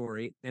my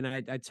story and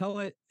I tell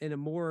it in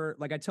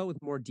I tell it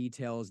with more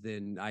details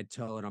than I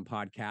tell it on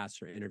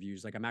podcasts or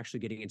interviews. Like I'm actually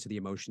getting into the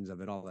emotions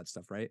of it, all that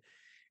stuff. Right.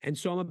 And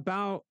so I'm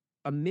about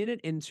a minute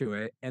into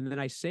it. And then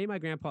I say my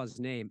grandpa's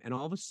name and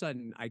all of a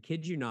sudden, I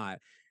kid you not,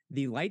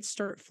 the lights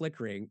start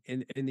flickering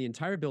in the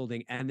entire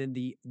building. And then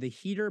the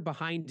heater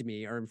behind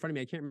me or in front of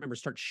me, I can't remember,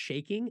 starts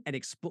shaking and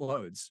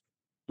explodes.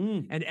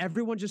 And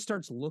everyone just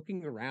starts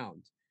looking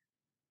around.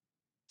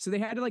 So they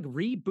had to like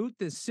reboot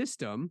the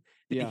system.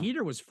 The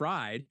heater was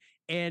fried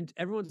and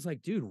everyone's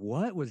like, dude,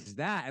 what was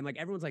that? And like,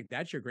 everyone's like,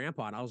 that's your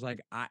grandpa. And I was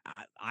like,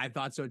 I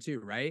thought so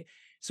too. Right.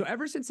 So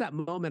ever since that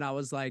moment, I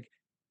was like,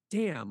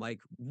 damn, like,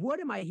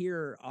 what am I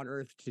here on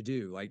earth to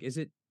do? Like, is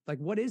it like,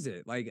 what is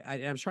it? Like,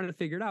 I was trying to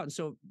figure it out. And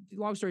so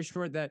long story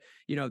short, that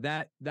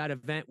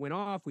event went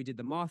off, we did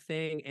the Moth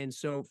thing. And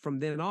so from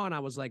then on,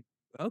 I was like,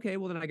 okay,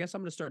 well then I guess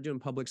I'm going to start doing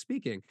public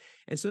speaking.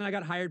 And so then I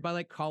got hired by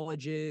like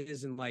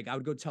colleges and like, I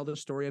would go tell the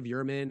story of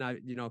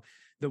Yerman.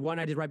 The one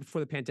I did right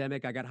before the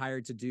pandemic, I got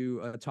hired to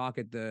do a talk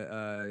at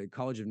the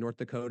College of North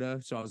Dakota.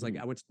 So I was like,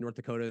 I went to North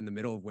Dakota in the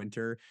middle of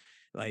winter.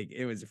 Like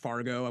it was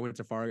Fargo. I went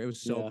to Fargo. It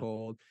was so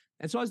cold.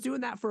 And so I was doing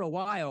that for a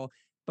while,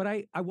 but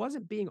I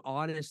wasn't being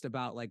honest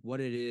about like what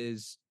it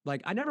is.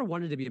 Like I never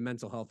wanted to be a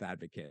mental health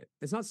advocate.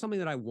 It's not something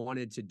that I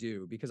wanted to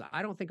do because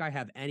I don't think I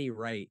have any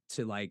right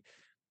to like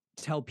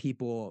tell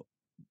people,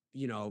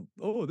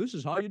 oh, this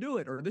is how you do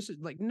it. Or this is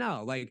like,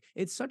 no, like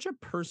it's such a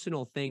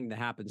personal thing that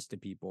happens to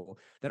people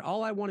that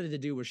all I wanted to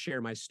do was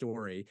share my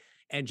story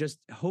and just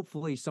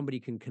hopefully somebody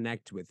can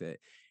connect with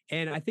it.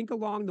 And I think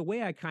along the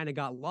way, I kind of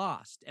got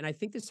lost. And I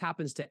think this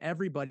happens to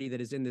everybody that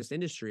is in this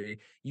industry.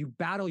 You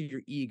battle your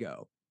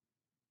ego.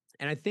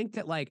 And I think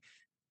that like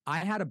I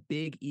had a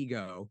big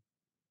ego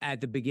at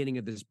the beginning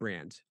of this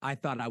brand. I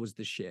thought I was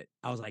the shit.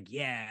 I was like,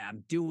 yeah,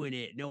 I'm doing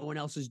it. No one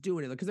else is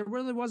doing it. Because there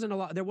really wasn't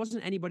there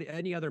wasn't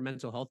any other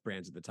mental health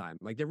brands at the time.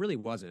 Like there really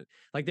wasn't.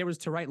 Like there was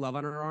To Write Love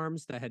on Our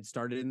Arms that had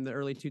started in the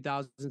early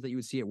 2000s that you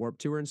would see at Warped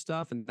Tour and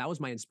stuff. And that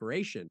was my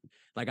inspiration.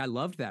 Like I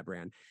loved that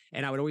brand.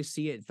 And I would always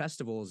see it at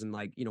festivals and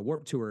like,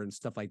 Warped Tour and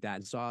stuff like that.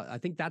 And so I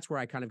think that's where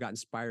I kind of got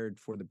inspired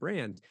for the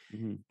brand.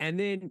 Mm-hmm. And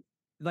then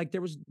like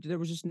there was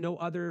just no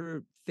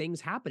other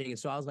things happening. And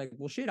so I was like,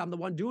 well, shit, I'm the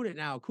one doing it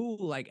now. Cool.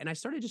 Like, and I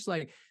started just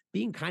like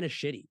being kind of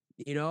shitty,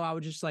 I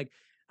would just like,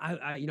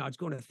 I was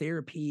going to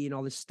therapy and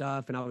all this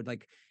stuff. And I would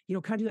like,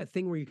 kind of do that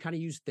thing where you kind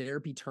of use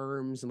therapy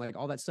terms and like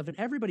all that stuff. And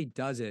everybody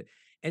does it.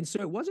 And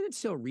so it wasn't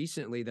until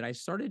recently that I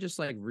started just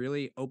like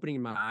really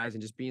opening my eyes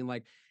and just being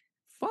like,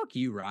 fuck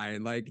you,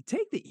 Ryan, like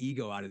take the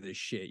ego out of this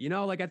shit.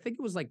 Like I think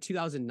it was like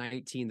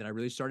 2019 that I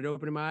really started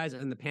opening my eyes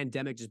and the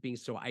pandemic just being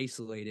so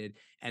isolated.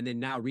 And then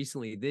now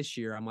recently this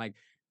year, I'm like,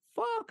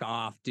 fuck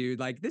off, dude.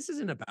 Like this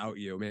isn't about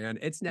you, man.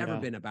 It's never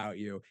been about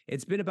you.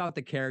 It's been about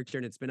the character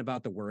and it's been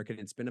about the work and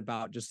it's been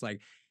about just like,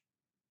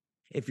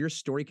 if your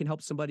story can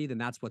help somebody, then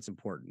that's what's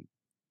important.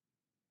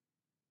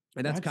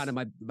 And that's kind of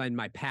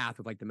my path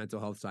with like the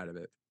mental health side of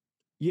it.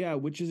 Yeah,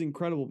 which is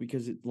incredible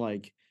because it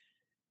like,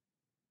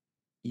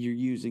 you're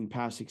using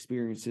past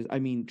experiences. I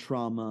mean,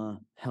 trauma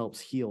helps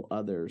heal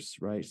others,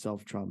 right?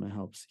 Self-trauma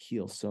helps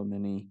heal so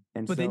many.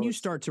 And But so then you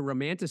start to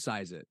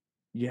romanticize it.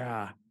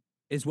 Yeah.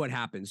 Is what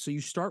happens. So you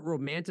start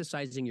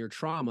romanticizing your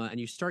trauma and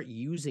you start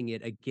using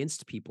it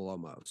against people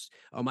almost.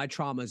 Oh, my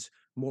trauma's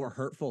more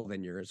hurtful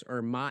than yours,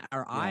 or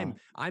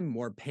I'm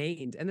more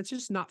pained. And it's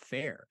just not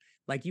fair.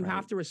 Like you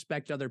have to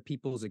respect other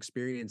people's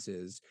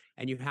experiences,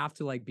 and you have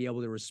to like be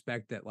able to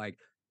respect that like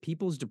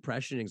people's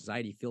depression and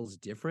anxiety feels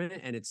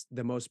different, and it's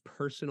the most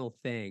personal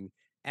thing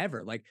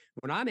ever. Like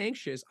when I'm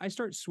anxious, I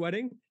start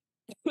sweating.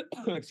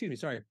 Excuse me,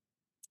 sorry.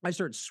 I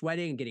start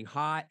sweating and getting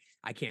hot.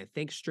 I can't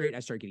think straight. I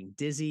start getting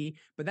dizzy,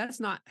 but that's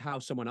not how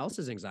someone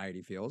else's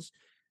anxiety feels.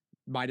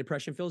 My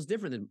depression feels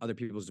different than other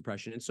people's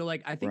depression. And so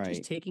like I think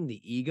just taking the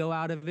ego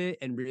out of it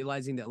and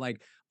realizing that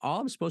like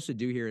all I'm supposed to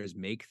do here is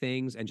make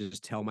things and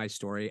just tell my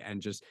story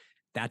and just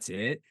that's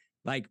it,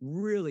 like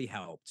really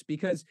helped,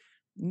 because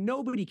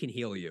nobody can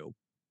heal you.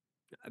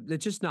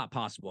 It's just not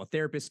possible. A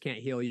therapist can't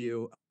heal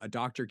you. A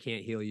doctor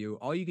can't heal you.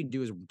 All you can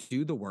do is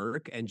do the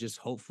work, and just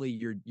hopefully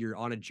you're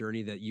on a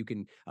journey that you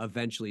can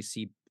eventually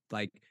see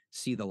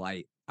the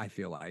light. I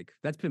feel like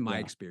that's been my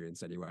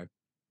experience anyway.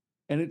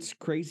 And it's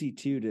crazy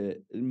too,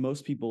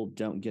 most people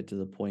don't get to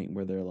the point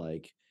where they're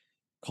like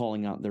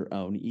calling out their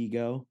own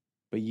ego,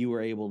 but you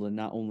were able to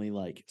not only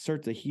like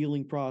start the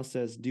healing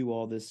process, do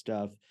all this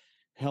stuff,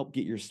 help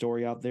get your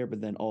story out there,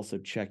 but then also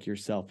check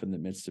yourself in the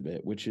midst of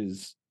it, which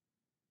is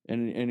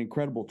an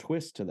incredible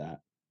twist to that.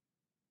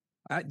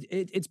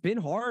 It's been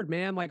hard,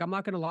 man. Like, I'm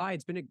not going to lie.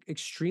 It's been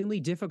extremely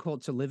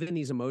difficult to live in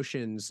these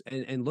emotions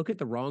and look at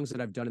the wrongs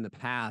that I've done in the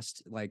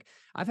past. Like,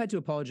 I've had to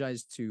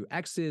apologize to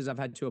exes. I've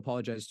had to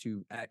apologize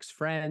to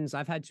ex-friends.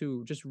 I've had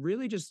to just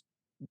really just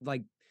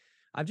like,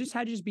 I've just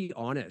had to just be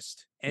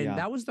honest. And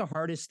that was the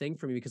hardest thing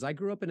for me, because I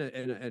grew up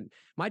in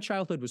my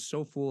childhood was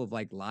so full of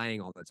like lying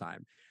all the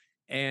time.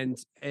 And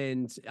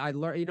I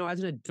learned, you know,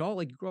 as an adult,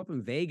 like you grow up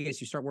in Vegas,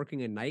 you start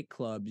working in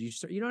nightclubs, you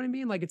start, you know what I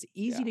mean? Like it's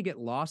easy to get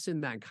lost in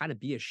that and kind of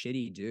be a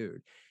shitty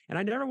dude. And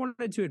I never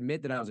wanted to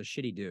admit that I was a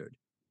shitty dude.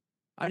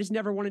 I just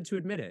never wanted to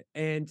admit it.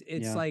 And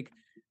it's like,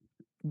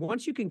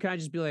 once you can kind of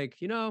just be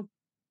like, you know,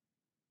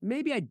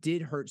 maybe I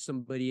did hurt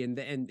somebody,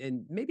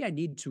 and maybe I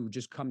need to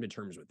just come to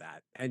terms with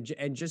that. And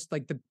just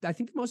like I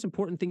think the most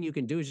important thing you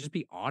can do is just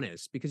be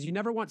honest, because you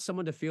never want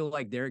someone to feel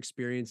like their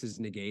experience is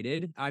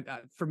negated.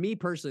 For me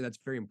personally, that's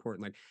very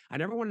important. Like I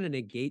never wanted to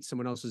negate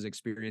someone else's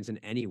experience in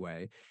any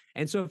way.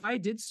 And so if I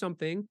did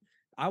something,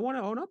 I want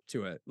to own up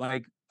to it.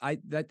 Like and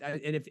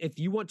if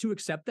you want to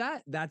accept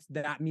that,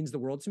 that means the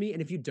world to me.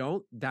 And if you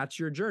don't, that's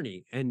your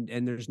journey. And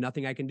there's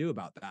nothing I can do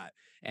about that.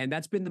 And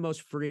that's been the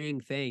most freeing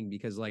thing,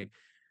 because like,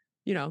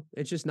 you know,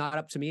 it's just not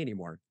up to me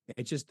anymore.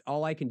 It's just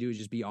all I can do is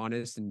just be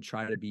honest and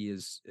try to be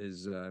as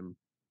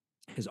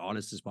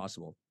honest as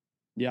possible.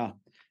 Yeah.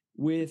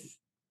 With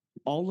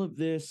all of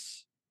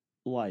this,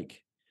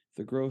 like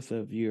the growth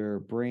of your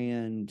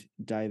brand,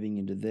 diving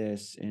into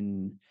this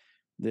and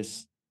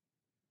this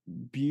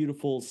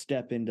beautiful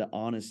step into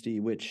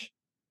honesty, which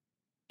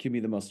can be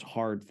the most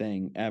hard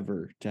thing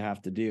ever to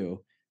have to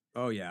do.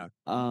 Oh yeah.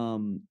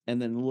 And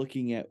then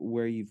looking at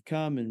where you've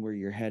come and where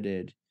you're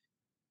headed,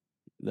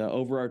 the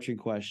overarching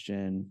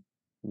question,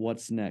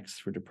 what's next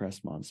for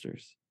Depressed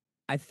Monsters?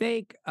 I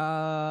think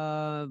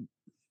I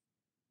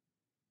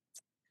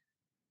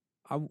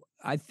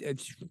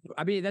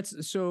mean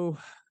that's so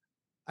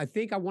I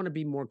think I want to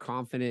be more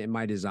confident in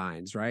my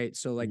designs, right?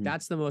 So like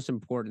that's the most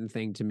important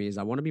thing to me, is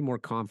I want to be more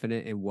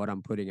confident in what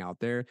I'm putting out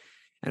there.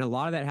 And a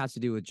lot of that has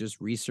to do with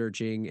just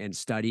researching and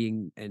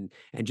studying and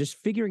just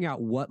figuring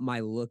out what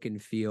my look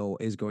and feel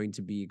is going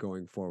to be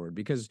going forward,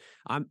 because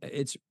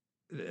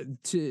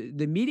the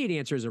immediate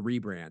answer is a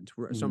rebrand.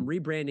 So I'm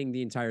rebranding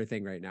the entire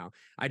thing right now.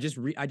 I just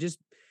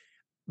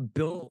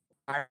built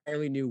an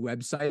entirely new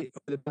website.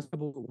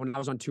 When I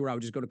was on tour, I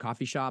would just go to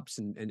coffee shops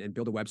and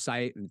build a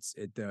website. And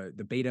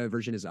the beta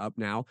version is up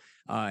now.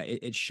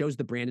 It shows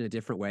the brand in a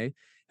different way.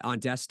 On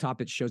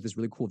desktop, it shows this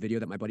really cool video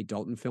that my buddy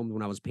Dalton filmed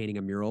when I was painting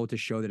a mural, to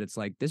show that it's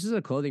like, this is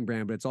a clothing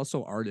brand, but it's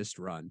also artist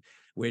run,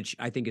 which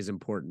I think is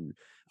important,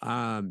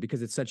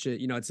 because it's such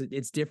a, you know,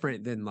 it's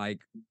different than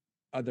like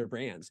other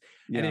brands.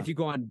 And if you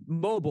go on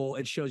mobile,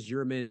 it shows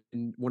Yurman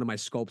in one of my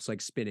sculpts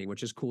like spinning,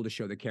 which is cool to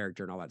show the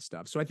character and all that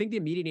stuff. So I think the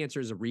immediate answer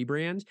is a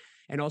rebrand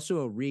and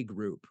also a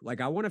regroup. Like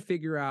I want to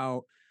figure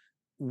out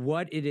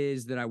what it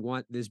is that I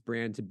want this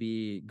brand to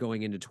be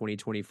going into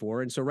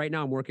 2024. And so right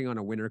now I'm working on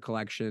a winter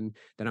collection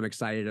that I'm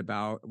excited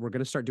about. We're going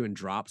to start doing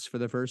drops for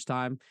the first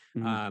time.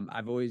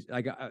 I've always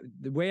like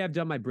the way I've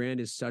done my brand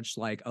is such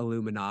like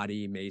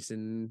Illuminati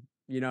Mason,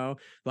 you know,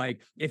 like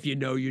if you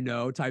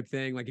know type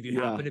thing. Like if you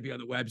happen to be on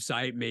the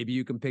website, maybe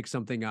you can pick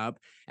something up.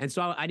 And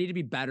so I need to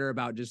be better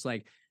about just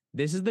like,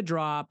 this is the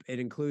drop. It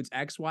includes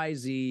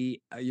XYZ.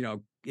 You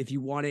know, if you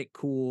want it,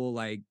 cool.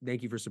 Like,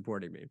 thank you for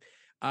supporting me.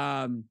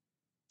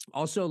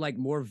 Also like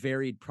more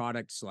varied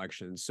product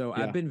selections. So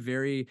I've been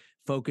very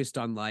focused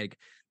on like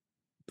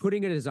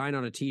putting a design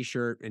on a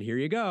t-shirt and here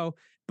you go.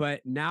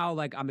 But now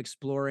like I'm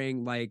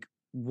exploring like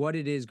what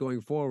it is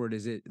going forward.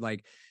 Is it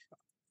like,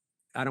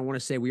 I don't want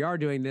to say we are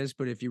doing this,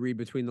 but if you read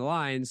between the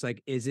lines,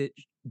 like, is it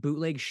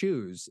bootleg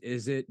shoes?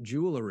 Is it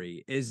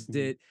jewelry? Is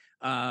it,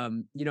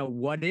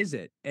 what is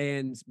it?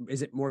 And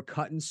is it more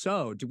cut and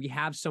sew? Do we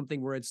have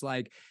something where it's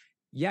like,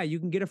 yeah, you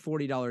can get a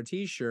 $40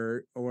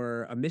 t-shirt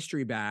or a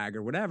mystery bag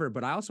or whatever,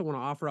 but I also want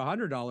to offer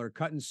 $100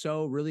 cut and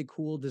sew really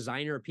cool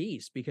designer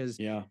piece because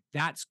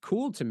that's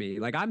cool to me.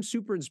 Like I'm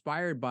super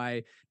inspired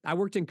by, I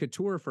worked in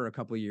couture for a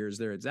couple of years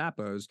there at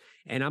Zappos,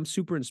 and I'm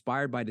super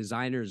inspired by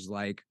designers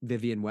like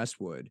Vivienne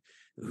Westwood,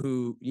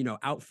 who,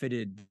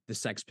 outfitted the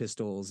Sex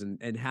Pistols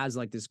and has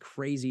like this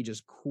crazy,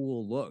 just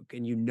cool look.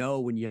 And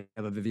when you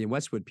have a Vivienne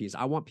Westwood piece,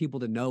 I want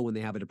people to know when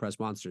they have a Depressed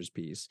Monsters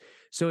piece.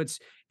 So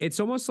it's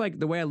almost like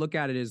the way I look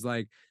at it is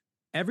like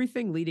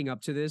everything leading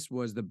up to this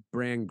was the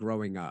brand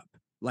growing up.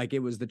 Like it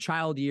was the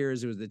child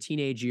years, it was the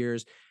teenage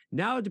years.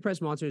 Now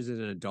Depressed Monsters is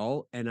an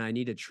adult and I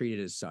need to treat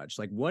it as such.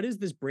 Like, what is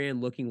this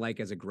brand looking like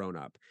as a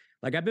grown-up?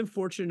 Like I've been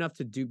fortunate enough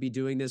to be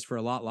doing this for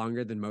a lot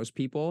longer than most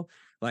people.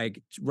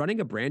 Like running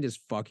a brand is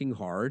fucking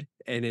hard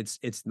and it's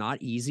not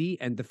easy.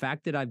 And the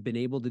fact that I've been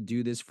able to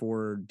do this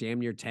for damn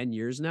near 10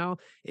 years now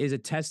is a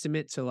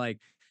testament to like,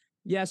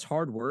 yes,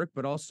 hard work,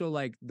 but also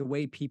like the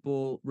way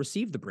people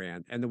receive the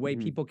brand and the way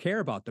people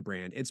care about the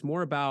brand.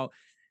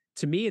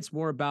 To me, it's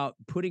more about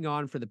putting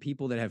on for the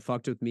people that have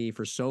fucked with me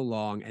for so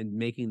long and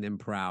making them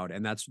proud.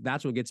 And that's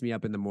what gets me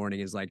up in the morning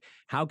is like,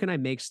 how can I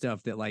make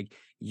stuff that like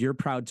you're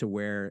proud to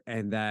wear?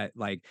 And that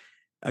like,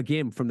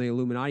 again, from the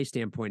Illuminati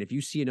standpoint, if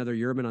you see another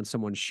Yerman on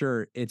someone's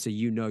shirt, it's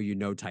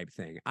a type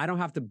thing. I don't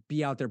have to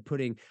be out there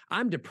putting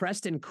I'm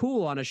depressed and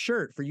cool on a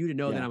shirt for you to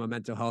know that I'm a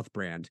mental health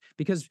brand,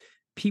 because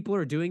people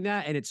are doing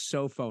that and it's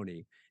so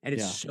phony. And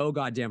it's so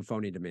goddamn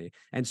phony to me.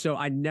 And so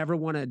I never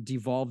want to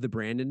devolve the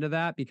brand into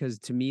that, because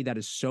to me, that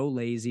is so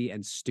lazy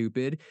and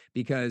stupid,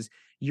 because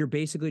you're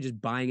basically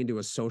just buying into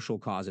a social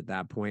cause at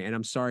that point. And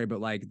I'm sorry, but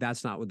like,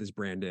 that's not what this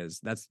brand is.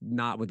 That's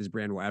not what this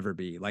brand will ever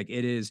be. Like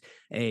it is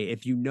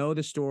if you know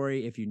the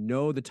story, if you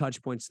know the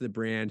touch points to the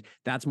brand,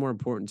 that's more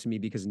important to me,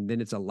 because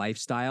then it's a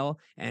lifestyle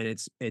and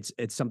it's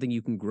something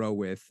you can grow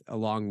with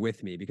along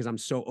with me, because I'm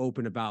so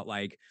open about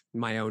like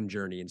my own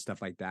journey and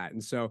stuff like that.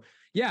 And so,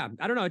 yeah,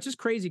 I don't know. It's just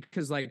crazy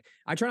because like,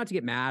 I try not to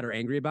get mad or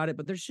angry about it,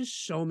 but there's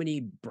just so many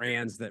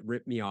brands that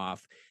rip me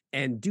off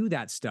and do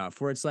that stuff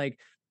where it's like,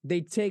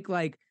 they take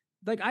like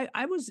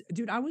I was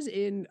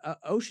in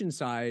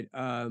Oceanside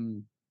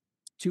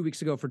 2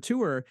 weeks ago for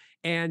tour,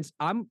 and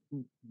I'm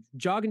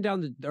walking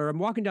down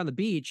the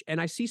beach and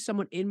I see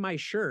someone in my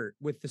shirt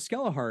with the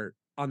Skeleheart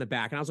on the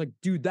back. And I was like,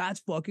 dude, that's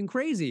fucking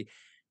crazy.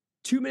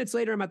 2 minutes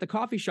later, I'm at the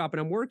coffee shop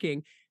and I'm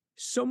working.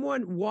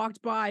 Someone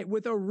walked by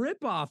with a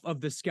ripoff of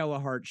the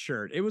Skeleheart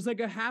shirt. It was like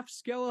a half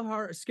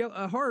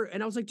heart.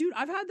 And I was like, dude,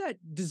 I've had that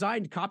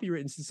designed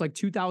copywritten since like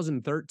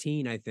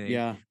 2013, I think.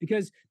 Yeah.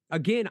 Because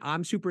again,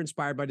 I'm super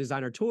inspired by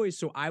designer toys.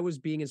 So I was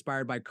being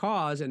inspired by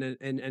Cause and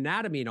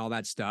anatomy and all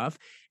that stuff.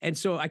 And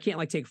so I can't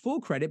like take full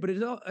credit, but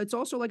it's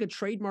also like a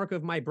trademark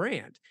of my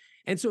brand.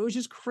 And so it was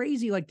just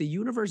crazy. Like the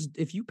universe,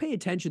 if you pay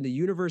attention, the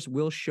universe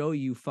will show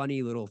you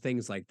funny little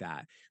things like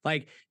that.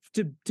 Like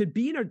to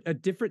be in a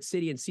different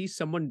city and see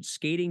someone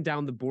skating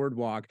down the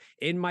boardwalk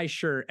in my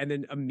shirt, and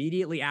then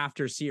immediately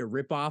after see a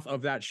ripoff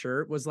of that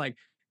shirt was like,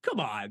 come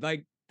on,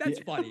 like that's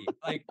funny.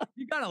 Like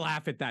you gotta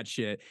laugh at that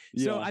shit.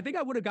 So I think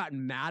I would have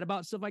gotten mad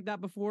about stuff like that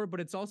before, but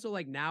it's also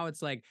like now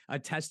it's like a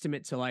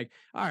testament to like,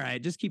 all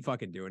right, just keep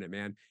fucking doing it,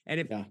 man.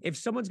 And if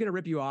someone's gonna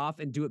rip you off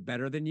and do it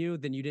better than you,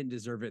 then you didn't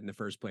deserve it in the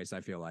first place,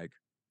 I feel like.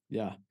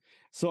 Yeah.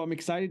 So I'm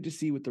excited to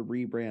see what the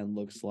rebrand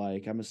looks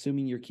like. I'm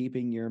assuming you're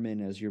keeping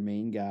Yerman as your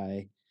main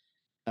guy.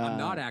 I'm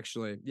not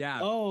actually. Yeah.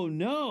 Oh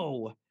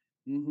no.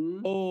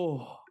 Mm-hmm.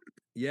 Oh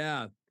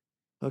yeah.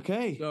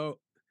 Okay. So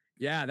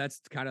yeah, that's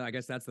kind of, I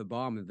guess that's the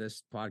bomb of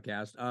this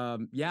podcast.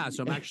 Yeah.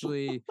 So I'm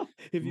actually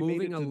if you moving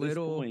made it a to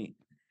little. This point.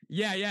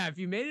 Yeah. If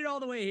you made it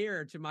all the way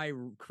here to my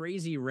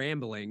crazy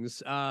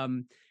ramblings,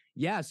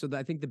 yeah. So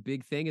I think the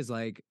big thing is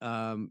like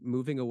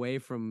moving away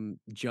from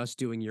just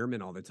doing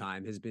Yerman all the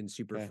time has been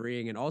super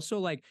freeing, and also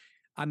like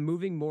I'm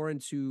moving more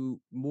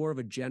into more of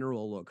a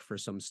general look for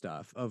some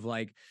stuff of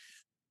like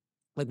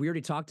we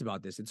already talked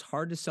about this. It's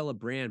hard to sell a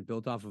brand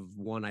built off of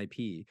one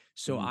IP.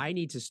 So I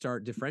need to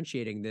start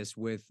differentiating this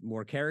with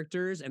more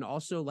characters and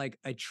also like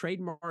a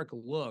trademark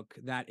look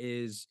that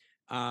is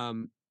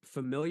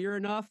familiar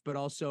enough, but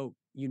also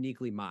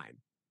uniquely mine.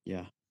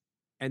 Yeah.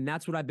 And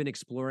that's what I've been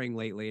exploring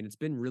lately. And it's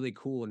been really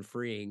cool and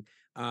freeing.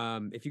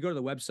 If you go to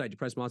the website,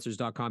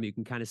 depressedmonsters.com, you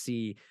can kind of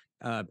see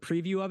a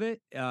preview of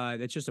it.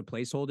 It's just a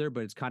placeholder,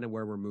 but it's kind of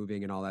where we're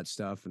moving and all that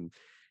stuff. And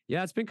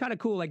yeah, it's been kind of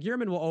cool. Like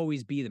Yerman will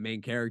always be the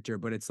main character,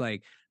 but it's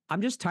like,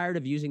 I'm just tired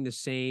of using the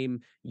same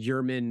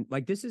Yerman.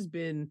 Like this has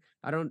been,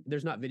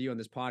 there's not video on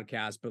this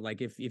podcast, but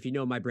like if you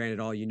know my brand at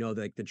all, you know,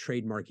 like the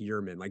trademark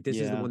Yerman, like this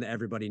is the one that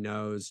everybody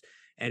knows.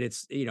 And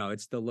it's,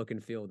 it's the look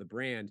and feel of the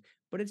brand,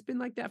 but it's been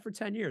like that for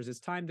 10 years. It's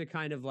time to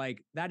kind of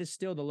like, that is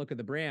still the look of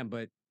the brand,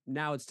 but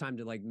now it's time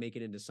to like make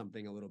it into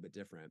something a little bit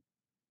different.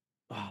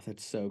 Oh,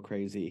 that's so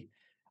crazy.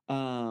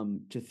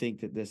 To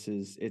think that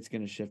it's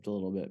going to shift a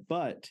little bit,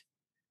 but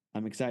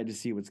I'm excited to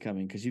see what's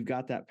coming because you've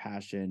got that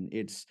passion.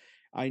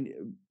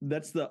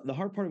 That's the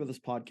hard part about this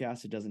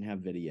podcast. It doesn't have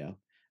video.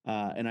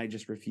 And I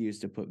just refuse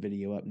to put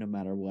video up no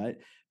matter what.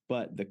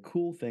 But the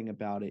cool thing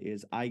about it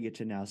is I get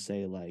to now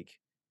say like,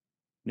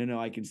 no,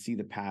 I can see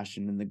the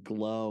passion and the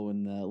glow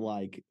and the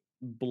like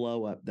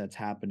blow up that's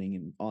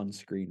happening on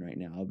screen right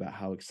now about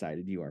how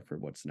excited you are for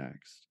what's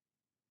next.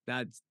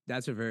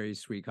 That's a very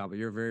sweet compliment.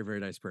 You're a very, very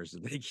nice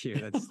person. Thank you.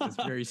 That's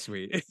very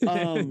sweet.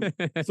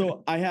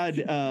 So I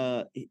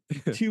had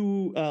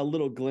two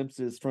little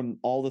glimpses from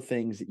all the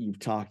things that you've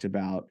talked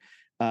about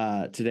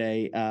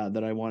today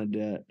that I wanted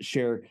to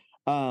share.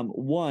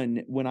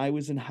 One, when I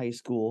was in high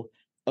school,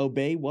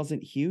 Obey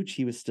wasn't huge.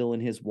 He was still in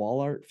his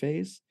wall art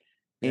phase.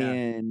 Yeah.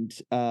 And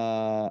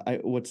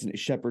what's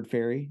Shepard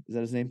Fairey? Is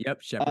that his name?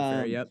 Yep, Shepard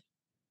Fairey. Yep.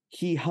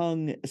 He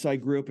hung. So I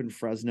grew up in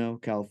Fresno,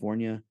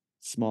 California,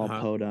 small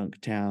podunk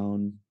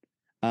town.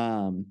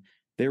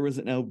 There was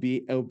an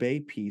Obey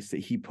piece that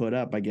he put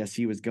up. I guess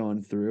he was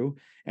going through,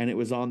 and it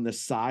was on the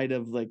side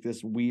of like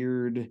this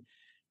weird.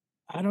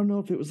 I don't know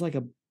if it was like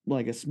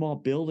a small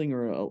building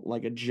or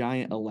like a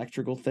giant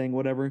electrical thing,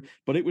 whatever.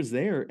 But it was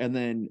there, and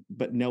then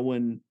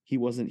he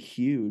wasn't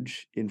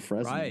huge in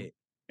Fresno. Right.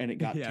 And it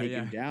got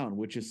taken down,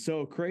 which is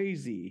so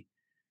crazy.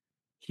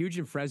 Huge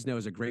in Fresno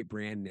is a great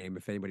brand name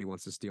if anybody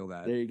wants to steal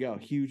that. There you go.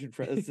 Huge in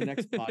Fresno. It's the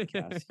next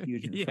podcast.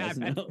 Huge in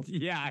Fresno.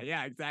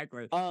 Yeah,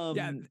 exactly.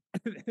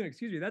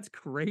 Excuse me. That's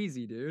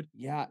crazy, dude.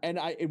 Yeah. And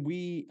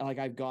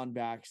I've gone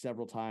back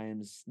several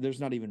times. There's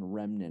not even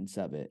remnants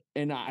of it.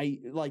 And I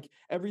like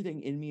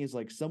everything in me is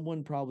like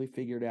someone probably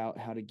figured out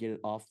how to get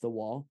it off the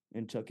wall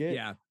and took it.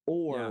 Yeah.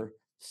 Or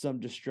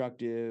some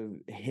destructive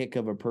hick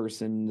of a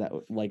person that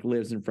like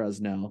lives in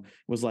Fresno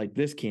was like,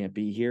 this can't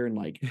be here, and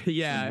like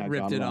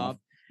ripped it off.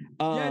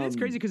 Yeah, it's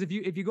crazy because if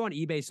you go on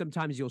eBay,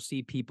 sometimes you'll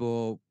see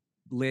people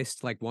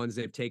list like ones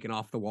they've taken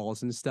off the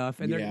walls and stuff,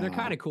 and they're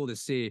kind of cool to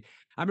see.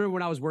 I remember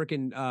when I was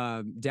working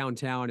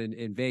downtown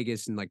in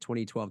Vegas in like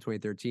 2012,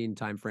 2013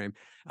 timeframe,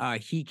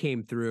 he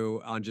came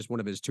through on just one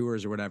of his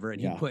tours or whatever,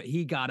 and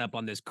he got up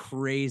on this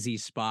crazy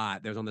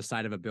spot that was on the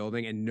side of a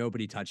building, and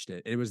nobody touched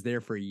it. It was there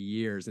for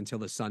years until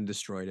the sun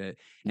destroyed it,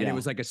 and it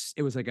was like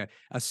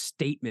a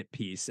statement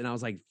piece. And I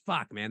was like,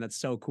 "Fuck, man, that's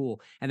so cool."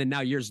 And then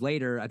now years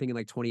later, I think in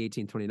like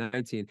 2018,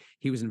 2019,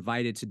 he was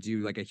invited to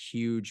do like a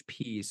huge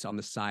piece on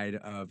the side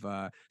of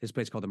this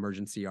place called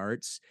Emergency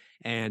Arts,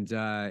 and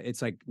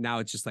it's like now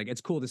it's just like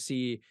it's cool to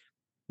see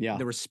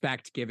the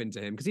respect given to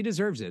him because he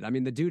deserves it. I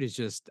mean, the dude is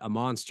just a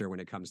monster when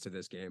it comes to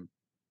this game.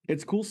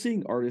 It's cool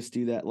seeing artists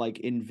do that, like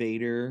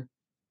Invader.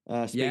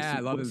 I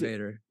love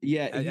Invader.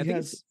 Yeah, he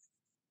has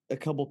a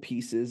couple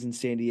pieces in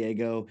San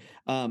Diego,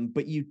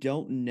 but you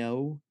don't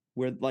know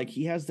where. Like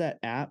he has that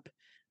app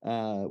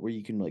where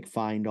you can like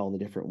find all the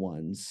different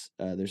ones.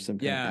 There's some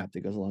kind of app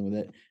that goes along with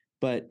it,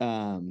 but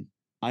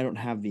I don't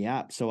have the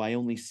app, so I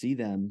only see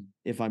them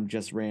if I'm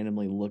just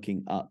randomly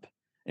looking up.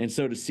 And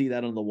so to see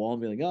that on the wall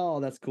and be like, oh,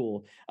 that's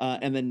cool.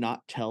 And then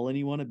not tell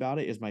anyone about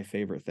it is my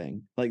favorite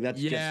thing. Like that's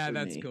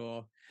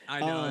cool. I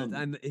know.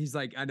 And he's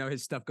like, I know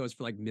his stuff goes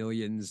for like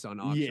millions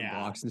on auction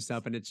blocks and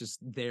stuff. And it's just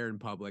there in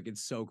public.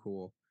 It's so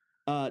cool.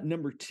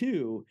 Number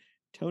two,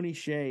 Tony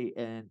Hsieh.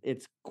 And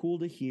it's cool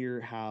to hear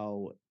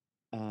how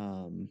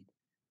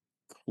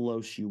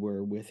close you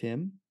were with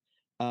him.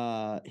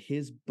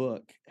 His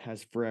book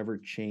has forever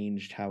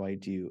changed how I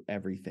do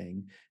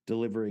everything,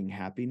 delivering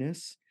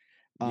happiness.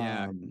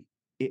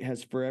 It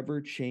has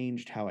forever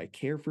changed how I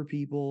care for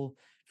people,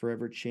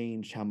 forever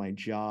changed how my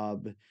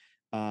job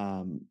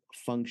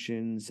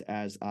functions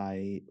as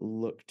I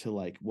look to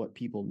like what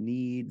people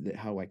need,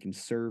 how I can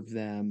serve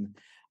them,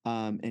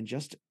 and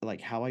just like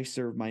how I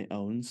serve my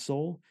own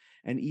soul,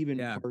 and even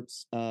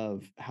parts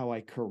of how I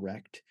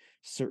correct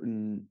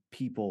certain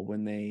people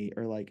when they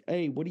are like,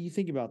 hey, what do you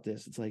think about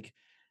this? It's like,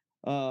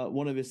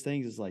 one of his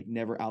things is like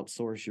never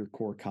outsource your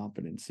core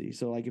competency.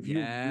 So like if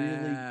you're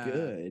really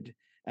good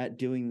at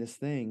doing this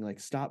thing, like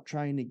stop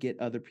trying to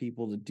get other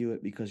people to do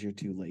it because you're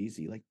too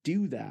lazy. Like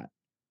do that.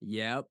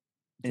 Yep.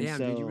 Damn,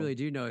 dude, you really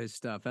do know his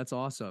stuff. That's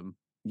awesome.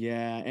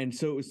 Yeah, and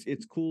so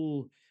it's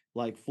cool,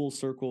 like full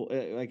circle.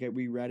 Like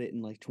we read it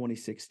in like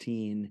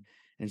 2016,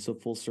 and so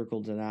full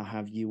circle to now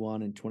have you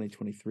on in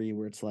 2023,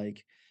 where it's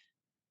like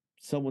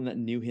someone that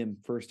knew him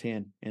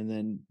firsthand, and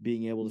then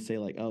being able to say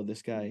like, "Oh,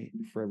 this guy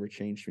forever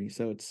changed me."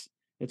 So it's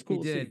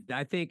cool. He did.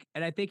 I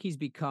think he's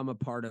become a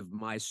part of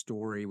my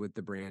story with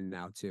the brand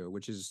now too,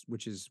 which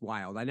is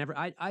wild.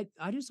 I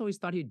just always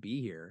thought he'd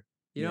be here.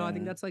 You know, I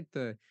think that's like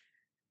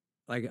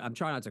I'm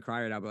trying not to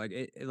cry right now, but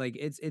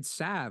it's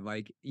sad.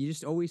 Like you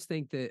just always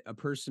think that a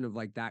person of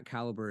like that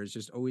caliber is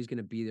just always going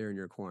to be there in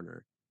your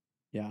corner.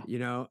 Yeah. You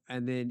know,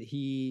 and then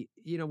he,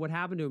 you know, what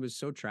happened to him is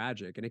so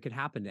tragic, and it could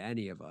happen to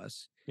any of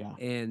us. Yeah.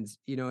 And,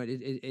 you know,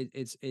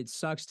 it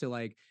sucks to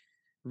like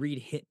read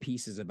hit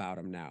pieces about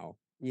him now,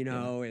 you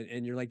know,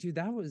 and you're like, dude,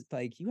 that was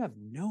like, you have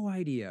no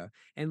idea.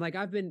 And like,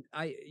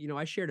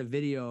 I shared a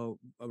video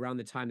around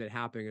the time that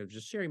happened of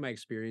just sharing my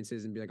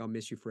experiences and be like, I'll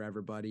miss you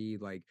forever, buddy.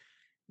 Like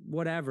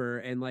whatever.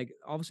 And like,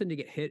 all of a sudden to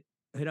get hit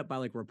up by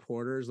like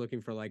reporters looking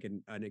for like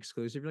an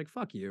exclusive, you're like,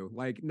 fuck you.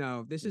 Like,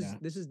 no, this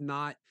is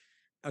not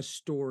a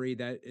story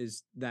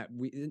that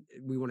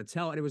we want to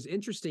tell. And it was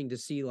interesting to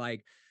see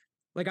like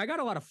I got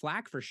a lot of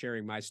flack for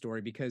sharing my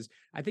story, because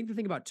I think the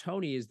thing about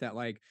Tony is that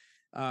like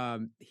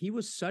he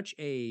was such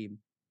a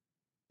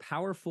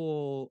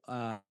powerful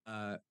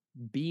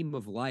beam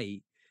of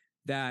light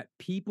that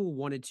people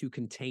wanted to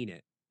contain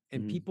it,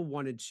 and people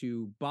wanted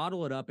to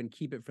bottle it up and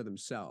keep it for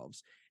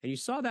themselves. And you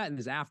saw that in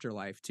his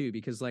afterlife too,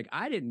 because like,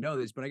 I didn't know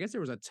this, but I guess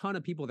there was a ton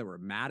of people that were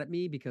mad at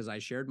me because I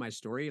shared my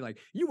story. Like,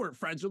 you weren't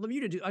friends with him.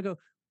 You didn't do. I go,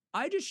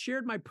 I just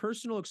shared my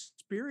personal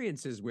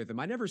experiences with him.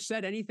 I never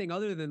said anything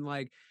other than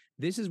like,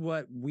 this is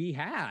what we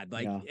had.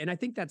 Like, and I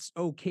think that's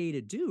okay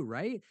to do,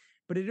 right?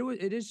 But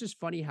it is just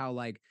funny how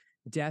like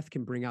death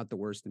can bring out the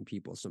worst in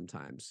people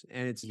sometimes.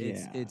 And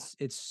it's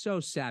so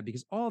sad,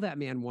 because all that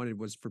man wanted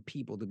was for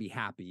people to be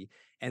happy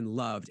and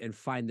loved and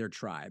find their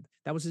tribe.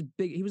 That was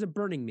he was a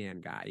Burning Man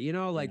guy, you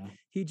know, like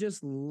he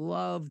just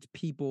loved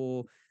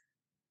people.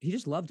 He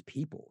just loved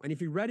people. And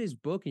if you read his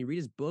book and you read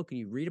his book and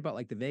you read about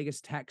like the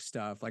Vegas tech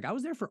stuff, like I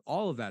was there for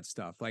all of that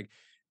stuff, like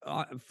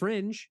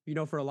Fringe, you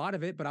know, for a lot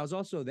of it, but I was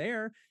also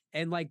there.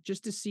 And like,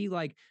 just to see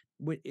like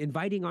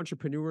inviting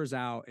entrepreneurs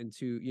out and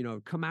to, you know,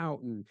 come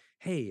out and,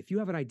 hey, if you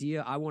have an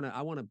idea, I want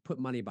to put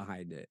money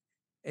behind it.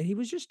 And he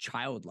was just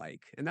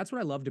childlike. And that's what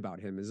I loved about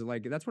him, is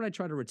like, that's what I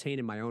try to retain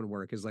in my own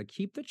work, is like,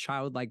 keep the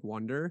childlike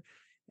wonder.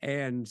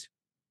 And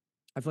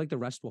I feel like the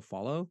rest will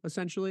follow,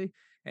 essentially.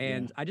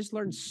 And I just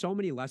learned so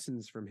many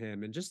lessons from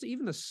him, and just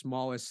even the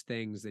smallest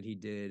things that he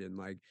did. And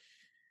like,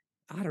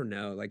 I don't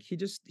know, like he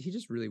just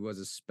really was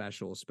a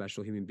special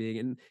human being.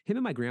 And him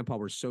and my grandpa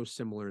were so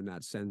similar in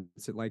that sense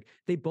that like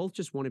they both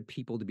just wanted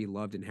people to be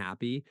loved and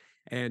happy.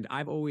 And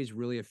I've always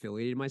really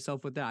affiliated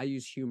myself with that. I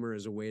use humor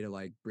as a way to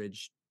like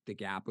bridge the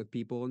gap with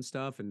people and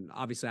stuff. And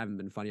obviously I haven't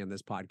been funny on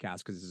this podcast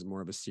because this is more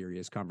of a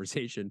serious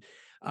conversation.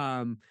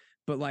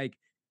 But like,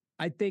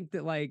 I think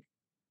that like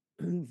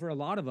for a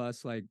lot of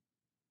us, like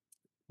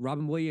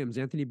Robin Williams,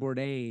 Anthony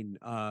Bourdain,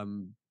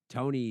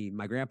 Tony,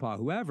 my grandpa,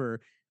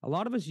 whoever, a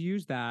lot of us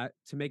use that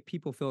to make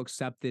people feel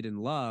accepted and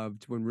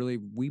loved when really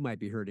we might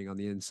be hurting on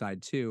the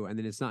inside too. And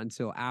then it's not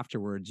until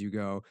afterwards you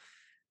go,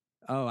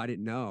 oh, I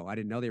didn't know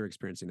they were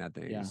experiencing that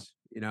things,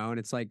 you know? And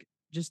it's like,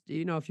 just,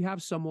 you know, if you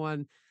have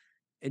someone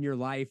in your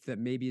life that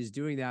maybe is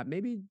doing that,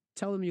 maybe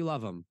tell them you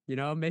love them, you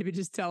know, maybe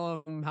just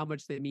tell them how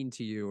much they mean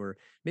to you, or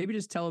maybe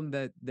just tell them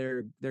that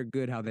they're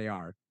good how they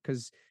are.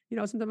 Cause you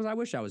know, sometimes I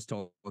wish I was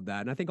told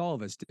that. And I think all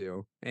of us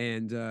do.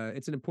 And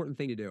it's an important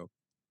thing to do.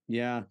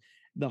 Yeah.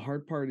 The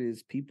hard part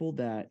is people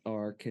that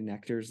are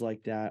connectors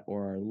like that,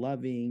 or are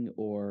loving,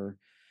 or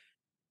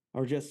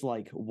are just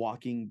like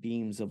walking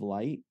beams of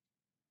light.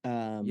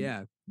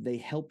 They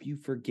help you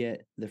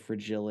forget the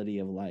fragility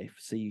of life.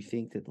 So you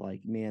think that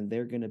like, man,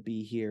 they're going to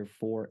be here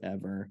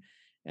forever.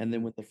 And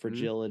then when the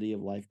fragility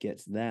of life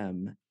gets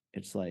them,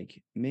 it's like,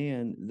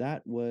 man,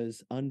 that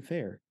was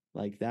unfair.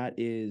 Like that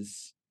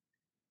is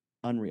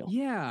unreal.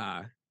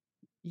 Yeah.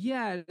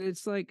 Yeah.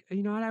 It's like,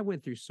 you know, and I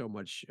went through so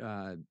much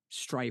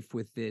strife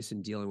with this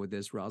and dealing with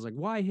this, where I was like,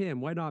 why him?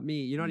 Why not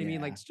me? You know what I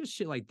mean? Like, it's just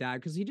shit like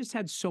that. Cause he just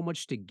had so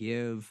much to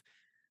give.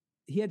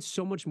 He had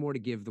so much more to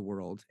give the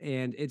world.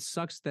 And it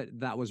sucks that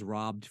that was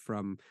robbed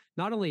from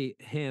not only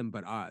him,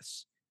 but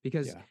us,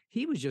 because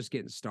he was just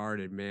getting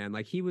started, man.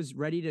 Like he was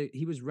ready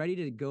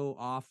to go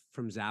off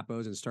from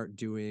Zappos and start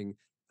doing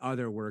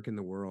other work in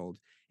the world.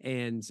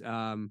 And,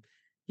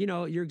 you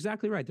know, you're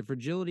exactly right. The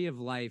fragility of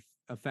life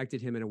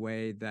affected him in a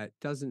way that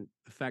doesn't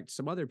affect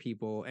some other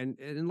people.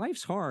 And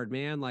life's hard,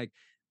 man. Like,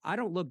 I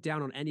don't look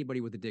down on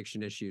anybody with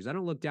addiction issues. I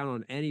don't look down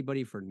on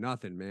anybody for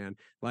nothing, man.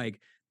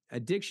 Like,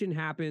 addiction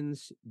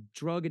happens,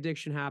 drug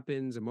addiction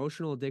happens,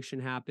 emotional addiction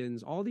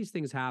happens, all these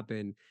things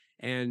happen.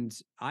 And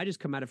I just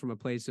come at it from a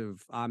place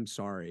of, I'm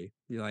sorry.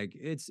 You're like,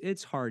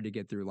 it's hard to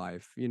get through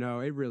life. You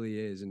know, it really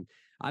is. And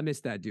I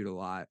miss that dude a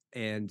lot.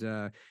 And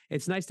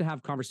it's nice to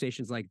have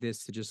conversations like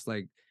this to just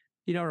like,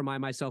 you know,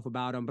 remind myself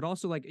about him. But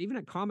also like, even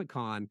at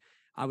Comic-Con,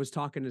 I was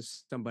talking to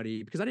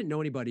somebody because I didn't know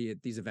anybody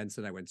at these events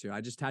that I went to.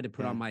 I just had to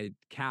put on my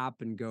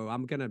cap and go,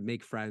 I'm going to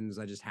make friends.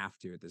 I just have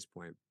to at this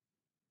point.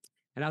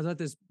 And I was at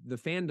the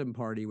fandom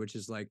party, which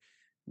is like,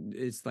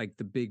 it's like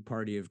the big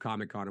party of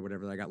Comic-Con or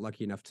whatever that I got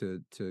lucky enough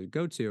to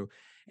go to.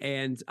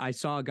 And I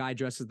saw a guy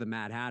dressed as the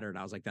Mad Hatter, and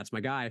I was like, that's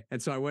my guy.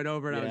 And so I went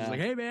over and I was just like,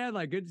 hey man,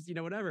 like good, you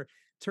know, whatever.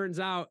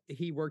 Turns out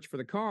he worked for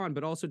the con,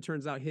 but also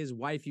turns out his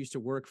wife used to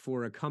work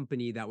for a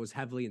company that was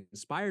heavily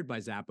inspired by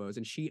Zappos,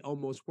 and she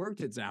almost worked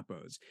at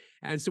Zappos.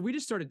 And so we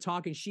just started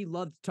talking. She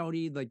loved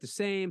Tony like the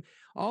same,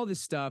 all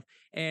this stuff.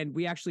 And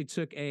we actually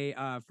took a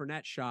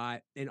Fernet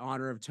shot in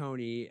honor of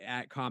Tony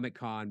at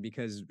Comic-Con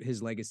because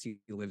his legacy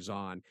lives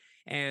on.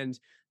 And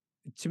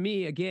to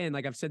me, again,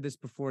 like I've said this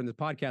before in the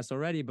podcast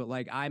already, but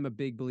like I'm a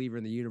big believer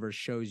in the universe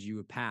shows you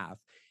a path.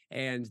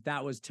 And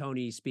that was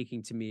Tony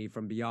speaking to me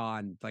from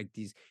beyond. Like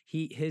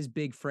his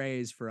big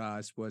phrase for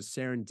us was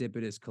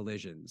serendipitous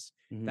collisions.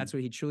 Mm-hmm. That's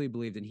what he truly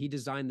believed in. He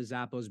designed the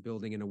Zappos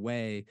building in a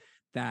way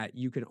that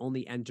you can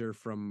only enter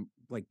from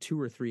like 2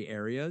 or 3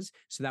 areas.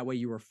 So that way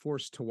you were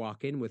forced to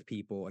walk in with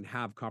people and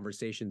have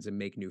conversations and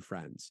make new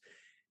friends.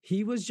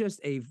 He was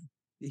just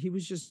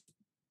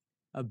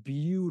a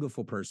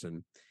beautiful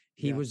person.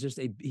 He was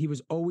he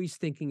was always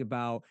thinking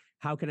about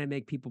how can I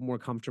make people more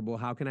comfortable?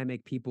 How can I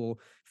make people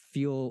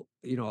feel,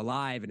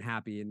 alive and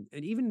happy? And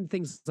even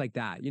things like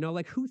that,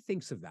 like who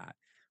thinks of that?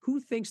 Who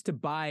thinks to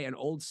buy an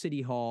old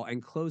city hall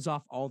and close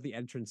off all the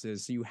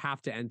entrances so you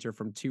have to enter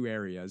from 2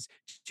 areas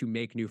to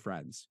make new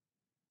friends?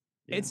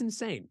 Yeah. It's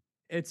insane.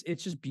 It's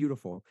just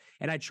beautiful.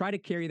 And I try to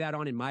carry that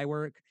on in my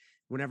work.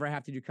 Whenever I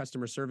have to do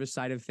customer service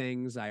side of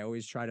things, I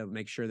always try to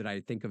make sure that I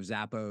think of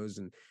Zappos,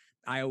 and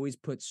I always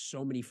put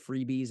so many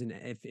freebies. And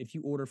if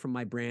you order from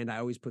my brand, I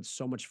always put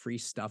so much free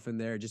stuff in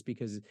there just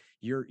because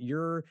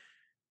you're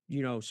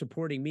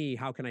supporting me.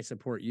 How can I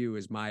support you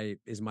is my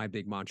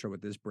big mantra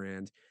with this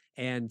brand.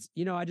 And,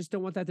 I just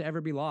don't want that to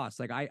ever be lost.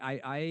 Like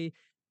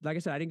like I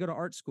said, I didn't go to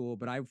art school,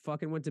 but I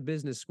fucking went to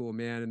business school,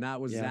 man. And that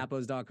was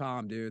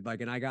Zappos.com, dude.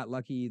 Like, and I got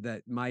lucky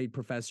that my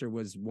professor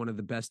was one of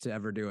the best to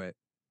ever do it.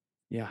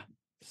 Yeah.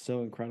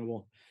 So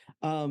incredible.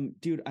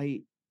 Dude,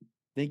 I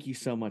thank you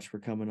so much for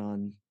coming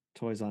on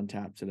Toys on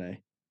Tap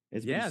today.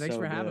 Thanks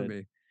for having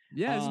me.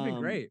 Yeah, this has been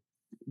great.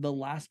 The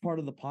last part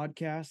of the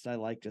podcast I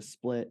like to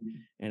split,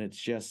 and it's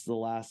just the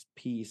last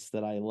piece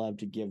that I love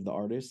to give the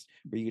artists,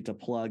 where you get to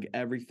plug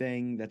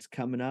everything that's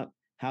coming up,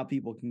 how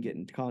people can get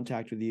in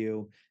contact with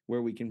you,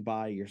 where we can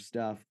buy your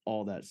stuff,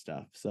 all that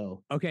stuff.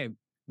 So okay,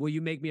 will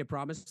you make me a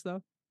promise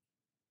though?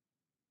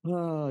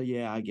 Oh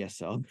yeah, I guess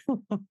so.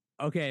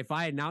 Okay, if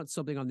I announce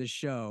something on this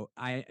show,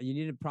 you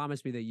need to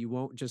promise me that you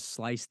won't just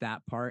slice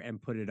that part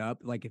and put it up.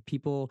 Like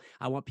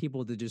I want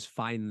people to just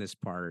find this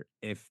part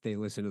if they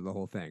listen to the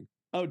whole thing.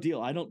 Oh,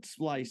 deal. I don't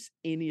splice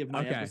any of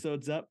my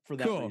episodes up for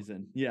that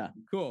reason. Yeah.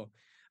 Cool.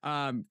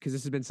 Because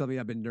this has been something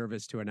I've been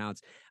nervous to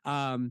announce.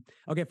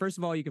 Okay, first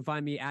of all, you can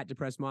find me at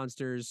Depressed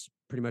Monsters,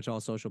 pretty much all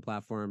social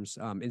platforms.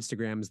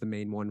 Instagram is the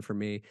main one for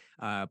me.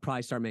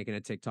 Probably start making a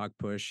TikTok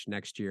push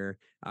next year.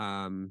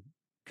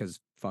 Because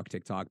fuck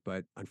TikTok,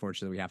 but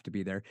unfortunately we have to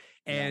be there.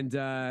 And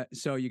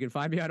so you can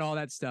find me on all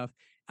that stuff.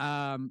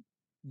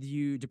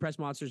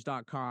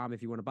 Depressedmonsters.com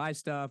if you want to buy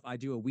stuff. I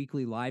do a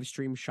weekly live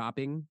stream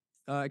shopping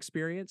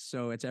experience.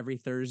 So it's every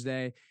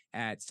Thursday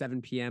at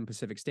 7 p.m.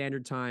 Pacific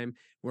Standard Time,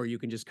 where you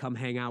can just come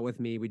hang out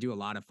with me. We do a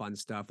lot of fun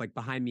stuff. Like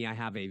behind me, I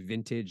have a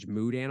vintage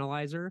mood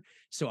analyzer.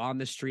 So on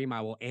the stream,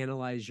 I will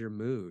analyze your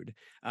mood.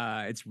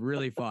 It's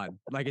really fun.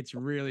 Like, it's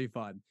really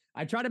fun.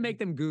 I try to make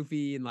them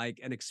goofy and like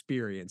an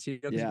experience,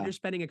 because if you're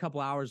spending a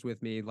couple hours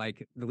with me,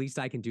 like the least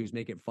I can do is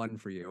make it fun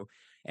for you.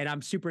 And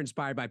I'm super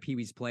inspired by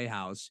Pee-wee's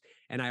Playhouse,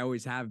 and I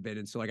always have been.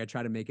 And so like, I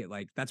try to make it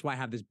like, that's why I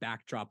have this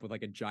backdrop with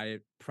like a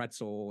giant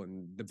pretzel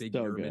and the big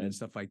German and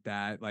stuff like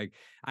that. Like,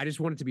 I just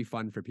want it to be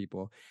fun for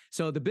people.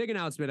 So the big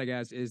announcement, I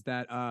guess, is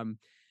that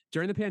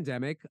during the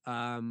pandemic,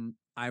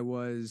 I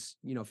was,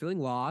 feeling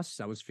lost.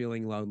 I was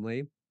feeling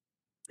lonely.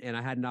 And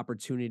I had an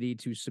opportunity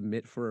to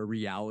submit for a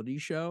reality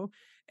show.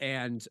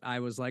 And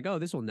I was like, oh,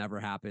 this will never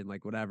happen.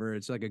 Like, whatever.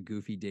 It's like a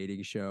goofy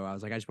dating show. I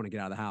was like, I just want to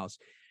get out of the house.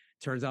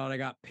 Turns out I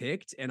got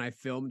picked, and I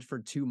filmed for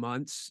 2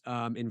 months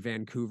in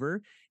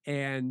Vancouver.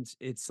 And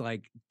it's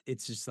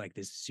just like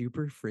this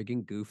super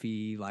friggin'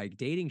 goofy like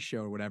dating show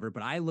or whatever.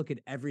 But I look at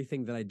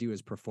everything that I do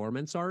as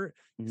performance art.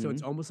 Mm-hmm. So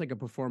it's almost like a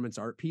performance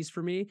art piece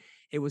for me.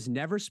 It was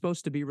never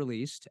supposed to be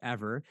released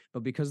ever,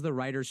 but because of the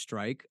writer's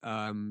strike,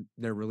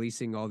 they're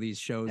releasing all these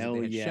shows that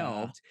they had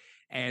shelved.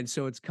 And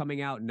so it's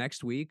coming out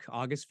next week,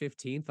 August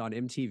 15th on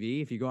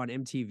MTV. If you go on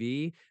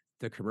MTV,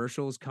 the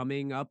commercials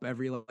coming up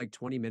every like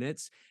 20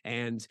 minutes.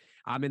 And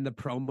I'm in the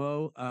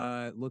promo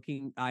I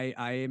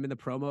am in the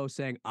promo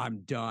saying I'm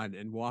done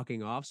and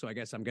walking off. So I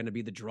guess I'm going to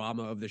be the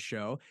drama of the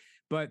show.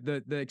 But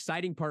the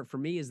exciting part for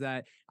me is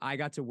that I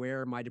got to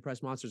wear my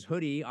Depressed Monsters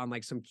hoodie on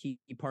like some key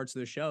parts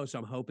of the show. So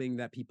I'm hoping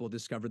that people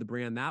discover the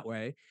brand that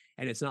way.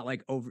 And it's not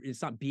like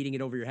it's not beating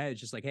it over your head.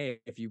 It's just like, hey,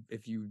 if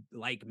you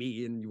like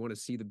me and you want to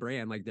see the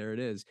brand, like there it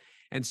is.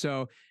 And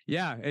so,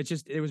 yeah,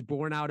 it was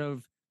born out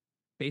of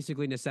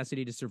basically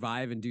necessity to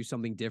survive and do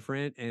something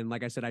different. And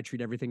like I said, I treat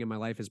everything in my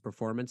life as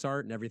performance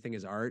art, and everything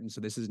is art. And so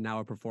this is now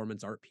a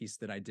performance art piece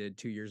that I did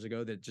 2 years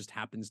ago that just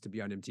happens to be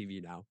on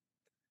MTV now.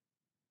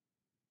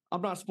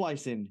 I'm not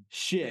splicing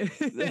shit.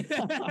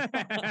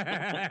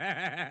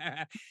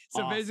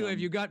 So basically,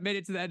 if you made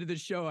it to the end of the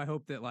show, I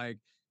hope that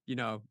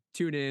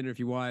tune in, or if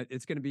you want,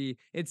 it's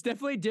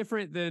definitely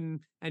different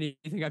than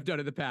anything I've done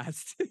in the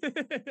past.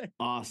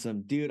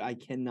 Awesome, dude. I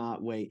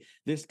cannot wait.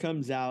 This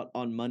comes out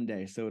on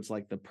Monday, so it's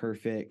like the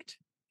perfect.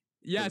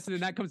 Yeah. So then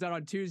that comes out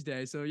on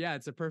Tuesday. So yeah,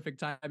 it's a perfect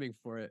timing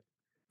for it.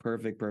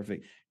 Perfect.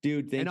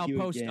 Dude, thank you.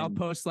 And I'll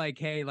post like,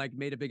 hey, like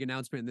made a big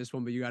announcement in this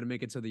one, but you got to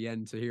make it to the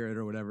end to hear it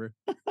or whatever.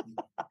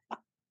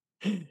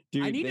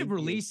 Dude, I need to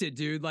release it,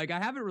 dude. Like, I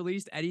haven't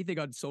released anything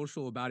on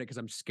social about it because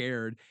I'm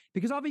scared,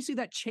 because obviously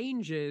that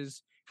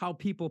changes how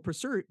people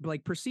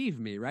perceive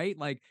me, right?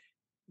 Like,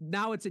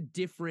 now it's a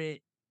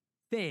different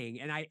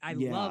thing. And I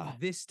love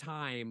this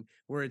time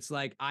where it's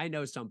like, I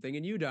know something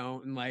and you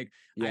don't. And like,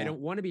 I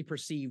don't want to be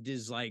perceived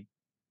as like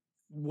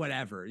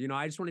whatever,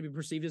 I just want to be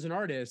perceived as an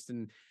artist.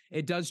 And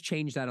it does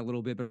change that a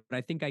little bit, but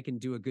I think I can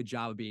do a good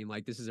job of being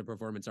like, this is a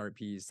performance art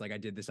piece. Like I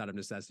did this out of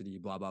necessity,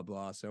 blah, blah,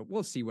 blah. So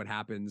we'll see what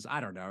happens.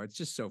 I don't know. It's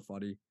just so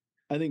funny.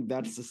 I think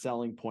that's the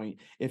selling point.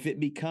 If it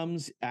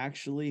becomes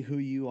actually who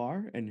you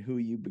are and who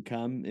you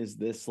become is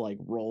this like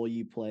role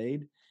you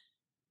played,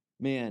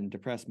 man,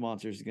 Depressed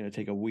Monsters is going to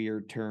take a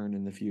weird turn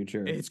in the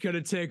future. It's going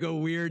to take a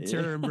weird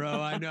turn, bro.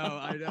 I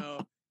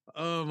know.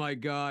 Oh my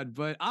God.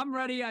 But I'm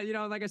ready.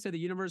 Like I said, the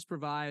universe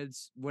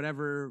provides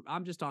whatever.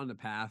 I'm just on the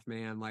path,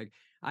 man. Like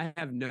I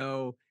don't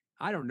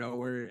know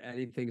where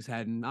anything's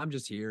heading. I'm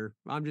just here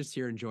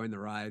enjoying the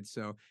ride.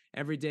 So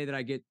every day that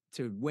I get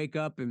to wake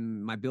up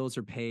and my bills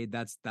are paid,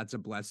 that's a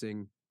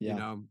blessing,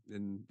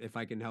 and if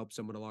I can help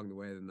someone along the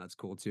way, then that's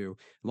cool too.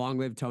 Long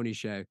live Tony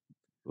Hsieh.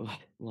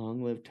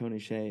 Long live Tony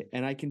Hsieh.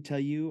 And I can tell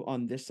you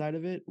on this side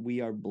of it,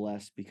 we are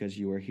blessed because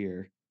you are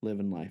here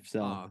living life.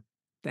 So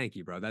thank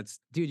you, bro.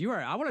 Dude,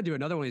 I want to do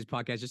another one of these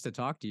podcasts just to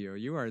talk to you.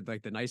 You are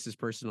like the nicest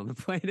person on the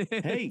planet.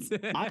 Hey,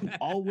 I'm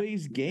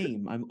always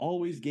game. I'm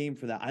always game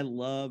for that. I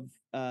love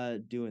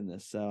doing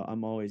this. So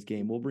I'm always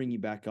game. We'll bring you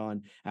back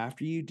on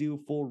after you do a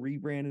full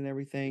rebrand and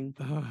everything.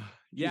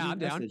 Yeah, I'm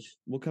down.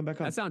 We'll come back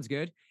on. That sounds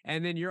good.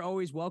 And then you're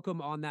always welcome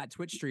on that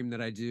Twitch stream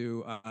that I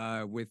do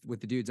with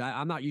the dudes.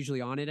 I'm not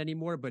usually on it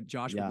anymore, but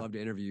Josh would love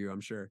to interview you,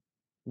 I'm sure.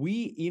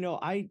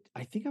 I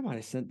think I might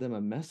have sent them a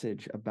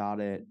message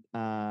about it.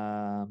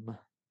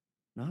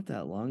 Not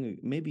that long,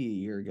 maybe a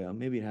year ago.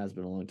 Maybe it has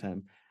been a long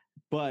time,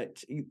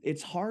 but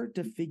it's hard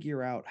to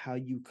figure out how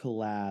you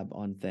collab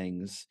on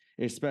things,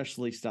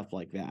 especially stuff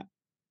like that.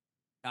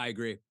 I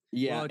agree.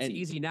 Yeah. Well, it's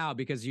easy now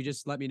because you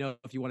just let me know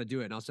if you want to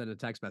do it and I'll send a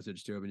text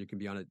message to him and you can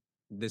be on it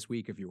this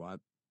week if you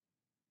want.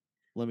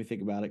 Let me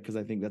think about it because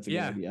I think that's a good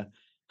idea.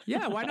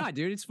 Yeah, why not,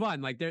 dude? It's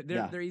fun. Like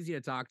they're easy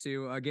to talk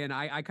to. Again,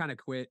 I kind of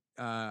quit.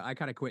 I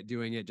kind of quit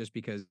doing it just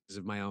because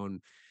of my own,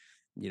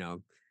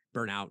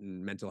 burnout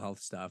and mental health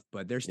stuff.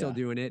 But they're still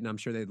doing it, and I'm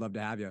sure they'd love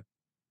to have you.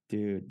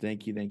 Dude,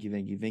 thank you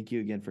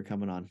again for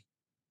coming on.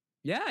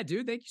 Yeah,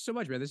 dude, thank you so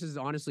much, man. This has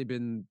honestly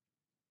been,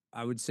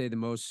 I would say, the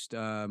most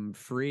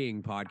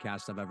freeing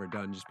podcast I've ever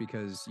done, just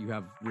because you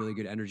have really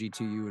good energy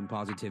to you and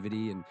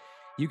positivity, and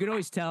you can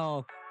always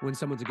tell when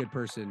someone's a good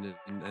person.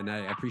 And I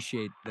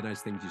appreciate the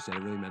nice things you said.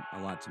 It really meant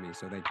a lot to me.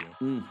 So thank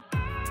you.